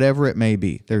 whatever it may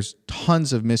be. There's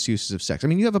tons of misuses of sex. I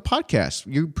mean, you have a podcast.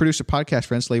 You produce a podcast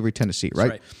for End Slavery Tennessee, right?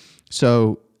 That's right.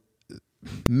 So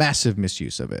massive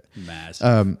misuse of it.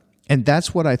 Massive. And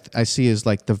that's what I see as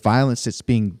like the violence that's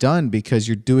being done, because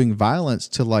you're doing violence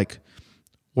to like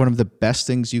one of the best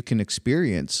things you can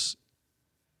experience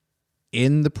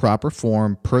in the proper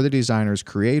form per the designer's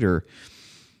creator.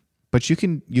 But you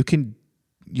can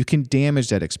damage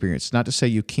that experience. Not to say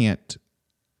you can't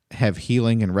have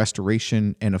healing and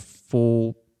restoration and a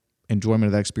full enjoyment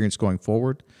of that experience going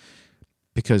forward,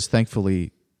 because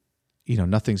thankfully,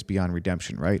 nothing's beyond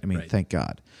redemption, right? I mean, Right. thank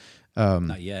God.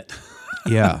 Not yet.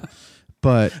 Yeah,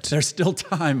 but There's still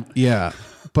time. yeah,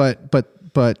 but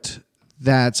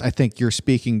that's, I think you're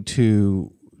speaking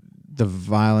to the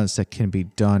violence that can be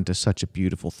done to such a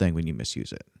beautiful thing when you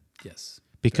misuse it, Yes.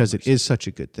 because it is such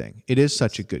a good thing. It is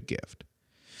such a good gift.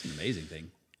 It's an amazing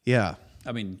thing. Yeah.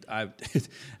 I mean,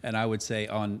 I would say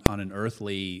on an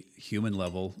earthly human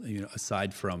level,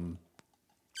 aside from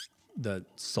the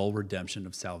soul redemption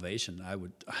of salvation, I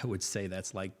would say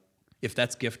that's like, if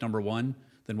that's gift number one,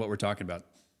 then what we're talking about,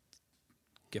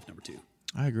 gift number two.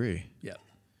 I agree. Yeah.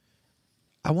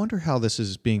 I wonder how this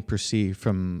is being perceived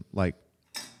from like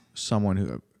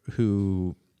someone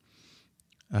who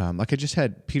like I just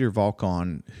had Peter Valk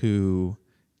on, who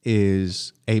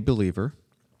is a believer.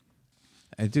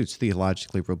 And dude's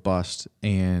theologically robust,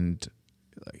 and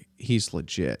he's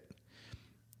legit.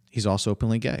 He's also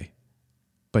openly gay,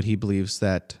 but he believes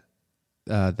that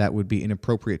that would be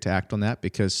inappropriate to act on that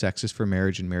because sex is for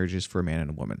marriage and marriage is for a man and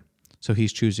a woman. So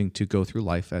he's choosing to go through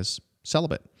life as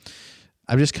celibate.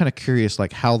 I'm just kind of curious,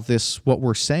 like how what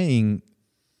we're saying,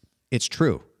 it's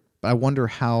true, but I wonder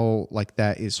how like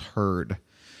that is heard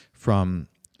from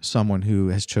someone who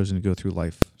has chosen to go through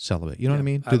life celibate. You know what I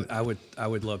mean? I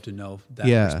would love to know that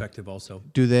perspective also.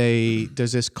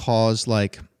 Does this cause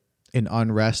like an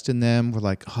unrest in them? We're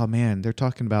like, oh man, they're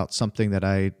talking about something that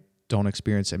I don't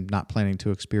experience and not planning to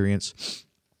experience.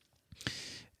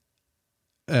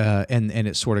 And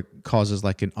it sort of causes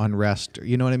like an unrest,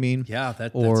 you know what I mean? Yeah,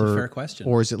 that's a fair question.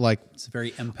 Or is it like, it's a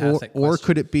very empathic or question.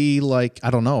 could it be like,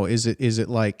 I don't know, is it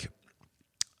like,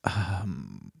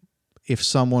 if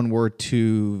someone were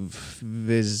to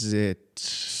visit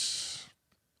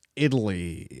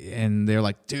Italy and they're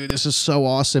like, dude, this is so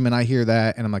awesome, and I hear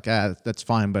that and I'm like, that's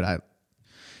fine, but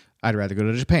I'd rather go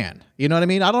to Japan. You know what I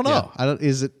mean? I don't know. Yeah.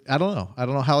 I don't know. I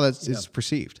don't know how that is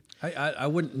perceived. I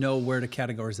wouldn't know where to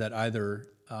categorize that either.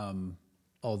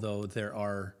 Although there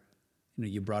are,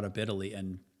 you brought up Italy,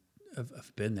 and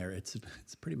I've been there. It's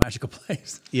a pretty magical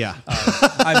place. Yeah.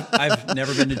 I've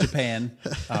never been to Japan.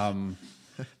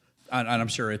 And I'm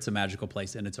sure it's a magical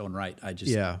place in its own right. I'm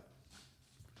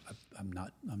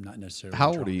not necessarily. How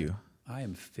old are you? I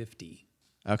am 50.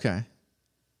 Okay.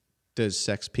 Does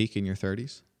sex peak in your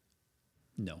 30s?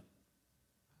 No.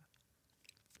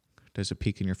 Does it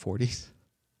peak in your 40s?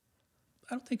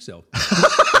 I don't think so.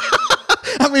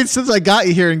 I mean, since I got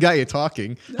you here and got you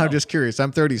talking, I'm just curious.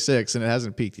 I'm 36 and it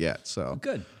hasn't peaked yet. So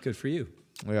Good for you.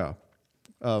 Yeah.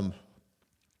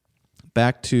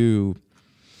 Back to,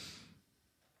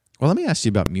 well, let me ask you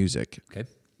about music. Okay.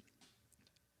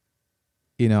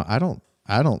 I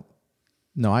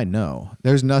know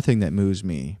there's nothing that moves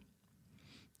me.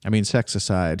 I mean, sex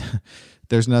aside,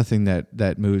 there's nothing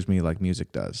that moves me like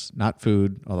music does. Not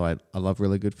food, although I love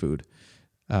really good food.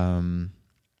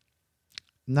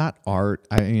 Not art.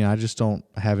 I just don't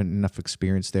have enough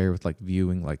experience there with like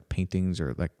viewing like paintings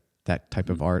or like that type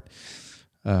of art.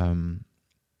 I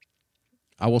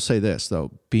will say this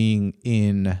though, being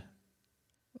in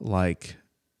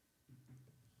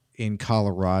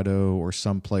Colorado or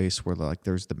someplace where like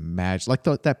there's the magic, like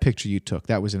that picture you took,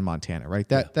 that was in Montana, right?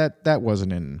 That was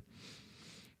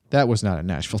not in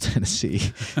Nashville,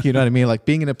 Tennessee. You know what I mean? Like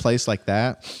being in a place like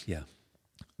that. Yeah.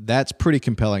 That's pretty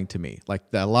compelling to me. Like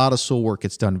a lot of soul work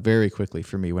gets done very quickly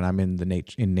for me when I'm in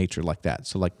nature like that.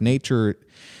 So like nature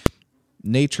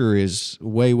is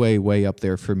way, way, way up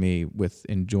there for me with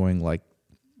enjoying like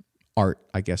art,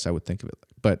 I guess I would think of it.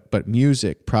 But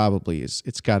music probably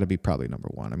it's got to be probably number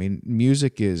one. I mean,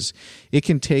 music it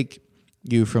can take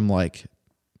you from like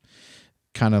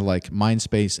kind of like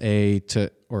Mindspace A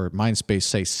or Mindspace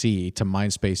say C to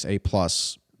Mindspace A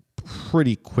plus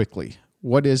pretty quickly.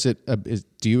 What is it?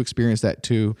 Do you experience that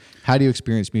too? How do you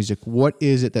experience music? What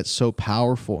is it that's so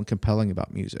powerful and compelling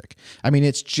about music? I mean,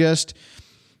 it's just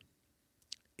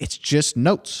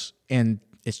notes and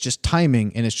it's just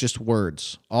timing and it's just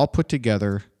words all put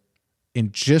together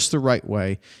in just the right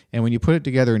way. And when you put it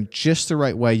together in just the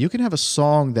right way, you can have a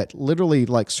song that literally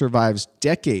like survives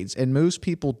decades and moves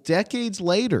people decades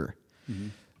later. Mm-hmm.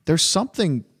 There's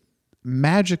something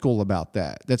magical about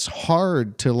that. That's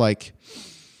hard to like.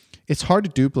 It's hard to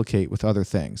duplicate with other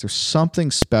things. There's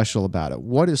something special about it.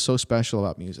 What is so special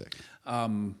about music?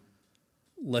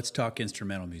 Let's talk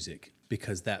instrumental music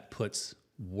because that puts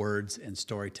words and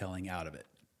storytelling out of it.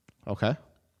 Okay.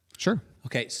 Sure.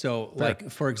 Okay. So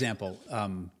like, for example,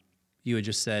 you had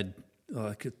just said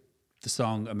the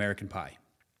song American Pie.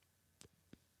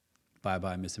 Bye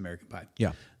Bye Miss American Pie.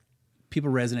 Yeah. People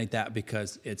resonate that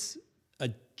because it's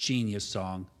a genius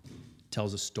song,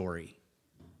 tells a story.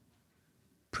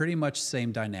 pretty much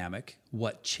same dynamic.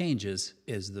 What changes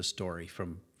is the story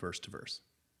from verse to verse.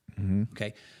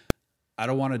 Okay. I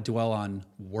don't want to dwell on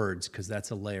words because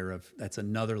that's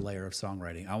another layer of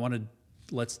songwriting.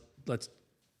 Let's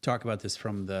talk about this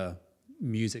from the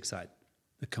music side,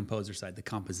 the composer side, the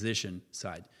composition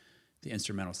side, the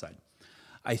instrumental side.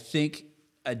 I think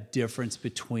a difference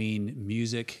between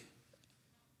music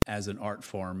as an art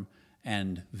form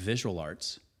and visual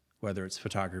arts, whether it's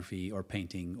photography or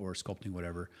painting or sculpting,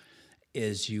 whatever,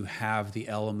 is you have the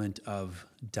element of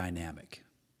dynamics.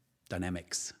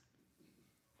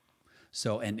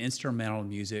 So an instrumental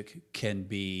music can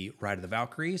be Ride of the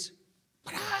Valkyries,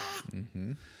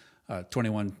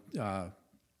 21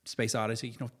 Space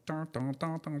Odyssey, dun, dun,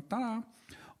 dun, dun, dun,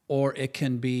 or it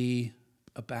can be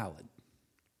a ballad.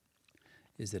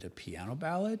 Is it a piano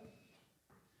ballad?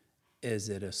 Is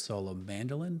it a solo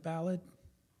mandolin ballad?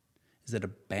 Is it a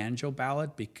banjo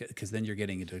ballad? Because then you're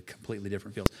getting into completely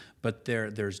different fields. But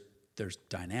there's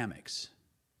dynamics.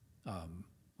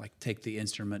 Like take the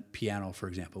instrument piano, for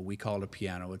example. We call it a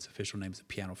piano. Its official name is a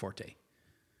pianoforte.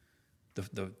 It's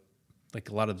called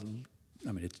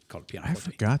piano forte. I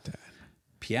forgot that.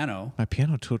 Piano. My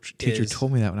piano teacher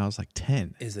told me that when I was like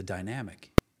 10. Is a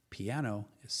dynamic. Piano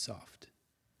is soft.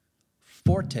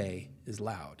 Forte is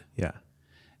loud. Yeah.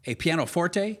 A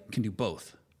pianoforte can do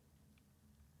both.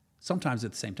 Sometimes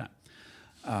at the same time.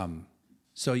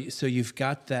 So you've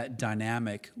got that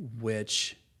dynamic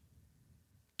which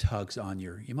tugs on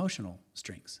your emotional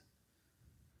strings.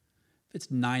 If it's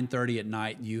 9:30 at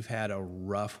night, you've had a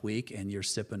rough week, and you're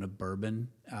sipping a bourbon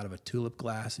out of a tulip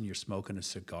glass, and you're smoking a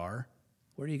cigar,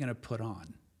 what are you going to put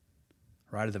on?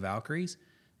 Ride of the Valkyries?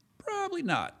 Probably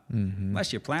not,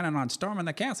 unless you're planning on storming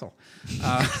the castle.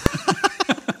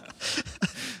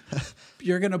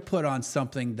 You're going to put on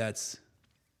something that's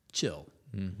chill,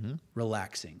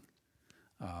 relaxing.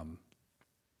 A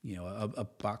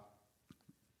Bach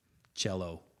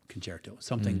cello concerto,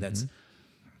 something that's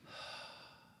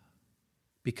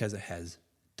because it has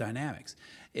dynamics.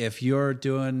 If you're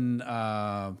doing,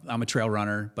 I'm a trail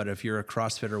runner, but if you're a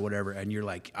CrossFitter or whatever, and you're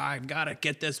like, I've got to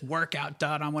get this workout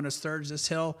done, I'm going to surge this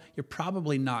hill, you're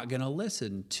probably not going to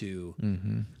listen to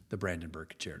the Brandenburg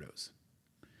concertos.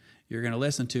 You're going to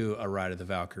listen to a Ride of the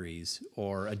Valkyries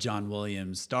or a John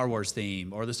Williams Star Wars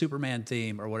theme or the Superman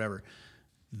theme or whatever.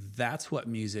 That's what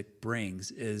music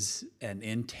brings, is an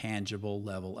intangible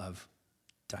level of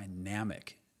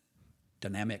dynamics.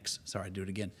 Sorry, do it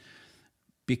again.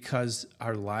 Because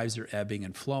our lives are ebbing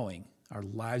and flowing. Our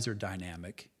lives are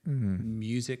dynamic.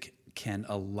 Music can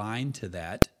align to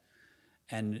that,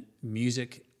 and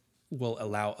music will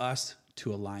allow us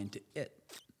to align to it.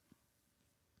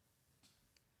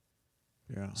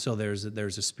 Yeah. So there's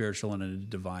a spiritual and a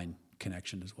divine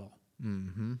connection as well.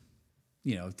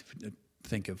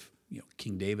 Think of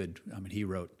King David. I mean, he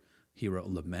wrote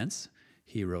laments,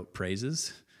 he wrote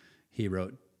praises, he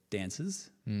wrote dances.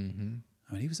 I mean,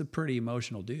 he was a pretty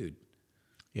emotional dude.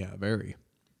 Yeah, very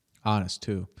honest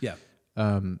too. Yeah.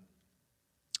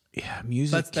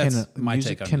 Music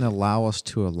can allow us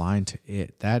to align to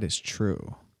it. That is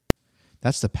true.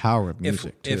 That's the power of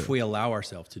music, too. If we allow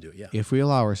ourselves to do it, yeah. If we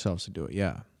allow ourselves to do it,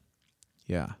 yeah.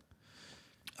 Yeah.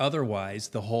 Otherwise,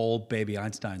 the whole Baby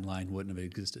Einstein line wouldn't have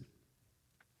existed.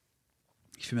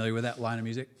 You familiar with that line of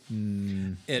music?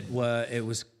 It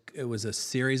was a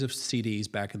series of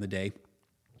CDs back in the day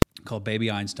called Baby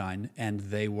Einstein, and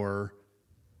they were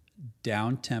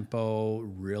down-tempo,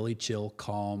 really chill,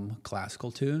 calm classical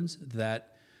tunes that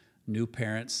new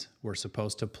parents were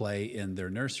supposed to play in their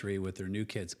nursery with their new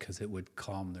kids because it would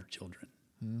calm their children,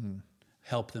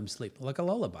 help them sleep, like a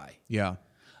lullaby. Yeah.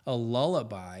 A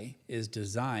lullaby is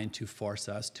designed to force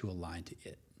us to align to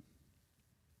it.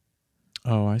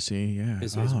 Oh, I see. Yeah.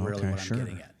 Is really what I'm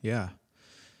getting at. Yeah.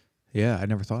 Yeah, I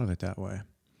never thought of it that way.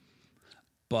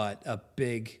 But a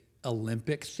big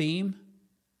Olympic theme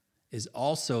is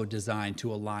also designed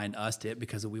to align us to it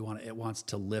because it wants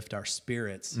to lift our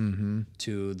spirits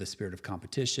to the spirit of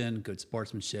competition, good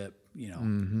sportsmanship,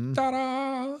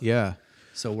 ta-da! Yeah.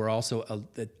 So we're also,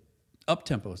 the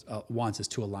up-tempo wants us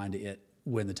to align to it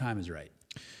when the time is right.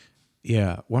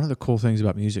 Yeah. One of the cool things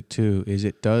about music, too, is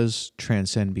it does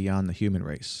transcend beyond the human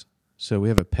race. So we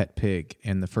have a pet pig,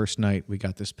 and the first night we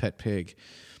got this pet pig.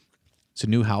 It's a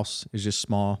new house. It's just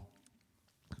small.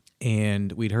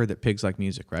 And we'd heard that pigs like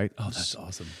music, right? Oh, that's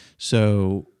awesome.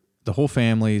 So the whole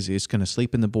family is going to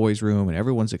sleep in the boys' room, and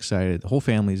everyone's excited. The whole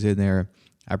family's in there.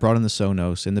 I brought in the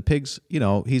Sonos, and the pig's,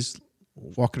 he's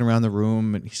walking around the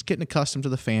room, and he's getting accustomed to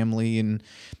the family, and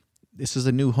this is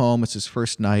a new home. It's his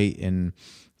first night, and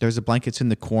there's the blankets in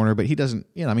the corner, but he doesn't,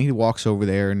 he walks over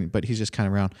there, but he's just kind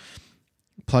of around.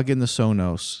 plug in the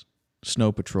Sonos,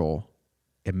 Snow Patrol,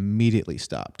 immediately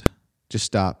stopped. Just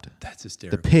stopped. That's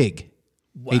hysterical. The pig,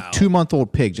 Wow. a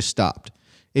 2-month-old pig, just stopped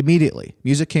immediately.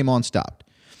 Music came on, stopped.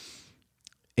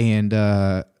 And,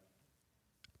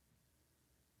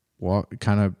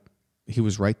 he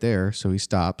was right there, so he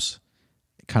stops.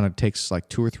 It kind of takes like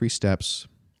 2 or 3 steps,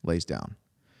 lays down.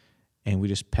 And we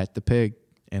just pet the pig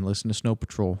and listen to Snow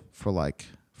Patrol for like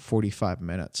 45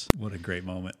 minutes. What a great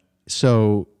moment.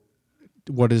 So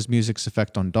what is music's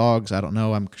effect on dogs? I don't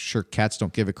know. I'm sure cats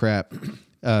don't give a crap.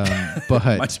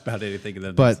 But Much about anything in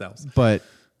themselves. But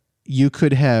you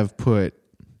could have put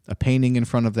a painting in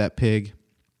front of that pig.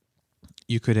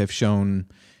 You could have shown,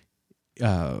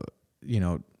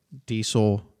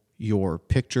 Diesel your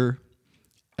picture.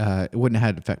 It wouldn't have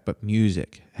had an effect, but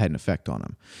music had an effect on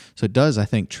him. So it does, I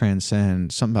think,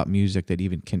 transcend something about music that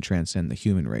even can transcend the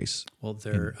human race. Well,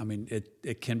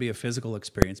 it can be a physical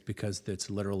experience because it's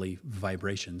literally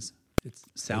vibrations. It's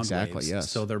sound Exactly, waves. yes.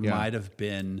 So there Yeah. might have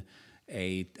been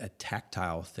a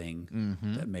tactile thing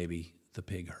that maybe the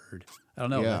pig heard. I don't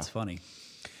know. Yeah. That's funny.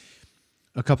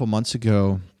 A couple months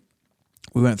ago,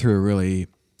 we went through a really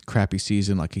crappy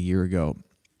season like a year ago,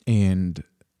 and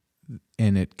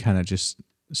it kind of just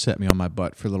set me on my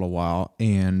butt for a little while.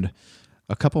 And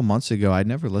a couple months ago, I'd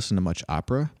never listened to much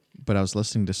opera, but I was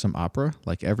listening to some opera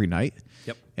like every night.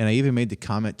 Yep. And I even made the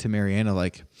comment to Mariana,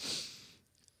 like,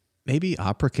 maybe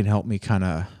opera can help me kind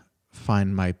of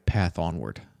find my path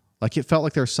onward. Like, it felt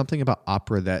like there was something about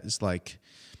opera that is like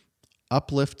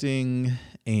uplifting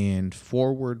and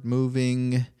forward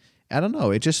moving. I don't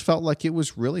know. It just felt like it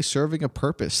was really serving a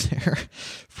purpose there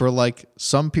for like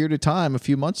some period of time a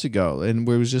few months ago. And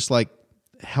it was just like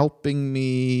helping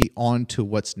me on to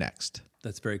what's next.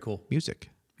 That's very cool. Music.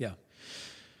 Yeah.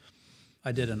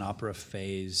 I did an opera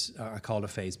phase. I call it a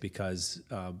phase because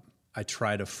I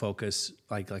try to focus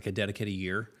like I dedicate a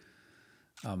year.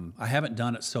 I haven't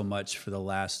done it so much for the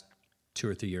last 2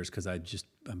 or 3 years because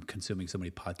I'm consuming so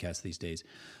many podcasts these days.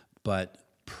 But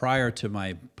prior to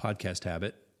my podcast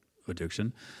habit,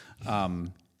 addiction,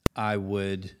 I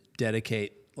would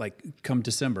dedicate, like come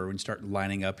December when you start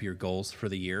lining up your goals for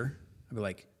the year, I'd be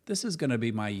like, this is going to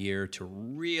be my year to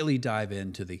really dive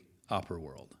into the opera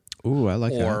world. Ooh, I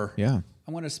like that. Or Yeah.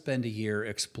 I want to spend a year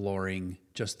exploring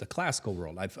just the classical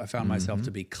world. I found myself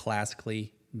to be classical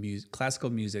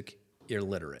music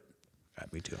illiterate.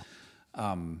 Me too.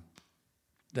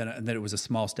 Then it was a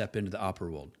small step into the opera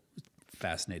world.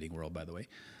 Fascinating world, by the way.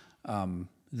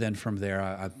 Then from there,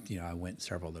 I went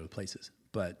several other places.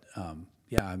 But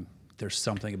there's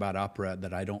something about opera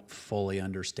that I don't fully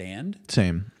understand.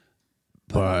 Same.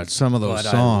 But some of those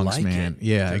songs, I like man. it.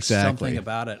 Yeah, There's exactly. something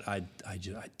about it. I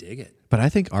dig it. But I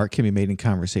think art can be made in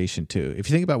conversation too. If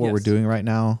you think about what Yes. we're doing right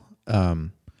now, I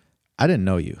didn't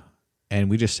know you, and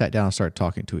we just sat down and started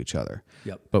talking to each other.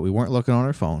 Yep. But we weren't looking on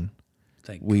our phone.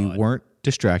 We Weren't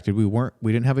distracted.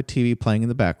 We didn't have a TV playing in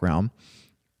the background,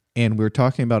 and we were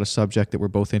talking about a subject that we're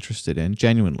both interested in,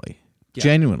 genuinely. Yeah.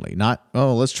 Genuinely, not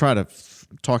let's try to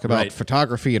talk about Right.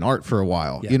 photography and art for a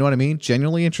while. Yeah. You know what I mean?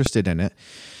 Genuinely interested in it.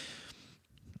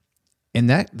 And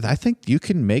that, I think you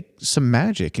can make some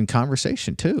magic in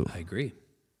conversation too. I agree.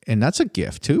 And that's a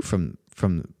gift too from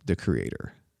the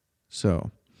creator. So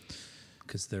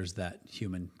Because there's that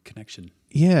human connection.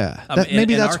 yeah,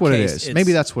 maybe that's what it is.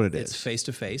 Maybe that's what it is. It's face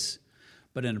to face,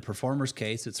 but in a performer's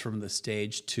case, it's from the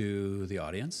stage to the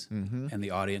audience, and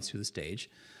the audience to the stage,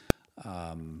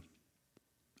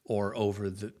 or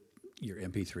over your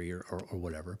MP3 or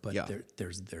whatever. But Yeah.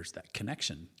 there's that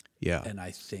connection. Yeah. And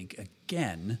I think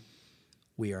again,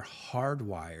 we are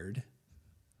hardwired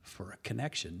for a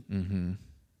connection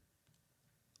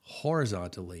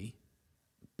horizontally,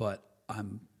 but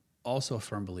I'm also a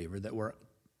firm believer that we're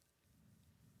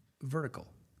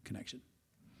vertical connection.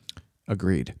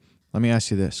 Agreed. Let me ask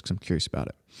you this because I'm curious about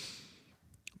it.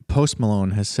 Post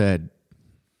Malone has said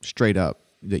straight up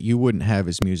that you wouldn't have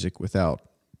his music without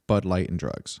Bud Light and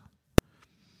drugs.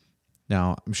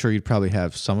 Now, I'm sure you'd probably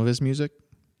have some of his music.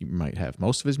 You might have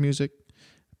most of his music,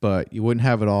 but you wouldn't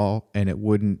have it all, and it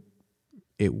wouldn't.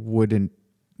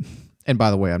 And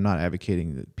by the way, I'm not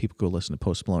advocating that people go listen to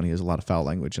Post Malone. He has a lot of foul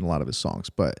language in a lot of his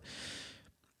songs, but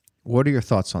what are your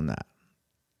thoughts on that?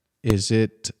 Is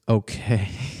it okay?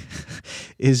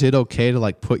 Is it okay to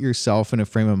like put yourself in a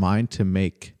frame of mind to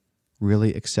make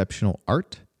really exceptional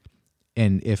art?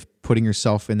 And if putting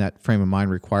yourself in that frame of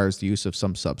mind requires the use of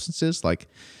some substances, like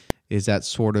is that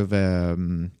sort of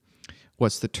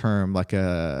what's the term? Like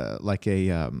a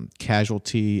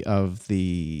casualty of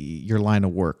your line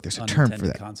of work. There's a term for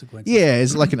that. Consequences. Yeah,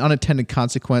 is it like an unintended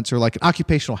consequence or like an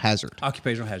occupational hazard?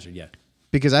 Occupational hazard, yeah.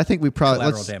 Because I think we probably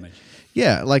Collateral damage.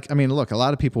 Yeah, like, I mean, look, a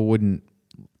lot of people wouldn't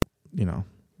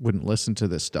listen to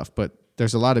this stuff, but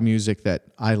there's a lot of music that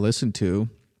I listen to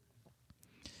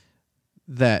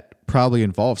that probably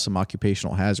involves some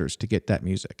occupational hazards to get that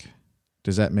music.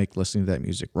 Does that make listening to that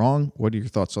music wrong? What are your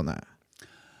thoughts on that?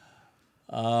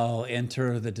 Oh,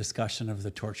 enter the discussion of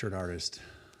the tortured artist.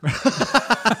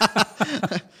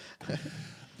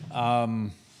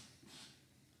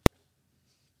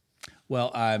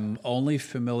 Well, I'm only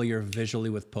familiar visually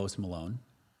with Post Malone.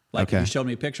 Like, Okay. if you showed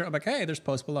me a picture, I'm like, hey, there's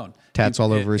Post Malone. Tats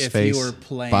all over his face, If you were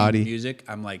playing body. music,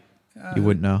 I'm like, You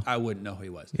wouldn't know? I wouldn't know who he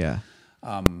was. Yeah.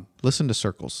 Listen to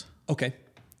Circles. Okay.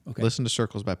 Listen to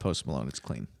Circles by Post Malone. It's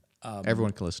clean.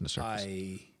 Everyone can listen to Circles.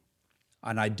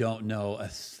 I don't know a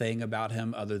thing about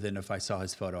him other than if I saw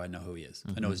his photo, I know who he is.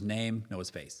 I know his name, know his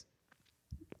face.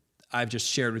 I've just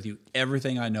shared with you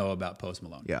everything I know about Post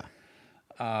Malone. Yeah.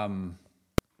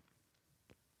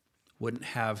 Wouldn't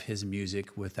have his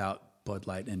music without Bud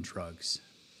Light and drugs.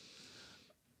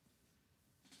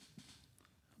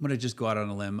 I'm going to just go out on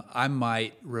a limb. I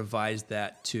might revise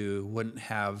that to wouldn't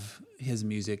have his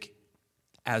music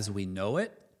as we know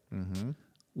it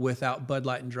without Bud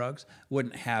Light and drugs.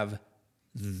 Wouldn't have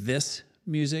this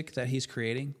music that he's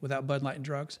creating without Bud Light and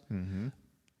drugs.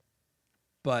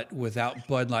 But without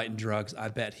Bud Light and drugs, I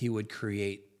bet he would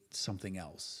create something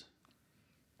else.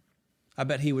 I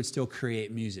bet he would still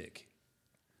create music.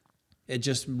 It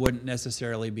just wouldn't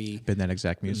necessarily be Been that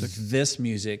exact music. this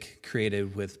music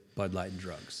created with Bud Light and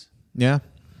drugs. Yeah.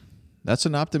 That's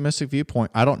an optimistic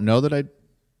viewpoint. I don't know that I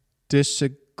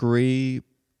disagree,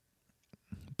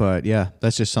 but yeah,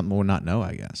 that's just something we'll not know,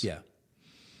 I guess. Yeah.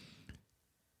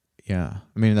 Yeah.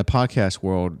 I mean, in the podcast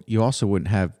world, you also wouldn't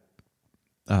have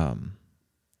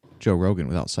Joe Rogan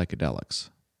without psychedelics.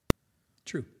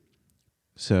 True.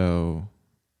 So,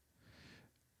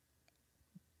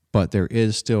 but there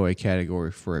is still a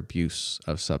category for abuse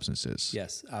of substances.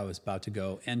 Yes, I was about to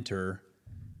go enter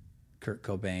Kurt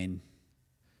Cobain,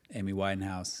 Amy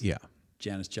Winehouse, Yeah.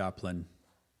 Janis Joplin,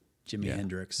 Jimi Yeah.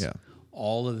 Hendrix. Yeah.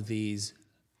 All of these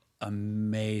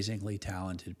amazingly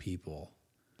talented people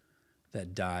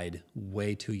that died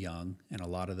way too young, and a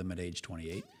lot of them at age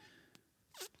 28.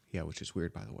 Yeah, which is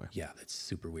weird, by the way. Yeah, that's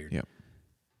super weird. Yep.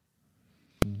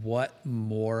 What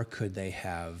more could they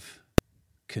have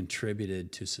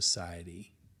contributed to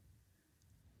society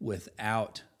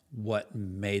without what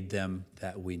made them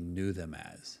that we knew them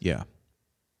as? Yeah.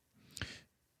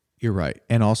 You're right.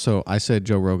 And also, I said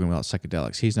Joe Rogan without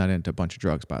psychedelics. He's not into a bunch of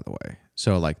drugs, by the way.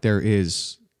 So, like, there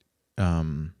is,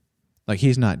 like,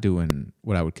 he's not doing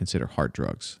what I would consider hard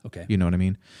drugs. Okay. You know what I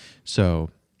mean? So,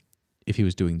 if he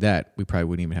was doing that, we probably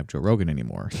wouldn't even have Joe Rogan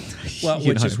anymore. Well, You know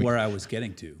which what is I mean? where I was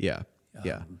getting to. Yeah.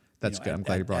 Yeah. That's good. I'm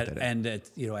glad you brought that in. And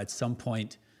at some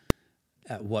point,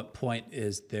 at what point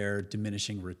is there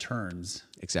diminishing returns?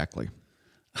 Exactly.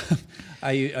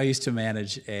 I used to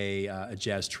manage a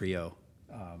jazz trio.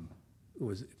 It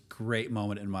was a great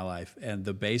moment in my life. And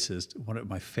the bassist, one of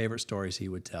my favorite stories he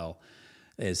would tell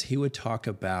is he would talk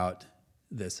about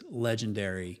this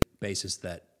legendary bassist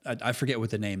that I forget what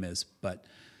the name is, but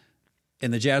in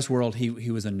the jazz world,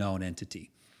 he was a known entity.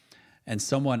 And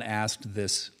someone asked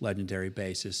this legendary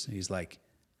bassist, and he's like,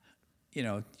 you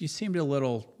know, you seemed a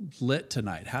little lit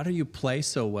tonight. How do you play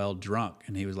so well drunk?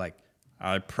 And he was like,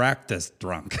 I practice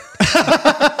drunk.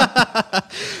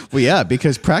 Well, yeah,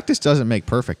 because practice doesn't make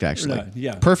perfect, actually. Right,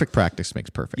 yeah. Perfect practice makes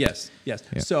perfect. Yes. Yeah.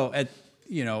 So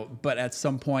but at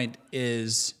some point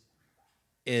is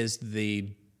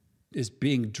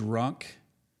being drunk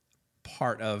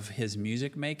part of his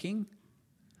music making,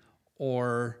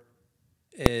 or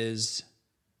is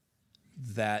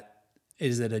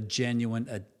it a genuine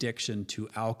addiction to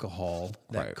alcohol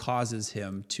that Right. causes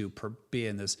him to be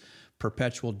in this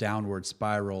perpetual downward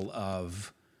spiral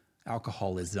of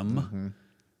alcoholism? Mm-hmm.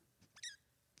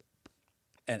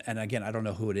 And again, I don't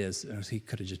know who it is. He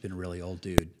could have just been a really old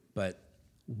dude. But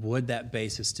would that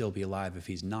bassist still be alive if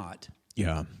he's not?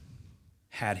 Yeah.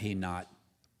 Had he not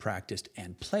practiced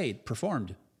and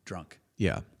performed drunk?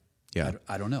 Yeah. Yeah.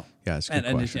 I don't know. Yeah, it's a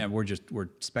good question. And we're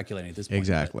speculating at this point.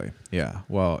 Exactly. Yeah.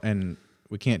 Well, and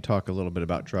we can't talk a little bit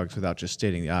about drugs without just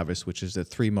stating the obvious, which is the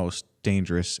three most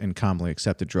dangerous and commonly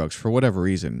accepted drugs for whatever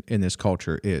reason in this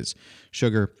culture is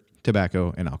sugar,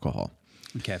 tobacco, and alcohol.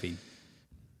 And caffeine.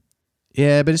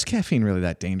 Yeah, but is caffeine really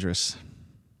that dangerous?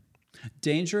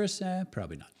 Dangerous?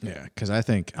 Probably not. Yeah, because I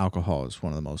think alcohol is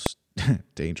one of the most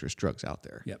dangerous drugs out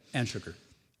there. Yep. And sugar.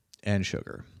 And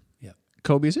sugar. Yep.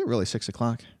 Kobe, is it really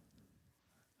 6:00?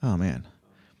 Oh, man.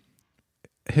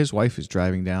 His wife is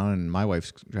driving down and my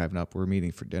wife's driving up. We're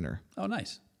meeting for dinner. Oh,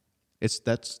 nice.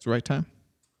 That's the right time?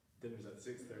 Dinner's at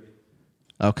 6:30.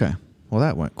 Okay. Well,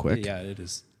 that went quick. Yeah, it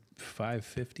is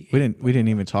 5:50. We didn't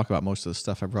even talk about most of the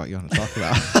stuff I brought you on to talk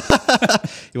about.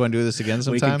 You want to do this again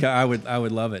sometime? I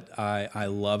would love it. I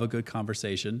love a good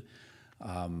conversation.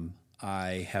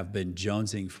 I have been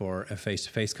jonesing for a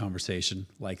face-to-face conversation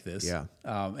like this. Yeah.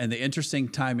 And the interesting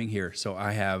timing here. So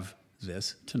I have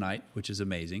this tonight, which is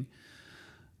amazing.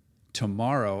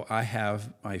 Tomorrow I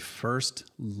have my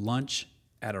first lunch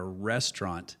at a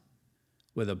restaurant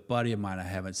with a buddy of mine I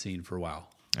haven't seen for a while.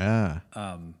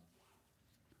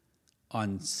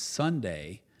 On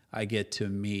Sunday, I get to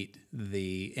meet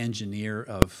the engineer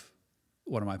of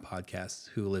one of my podcasts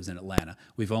who lives in Atlanta.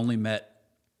 We've only met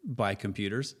by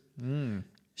computers.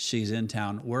 She's in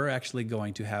town. We're actually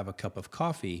going to have a cup of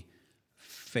coffee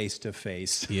face to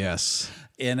face. Yes.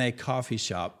 In a coffee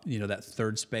shop, that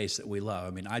third space that we love.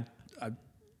 I mean, I'm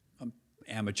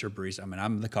amateur barista. I mean,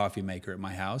 I'm the coffee maker at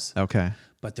my house. Okay.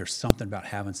 But there's something about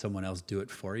having someone else do it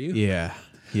for you. Yeah.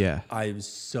 Yeah. I'm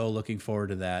so looking forward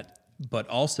to that. But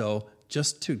also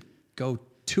just to go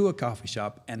to a coffee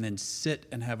shop and then sit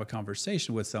and have a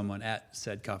conversation with someone at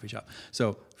said coffee shop.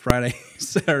 So Friday,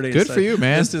 Saturday, good for you,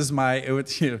 man. This is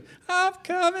I'm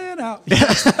coming out.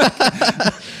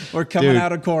 We're coming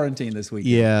out of quarantine this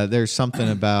weekend. Yeah, there's something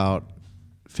about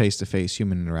face-to-face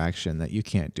human interaction that you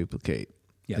can't duplicate.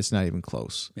 Yeah. It's not even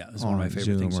close. Yeah, it's one of my favorite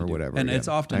Zoom things or to do. whatever. And Yeah, it's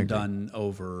I often agree. done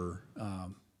over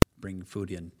bringing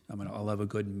food in. I mean, I'll have a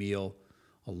good meal,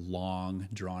 a long,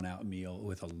 drawn-out meal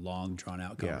with a long,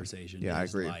 drawn-out conversation. Yeah, I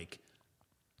It's agree.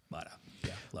 Love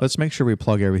Let's make sure we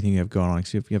plug everything you have going on.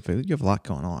 'Cause you have a lot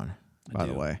going on, by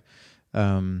the way.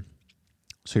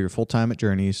 So you're full-time at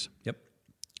Journeys. Yep.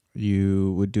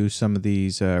 You would do some of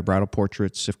these bridal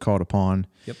portraits if called upon.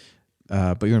 Yep.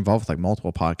 But you're involved with like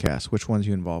multiple podcasts. Which ones are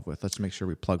you involved with? Let's make sure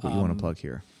we plug what you want to plug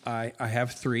here. I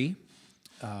have 3.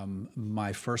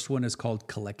 My first one is called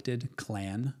Collected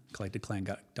Clan,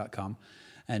 collectedclan.com.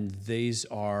 And these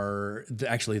are,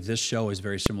 actually, this show is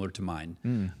very similar to mine.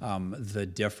 The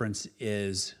difference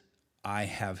is I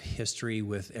have history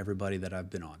with everybody that I've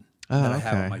been on. That I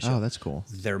have on my show. Oh, that's cool.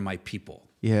 They're my people.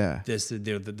 Yeah.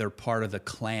 They're part of the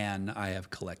clan I have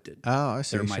collected. Oh, I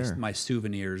see. They're my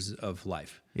souvenirs of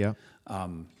life. Yeah.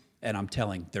 And I'm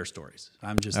telling their stories.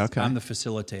 I'm the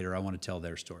facilitator. I want to tell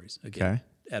their stories again.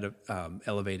 Okay.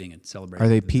 Elevating and celebrating. Are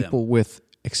they them. people with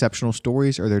exceptional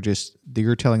stories, or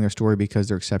you're telling their story because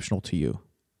they're exceptional to you?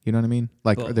 You know what I mean?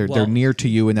 Like they're near to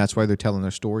you, and that's why they're telling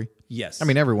their story. Yes. I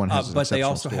mean, everyone has an but they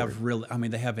also exceptional story.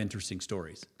 they have interesting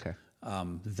stories. Okay.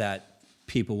 That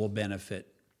people will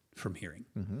benefit from hearing.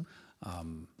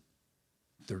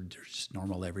 They're just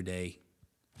normal, everyday,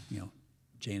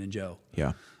 Jane and Joe.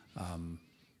 Yeah.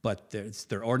 But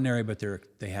they're ordinary, but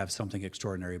they have something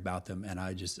extraordinary about them, and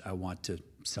I want to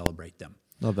celebrate them.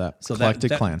 Love that. So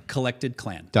Collected Clan.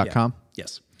 Collectedclan.com.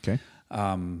 Yes. Okay.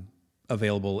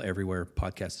 Available everywhere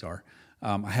podcasts are.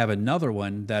 I have another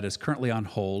one that is currently on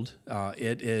hold.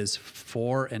 It is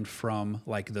for and from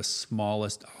like the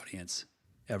smallest audience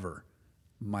ever.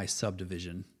 My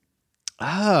subdivision.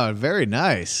 Ah, very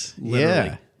nice. Literally.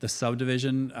 Yeah. The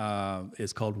subdivision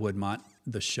is called Woodmont.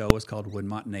 The show is called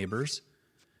Woodmont Neighbors.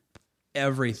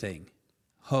 Everything,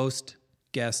 host,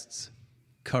 guests,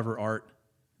 cover art,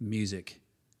 music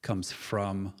comes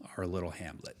from our little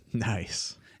hamlet.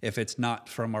 Nice. If it's not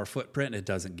from our footprint, it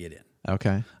doesn't get in.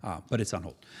 Okay. But it's on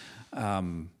hold.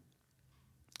 I'm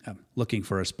looking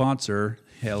for a sponsor.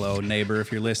 Hello, neighbor,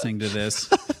 if you're listening to this,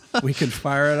 we can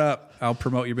fire it up. I'll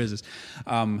promote your business.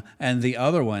 And the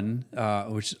other one,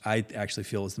 which I actually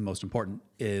feel is the most important,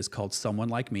 is called Someone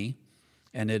Like Me.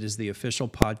 And it is the official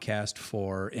podcast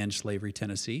for End Slavery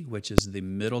Tennessee, which is the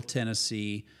Middle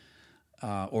Tennessee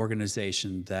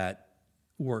organization that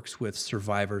works with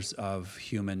survivors of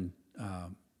human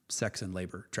sex and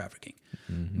labor trafficking.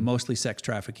 Mostly sex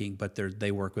trafficking, but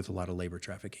they work with a lot of labor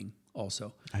trafficking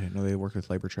also. I didn't know they work with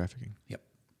labor trafficking. Yep.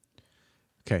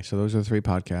 Okay, so those are the 3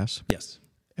 podcasts. Yes.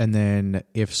 And then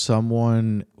if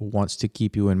someone wants to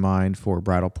keep you in mind for a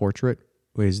bridal portrait,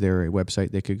 is there a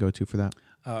website they could go to for that?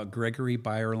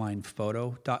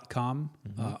 GregoryByerlinePhoto.com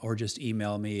or just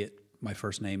email me at my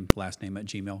first name, last name at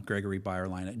Gmail,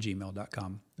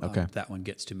 GregoryByerline@gmail.com. Okay. That one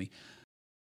gets to me.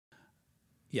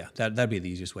 Yeah, that'd be the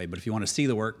easiest way. But if you want to see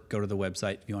the work, go to the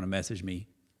website. If you want to message me.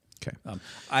 Okay.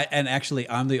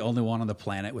 I'm the only one on the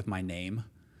planet with my name.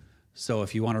 So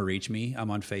if you want to reach me, I'm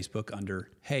on Facebook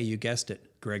under, hey, you guessed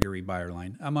it, Gregory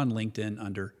Byerline. I'm on LinkedIn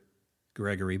under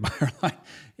Gregory Byerline.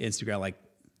 Instagram,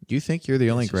 Do you think you're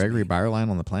the only just Gregory me. Byerline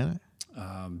on the planet?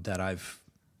 that I've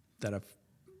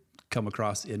come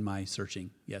across in my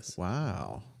searching. Yes.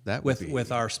 Wow. That would be...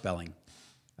 With our spelling.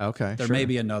 Okay. There sure. may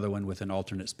be another one with an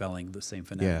alternate spelling, the same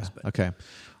phonetics, but Okay.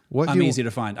 What I'm easy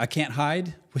to find. I can't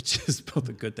hide, which is both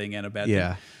a good thing and a bad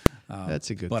Yeah. thing. That's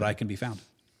a good But thing. I can be found.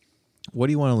 What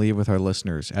do you want to leave with our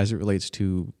listeners as it relates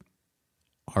to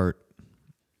art,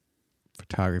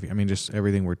 photography? I mean, just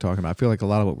everything we're talking about. I feel like a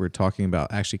lot of what we're talking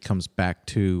about actually comes back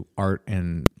to art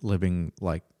and living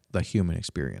like the human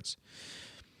experience.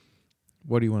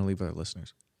 What do you want to leave with our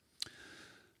listeners?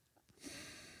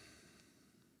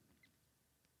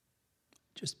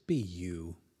 Just be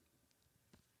you.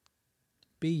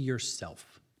 Be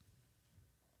yourself.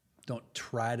 Don't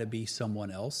try to be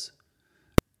someone else.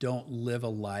 Don't live a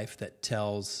life that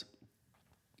tells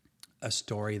a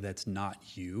story that's not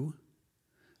you.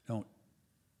 Don't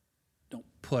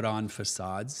put on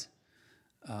facades.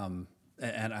 And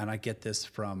I get this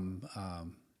from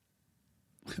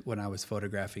when I was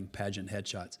photographing pageant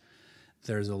headshots.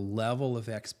 There's a level of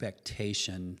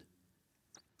expectation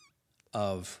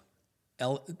of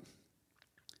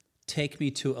take me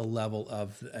to a level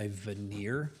of a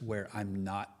veneer where I'm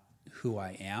not who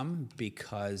I am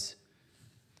because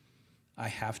I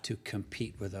have to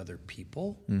compete with other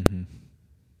people. Mm-hmm.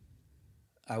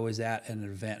 I was at an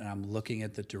event and I'm looking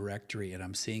at the directory and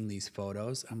I'm seeing these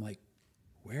photos. I'm like,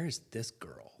 where is this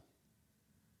girl?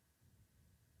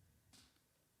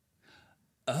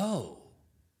 Oh,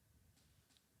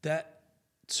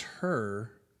 that's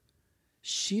her.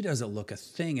 She doesn't look a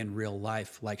thing in real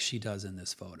life like she does in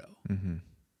this photo. Mm-hmm. It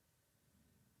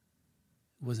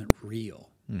wasn't real.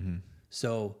 Mm-hmm.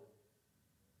 So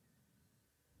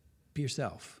be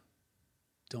yourself.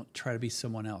 Don't try to be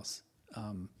someone else.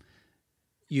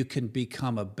 You can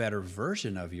become a better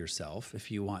version of yourself if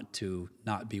you want to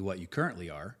not be what you currently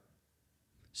are.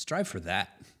 Strive for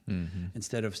that. Mm-hmm.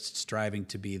 Instead of striving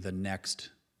to be the next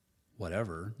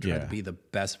whatever, try to be the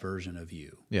best version of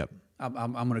you. Yep.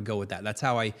 I'm going to go with that. That's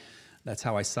how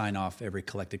I sign off every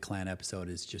Collected Clan episode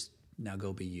is just now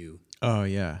go be you. Oh,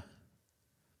 yeah.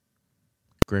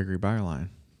 Gregory Byerline.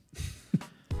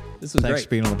 This was Thanks great. for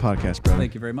being on the podcast, brother.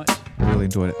 Thank you very much. I really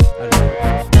enjoyed it.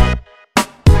 I